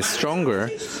energy is stronger,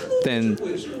 then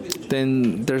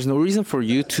there's no reason for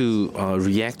you to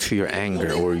react to your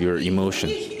anger or your emotion.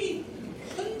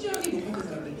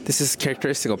 This is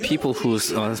characteristic of people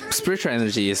whose spiritual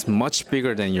energy is much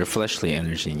bigger than your fleshly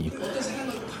energy in you.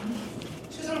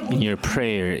 In your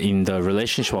prayer, in the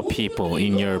relationship of people,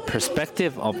 in your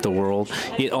perspective of the world,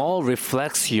 it all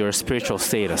reflects your spiritual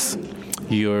status.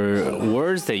 Your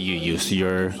words that you use,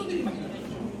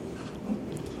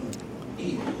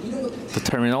 the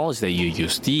terminology that you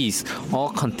use, these all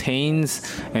contains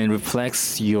and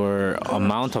reflects your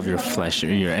amount of your flesh,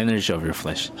 your energy of your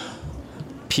flesh.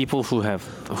 People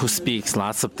who speaks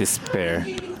lots of despair,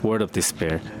 word of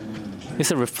despair,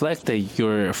 it's a reflect that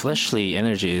your fleshly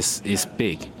energy is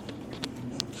big.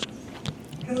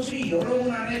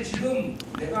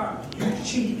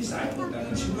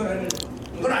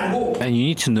 And you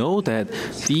need to know that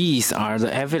these are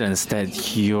the evidence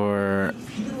that your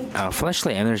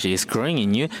fleshly energy is growing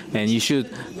in you, and you should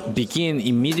begin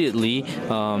immediately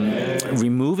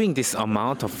removing this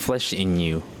amount of flesh in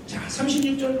you.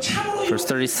 Verse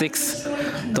 36,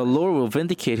 the Lord will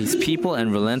vindicate his people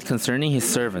and relent concerning his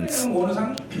servants.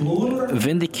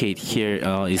 Vindicate here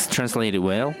is translated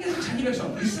well.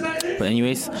 But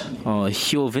anyways,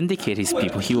 he will vindicate his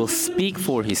people. He will speak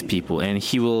for his people, and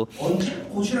he will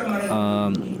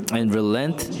and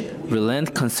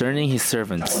relent concerning his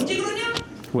servants.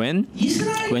 When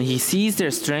he sees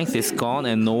their strength is gone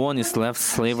and no one is left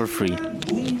slave or free.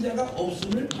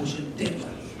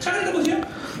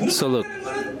 So look,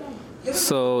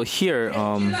 so here,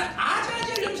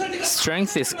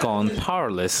 strength is gone,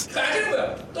 powerless,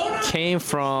 came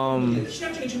from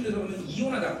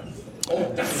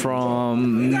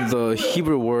the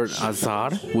Hebrew word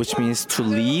azar, which means to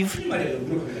leave.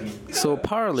 So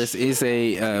powerless is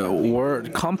a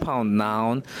word compound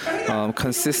noun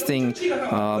consisting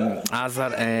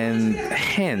azar and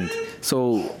hand.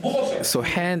 So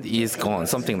hand is gone,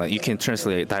 something like you can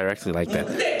translate it directly like that.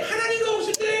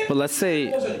 But let's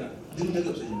say,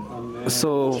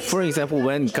 so for example,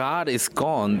 when God is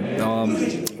gone,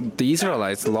 the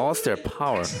Israelites lost their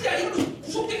power.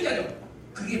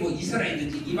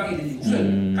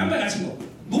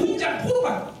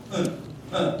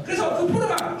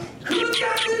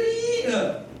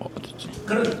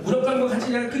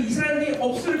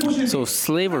 So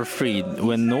slave or freed,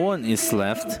 when no one is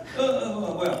left,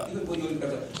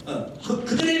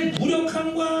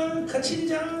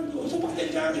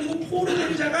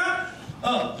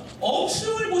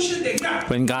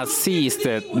 when God sees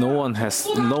that no one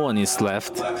is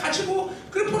left,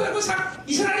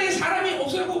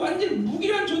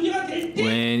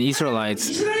 when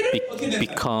Israelites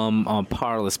become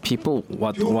powerless people,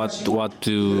 what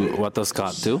does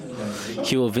God do?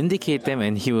 He will vindicate them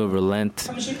and he will relent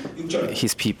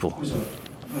his people.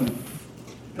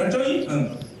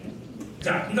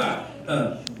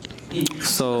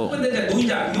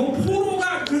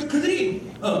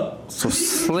 So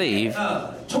slave,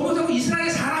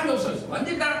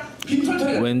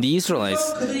 when the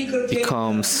Israelites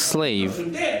become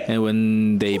slave and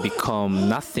when they become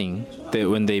nothing,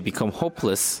 when they become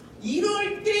hopeless,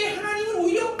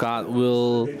 God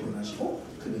will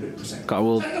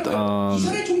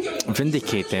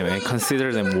vindicate them and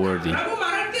consider them worthy.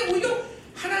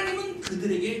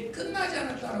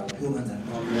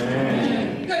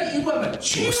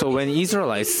 So when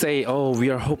Israelites say, "Oh, we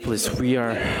are hopeless, we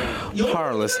are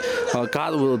powerless,"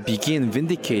 God will begin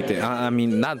vindicate them.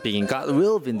 God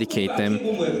will vindicate them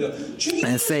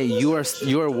and say, "You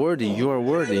are worthy, you are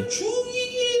worthy."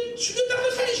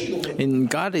 And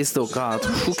God is the God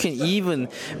who can even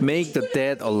make the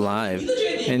dead alive,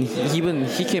 and even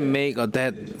He can make a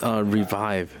dead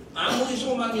revive.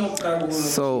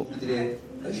 So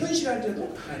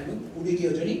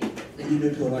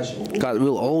God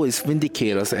will always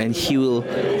vindicate us and He will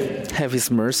have His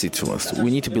mercy to us.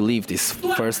 We need to believe this.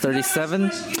 Verse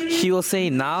 37, He will say,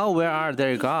 "Now where are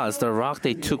their gods, the rock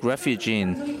they took refuge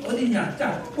in?"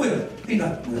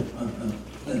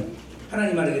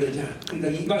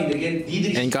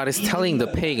 And God is telling the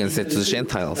pagans and to the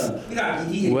Gentiles,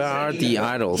 where are the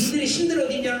idols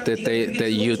that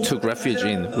you took refuge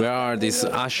in? Where are these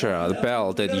Asherah, the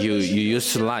Baal that you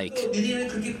used to like?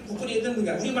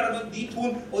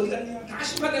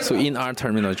 So in our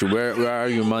terminology, where are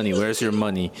your money? Where's your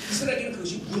money?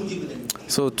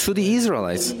 So to the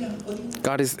Israelites,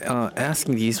 God is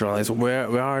asking the Israelites,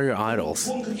 where are your idols?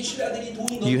 돈 그렇게 신뢰하더니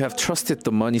돈이 You have trusted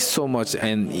the money so much,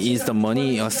 and is the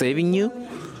money saving you?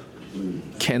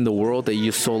 Can the world that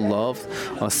you so love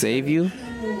save you?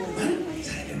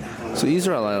 So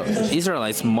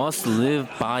Israelites must live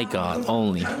by God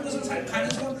only. 다른 것을 살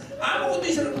가능성은 아무것도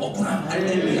이제는 없구나.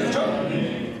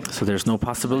 알겠죠? So there's no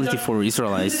possibility for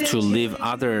Israelites to live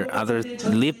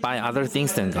by other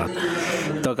things than God.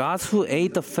 The gods who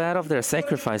ate the fat of their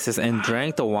sacrifices and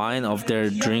drank the wine of their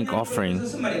drink offering,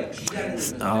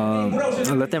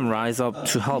 let them rise up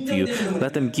to help you.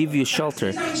 Let them give you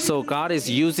shelter. So God is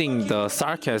using the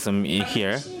sarcasm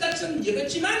here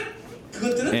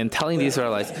and telling the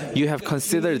Israelites, you have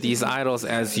considered these idols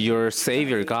as your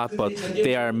savior God, but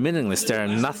they are meaningless, they are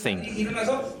nothing.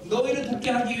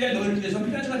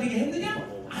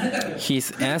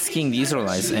 He's asking the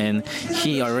Israelites, and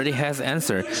he already has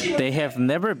answer. They have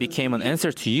never become an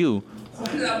answer to you.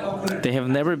 They have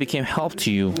never become help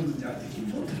to you.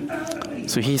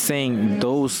 So he's saying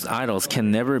those idols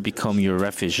can never become your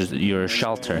refuge, your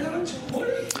shelter.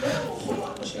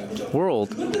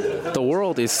 The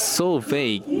world is so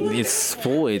vague, it's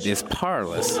void, it's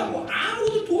powerless.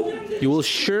 You will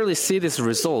surely see this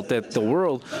result, that the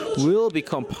world will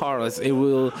become powerless, it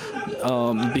will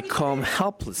become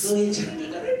helpless.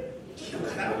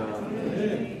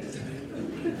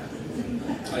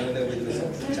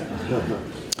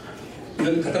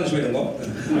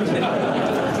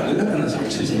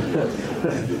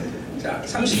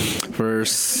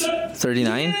 Verse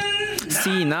 39.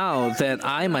 See now that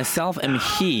I myself am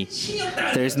He.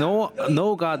 There is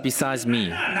no God besides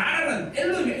me.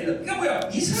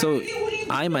 So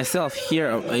I myself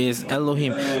here is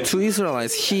Elohim. To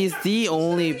Israelites, He is the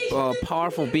only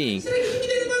powerful being.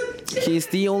 He is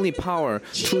the only power.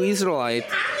 To Israelite,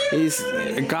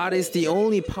 God is the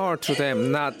only power to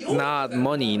them, not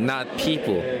money, not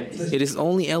people. It is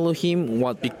only Elohim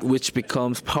which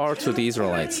becomes power to the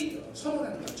Israelites.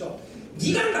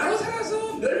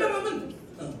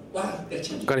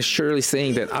 God is surely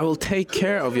saying that I will take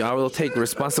care of you. I will take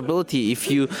responsibility if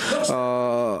you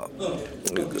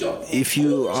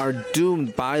are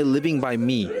doomed by living by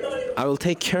me. I will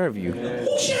take care of you.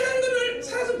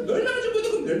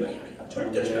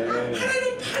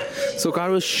 So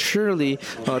God will surely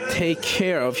take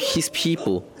care of His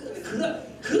people.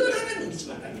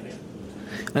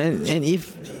 And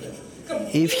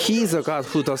if He is a God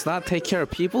who does not take care of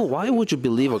people, why would you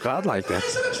believe a God like that?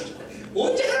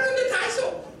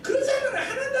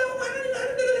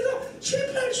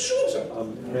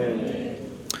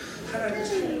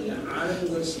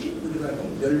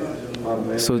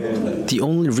 So the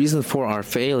only reason for our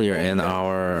failure and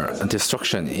our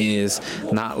destruction is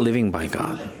not living by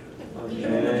God.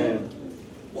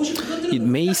 It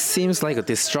may seem like a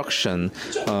destruction.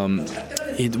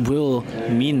 It will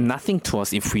mean nothing to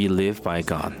us if we live by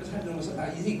God.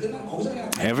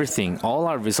 Everything, all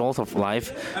our result of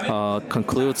life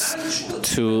concludes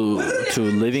to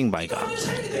living by God.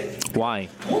 Why?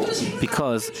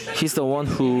 Because He's the one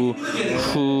who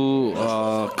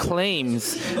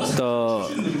claims the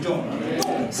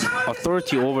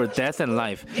authority over death and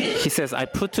life. He says, I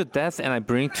put to death and I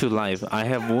bring to life. I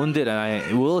have wounded and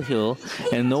I will heal,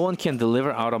 and no one can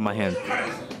deliver out of my hand.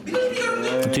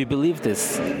 Do you believe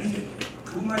this?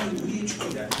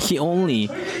 He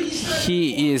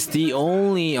is the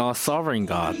only sovereign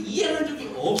God.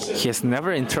 He has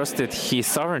never entrusted His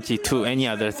sovereignty to any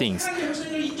other things.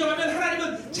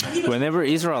 Whenever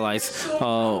Israelites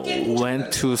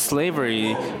went to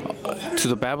slavery to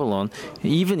the Babylon,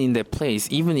 even in that place,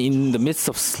 even in the midst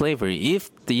of slavery,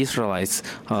 if the Israelites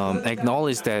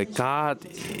acknowledge that God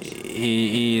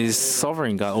is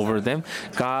sovereign God over them,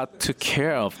 God took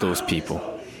care of those people.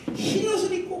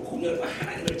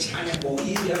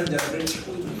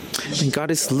 And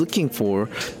God is looking for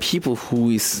people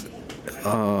who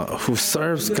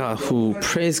serves God, who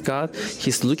praise God.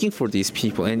 He's looking for these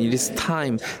people, and it is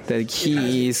time that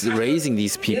He is raising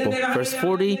these people. Verse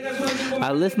 40,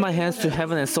 I lift my hands to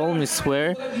heaven and solemnly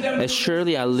swear, as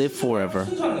surely I live forever.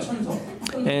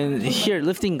 And here,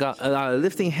 lifting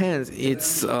hands,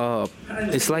 it's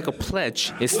like a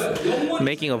pledge. It's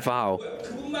making a vow.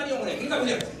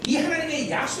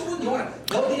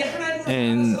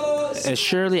 And as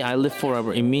surely I live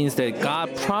forever, it means that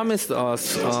God promised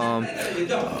us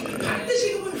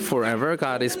forever.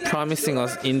 God is promising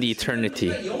us in the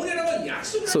eternity.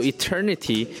 So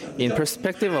eternity, in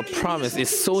perspective of promise, is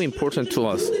so important to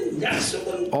us.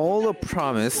 All the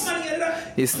promise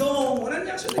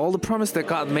that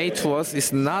God made to us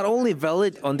is not only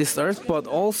valid on this earth, but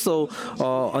also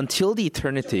until the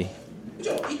eternity.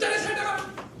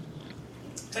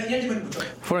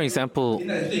 For example,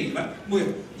 옛날에 얘기만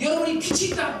뭐예요? 여러분이 빚이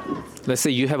있다. let's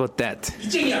say you have a debt.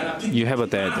 빚쟁이야. You have a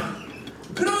debt.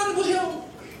 그러면 보세요.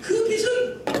 그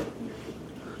빚은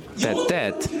That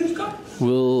debt 그러니까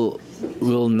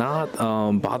will not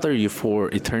bother you for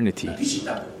eternity. 빚이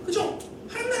있다. 그죠?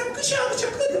 하나님 나라 끝이야. 그죠?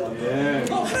 끝.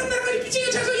 하나님 나라까지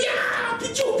빚쟁이가 차서 야,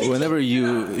 빚 줘. Whenever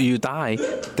you die,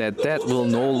 that debt will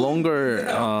no longer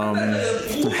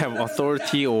have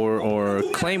authority or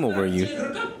claim over you.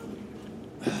 그러니까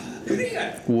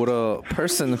그러니까 Would a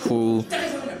person who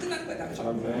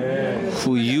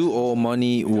you owe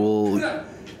money will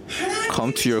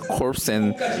come to your corpse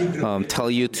and tell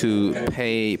you to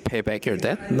pay back your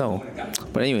debt? No.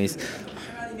 But anyways,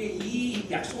 하나님의 이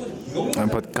약속은 영원한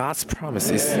but God's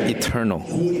promise is eternal.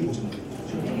 영원히 보존.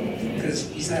 그래서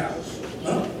이사야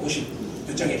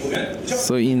 56장에 보면 그죠?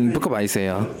 So in Book of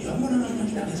Isaiah, 영원한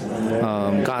언약이다 해서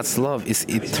God's love is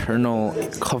eternal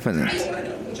covenant.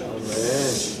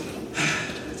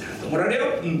 뭐라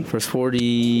그래요? Verse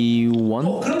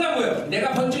 41. 그러다 뭐예요?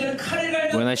 내가 번지는 칼을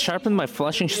갈면 When I sharpen my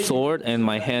flashing sword and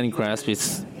my hand grasp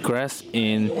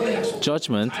in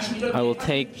judgment, I will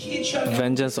take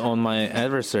vengeance on my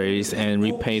adversaries and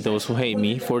repay those who hate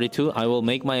me. 42. I will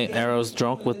make my arrows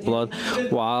drunk with blood,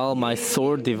 while my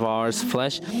sword devours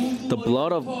flesh, the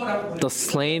blood of the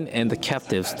slain and the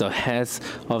captives, the heads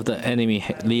of the enemy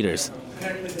leaders.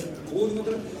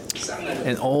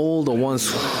 And all the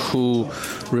ones who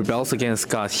rebels against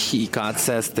God, God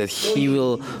says that He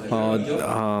will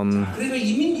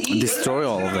destroy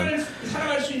all of them.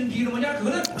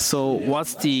 So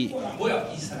what's the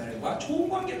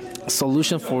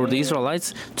solution for the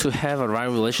Israelites? To have a right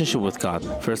relationship with God.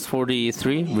 Verse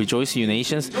 43, Rejoice, you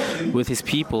nations, with His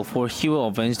people, for He will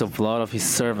avenge the blood of His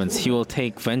servants. He will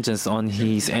take vengeance on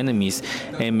His enemies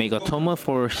and make atonement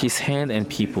for His hand and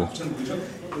people.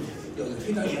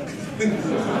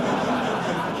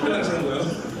 하는 거예요.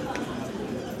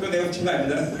 그 내가 붙인 거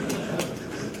아닙니다.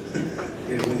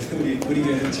 우리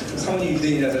교회는 사모님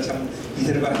유대인이라서 참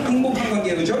이들과 행복한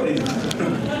관계에 그죠?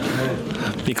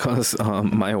 Because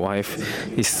my wife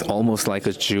is almost like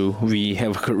a Jew, we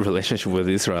have a good relationship with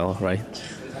Israel, right?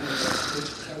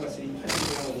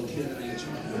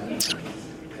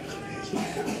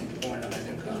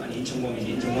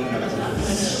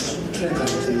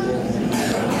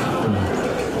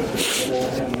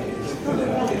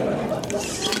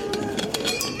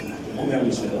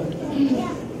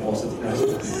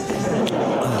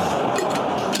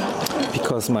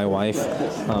 Because my wife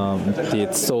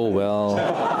did so well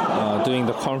doing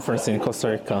the conference in Costa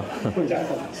Rica.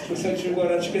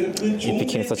 It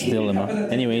became such a dilemma.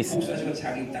 Anyways,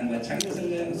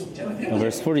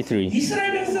 verse 43.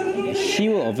 He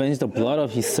will avenge the blood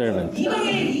of his servant.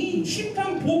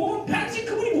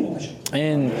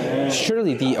 And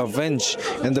surely the avenge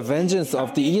and the vengeance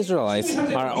of the Israelites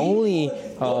are only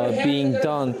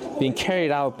being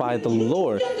carried out by the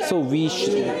Lord. So we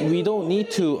don't need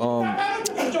to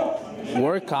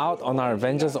work out on our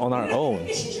vengeance on our own.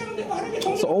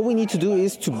 So all we need to do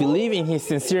is to believe in His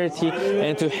sincerity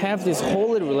and to have this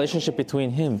holy relationship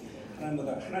between Him.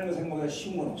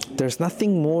 There's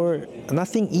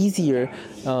nothing easier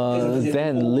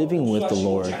than living with the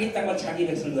Lord.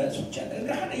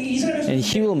 And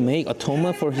He will make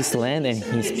atonement for His land and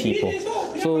His people.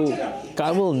 So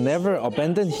God will never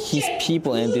abandon His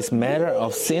people and this matter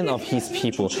of sin of His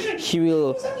people. He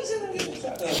will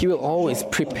always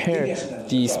prepare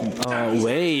this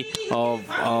way of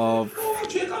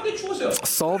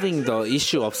solving the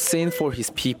issue of sin for His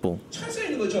people.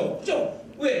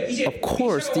 Of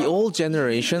course, the old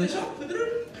generation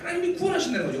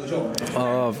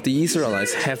of the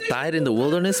Israelites have died in the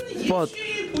wilderness, but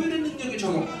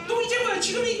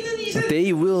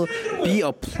they will be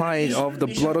applied of the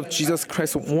blood of Jesus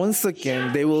Christ once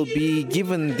again. They will be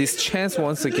given this chance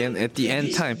once again at the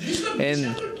end time.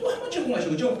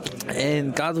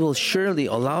 And God will surely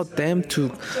allow them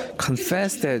to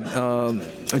confess that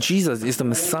Jesus is the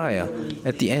Messiah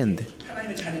at the end.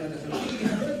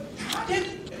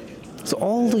 So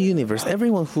all the universe,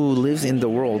 everyone who lives in the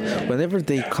world, whenever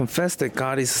they confess that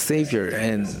God is Savior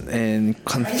and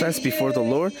confess before the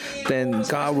Lord, then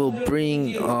God will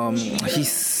bring His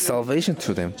salvation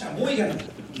to them.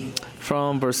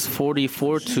 From verse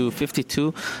 44 to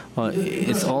 52,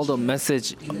 it's all the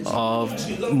message of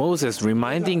Moses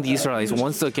reminding the Israelites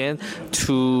once again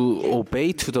to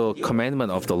obey to the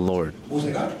commandment of the Lord.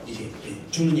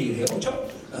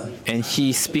 And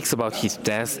he speaks about his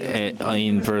death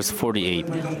in verse 48.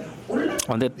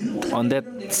 on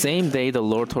that same day, the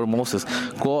Lord told Moses,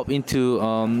 "Go up into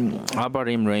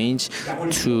Abarim range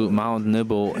to Mount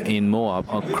Nebo in Moab,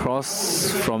 across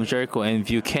from Jericho, and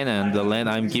view Canaan, the land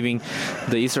I'm giving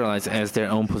the Israelites as their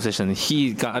own possession."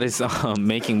 God is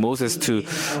making Moses to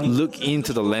look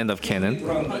into the land of Canaan.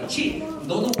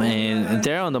 And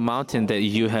there on the mountain that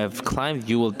you have climbed,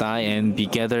 you will die and be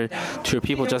gathered to your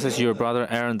people, just as your brother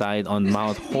Aaron died on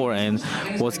Mount Hor and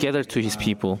was gathered to his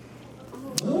people.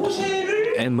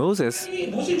 And Moses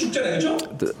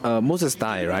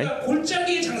died, right?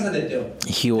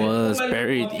 He was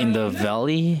buried in the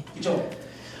valley.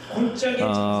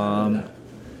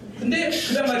 근데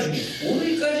그단 말이지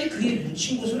오늘까지 그의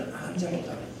묻힌 곳을 안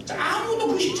잡았다. 아무도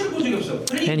그 시체를 본 적이 없어.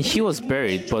 And he was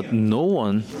buried, but no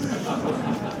one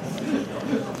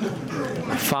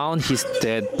found his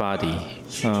dead body.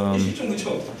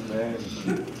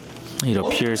 It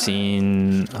appears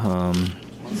in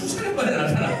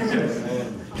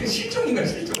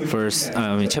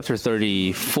chapter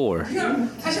 34,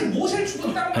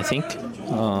 I think.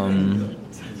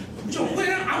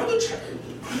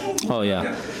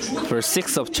 Verse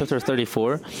 6 of chapter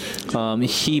 34.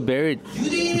 He buried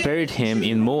him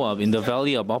in Moab, in the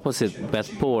valley of opposite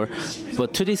Beth-peor,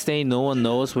 but to this day no one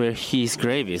knows where his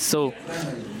grave is. So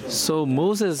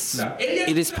Moses,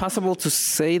 it is possible to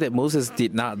say that Moses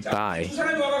did not die.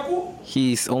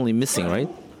 He's only missing, right?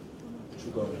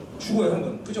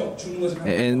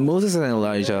 And Moses and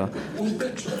Elijah,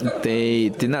 they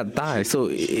did not die. So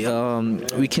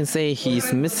we can say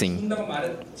he's missing.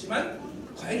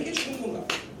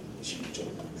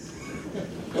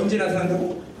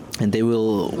 And they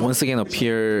will once again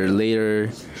appear later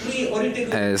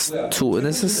as two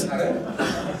witnesses.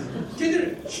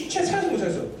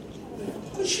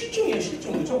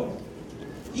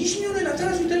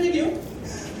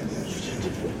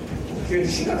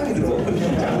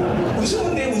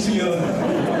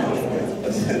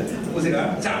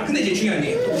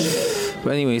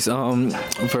 But anyways,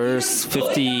 verse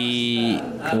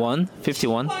 51.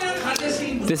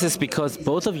 This is because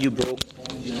both of you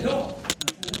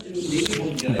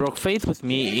broke faith with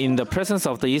me in the presence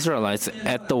of the Israelites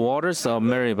at the waters of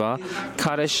Meribah,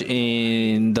 Kadesh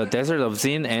in the desert of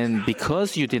Zin, and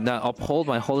because you did not uphold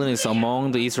my holiness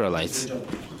among the Israelites.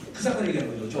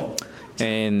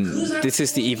 And this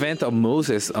is the event of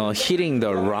Moses hitting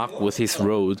the rock with his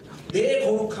rod.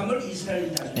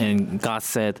 And God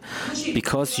said,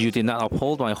 because you did not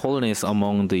uphold my holiness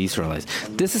among the Israelites.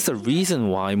 This is the reason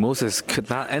why Moses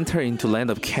could not enter into land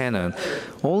of Canaan.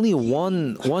 Only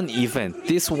one event.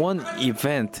 This one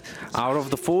event out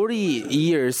of the 40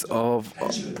 years of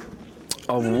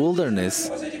wilderness,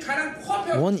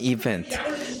 one event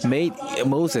made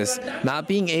Moses not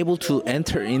being able to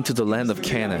enter into the land of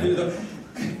Canaan.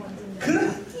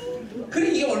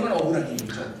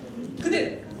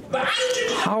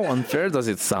 How unfair does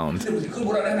it sound?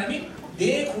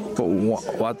 But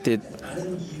what did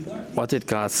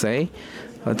God say?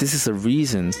 This is the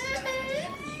reason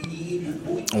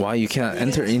why you cannot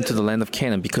enter into the land of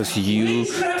Canaan, because you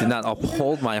did not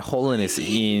uphold my holiness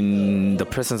in the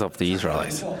presence of the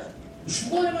Israelites.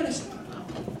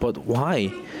 But why?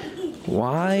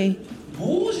 Why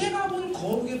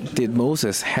did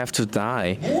Moses have to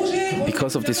die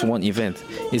because of this one event?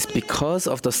 It's because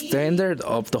of the standard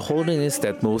of the holiness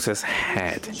that Moses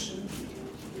had.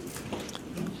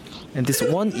 And this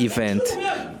one event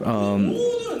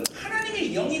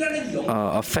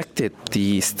affected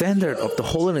the standard of the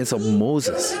holiness of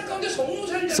Moses.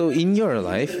 So in your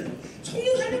life,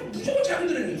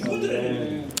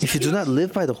 if you do not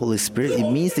live by the Holy Spirit, it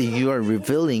means that you are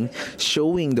revealing,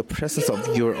 showing the presence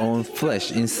of your own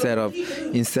flesh instead of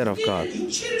God.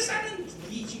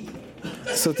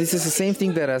 So this is the same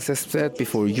thing that as I said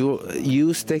before.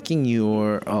 You staking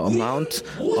your amount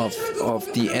of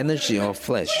the energy of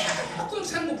flesh.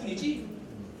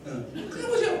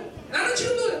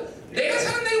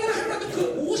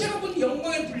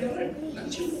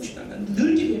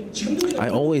 I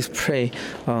always pray.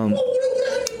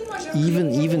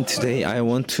 Even today, I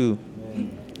want to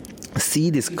see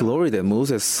this glory that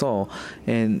Moses saw,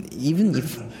 and even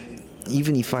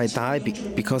if I die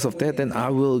because of that, then I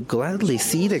will gladly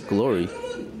see that glory.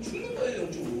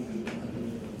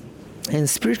 And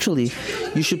spiritually,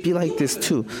 you should be like this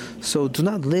too. So do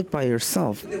not live by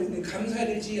yourself.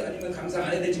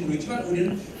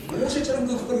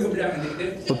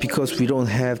 But because we don't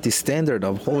have the standard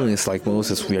of holiness like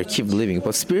Moses, we are keep living.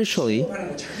 But spiritually,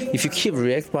 if you keep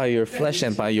react by your flesh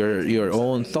and by your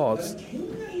own thoughts,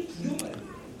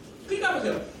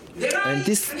 and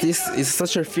this is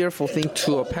such a fearful thing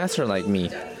to a pastor like me.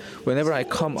 whenever I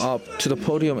come up to the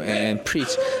podium and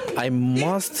preach, I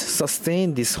must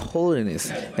sustain this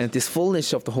holiness and this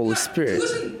fullness of the Holy Spirit.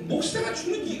 그것은 목사가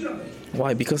주는 이유란 말이에요.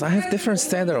 Why? Because I have different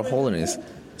standard of holiness.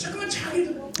 잠깐만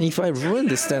자기도 If I ruin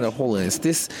this standard of holiness,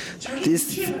 this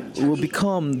will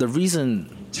become the reason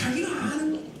자기가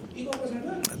아는 이거 하고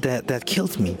살면 that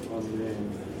kills me.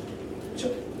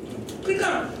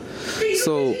 그러니까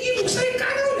So- 이 목사의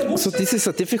까다로운데 So this is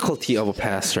a difficulty of a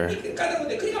pastor.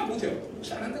 까다로운데 그러니까 못해요.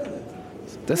 목사 안 한다는 거예요.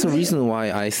 That's the reason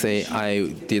why I say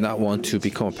I did not want to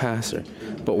become a pastor.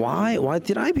 But why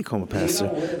did I become a pastor?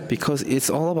 Because it's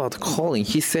all about calling.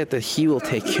 He said that he will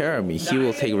take care of me. He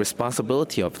will take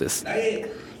responsibility of this. 나의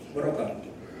뭐랄까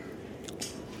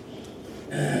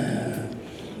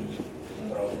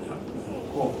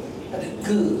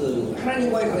그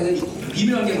하나님과의 관계에서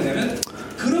미묘한 게 뭐냐면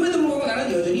그럼에도 불구하고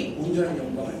나는 여전히 온전한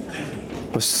영광을 가지고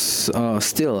But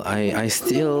still, I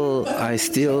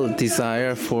still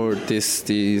desire for this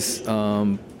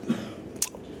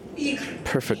이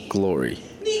perfect glory.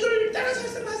 근데 이걸 따라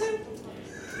살생하세요.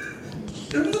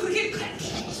 여러분도 그렇게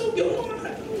계속 영광만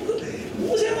가지고 그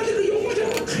모세한테 그 영광을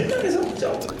잡고 칼당해서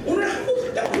오늘 한국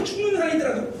풀다고 죽는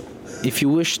사람이더라도 If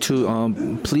you wish to,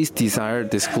 please desire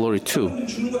this glory too.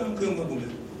 주는 거야 그 영광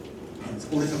보면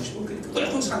오래 살고 그러니까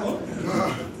꾸역꾸역 사고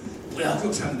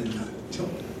꾸역꾸역 사면 된다. 그렇죠?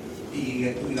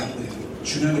 이게 우리가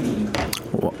중요한 게 뭡니까?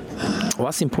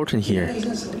 What's important here?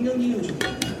 성령님이 좀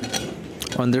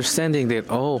Understanding that,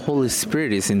 oh, Holy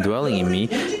Spirit is indwelling in me,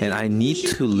 and I need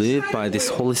to live by this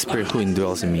Holy Spirit who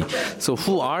indwells in me. So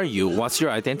who are you? What's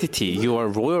your identity? You are a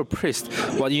royal priest.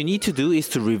 What you need to do is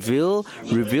to reveal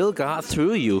God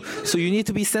through you. So you need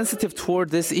to be sensitive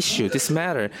toward this issue, this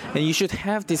matter, and you should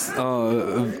have this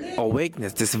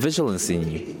awakeness, this vigilance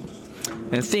in you.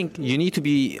 And think you need to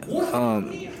be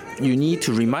you need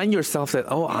to remind yourself that,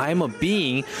 oh, I'm a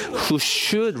being who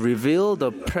should reveal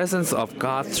the presence of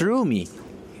God through me.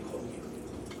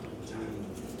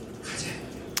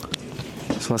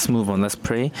 So let's move on. Let's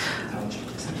pray.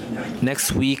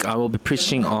 Next week, I will be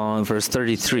preaching on verse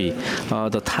 33.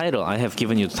 The title, I have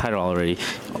given you the title already.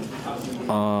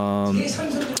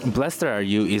 Blessed are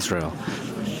you, Israel.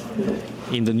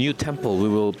 In the new temple, we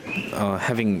will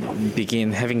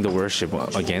begin having the worship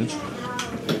again.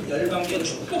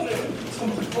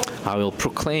 I will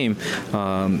proclaim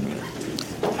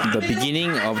the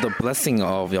beginning of the blessing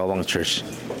of Yalwang Church.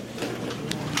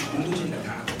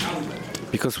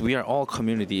 Because we are all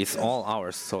community, it's all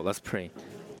ours. So let's pray.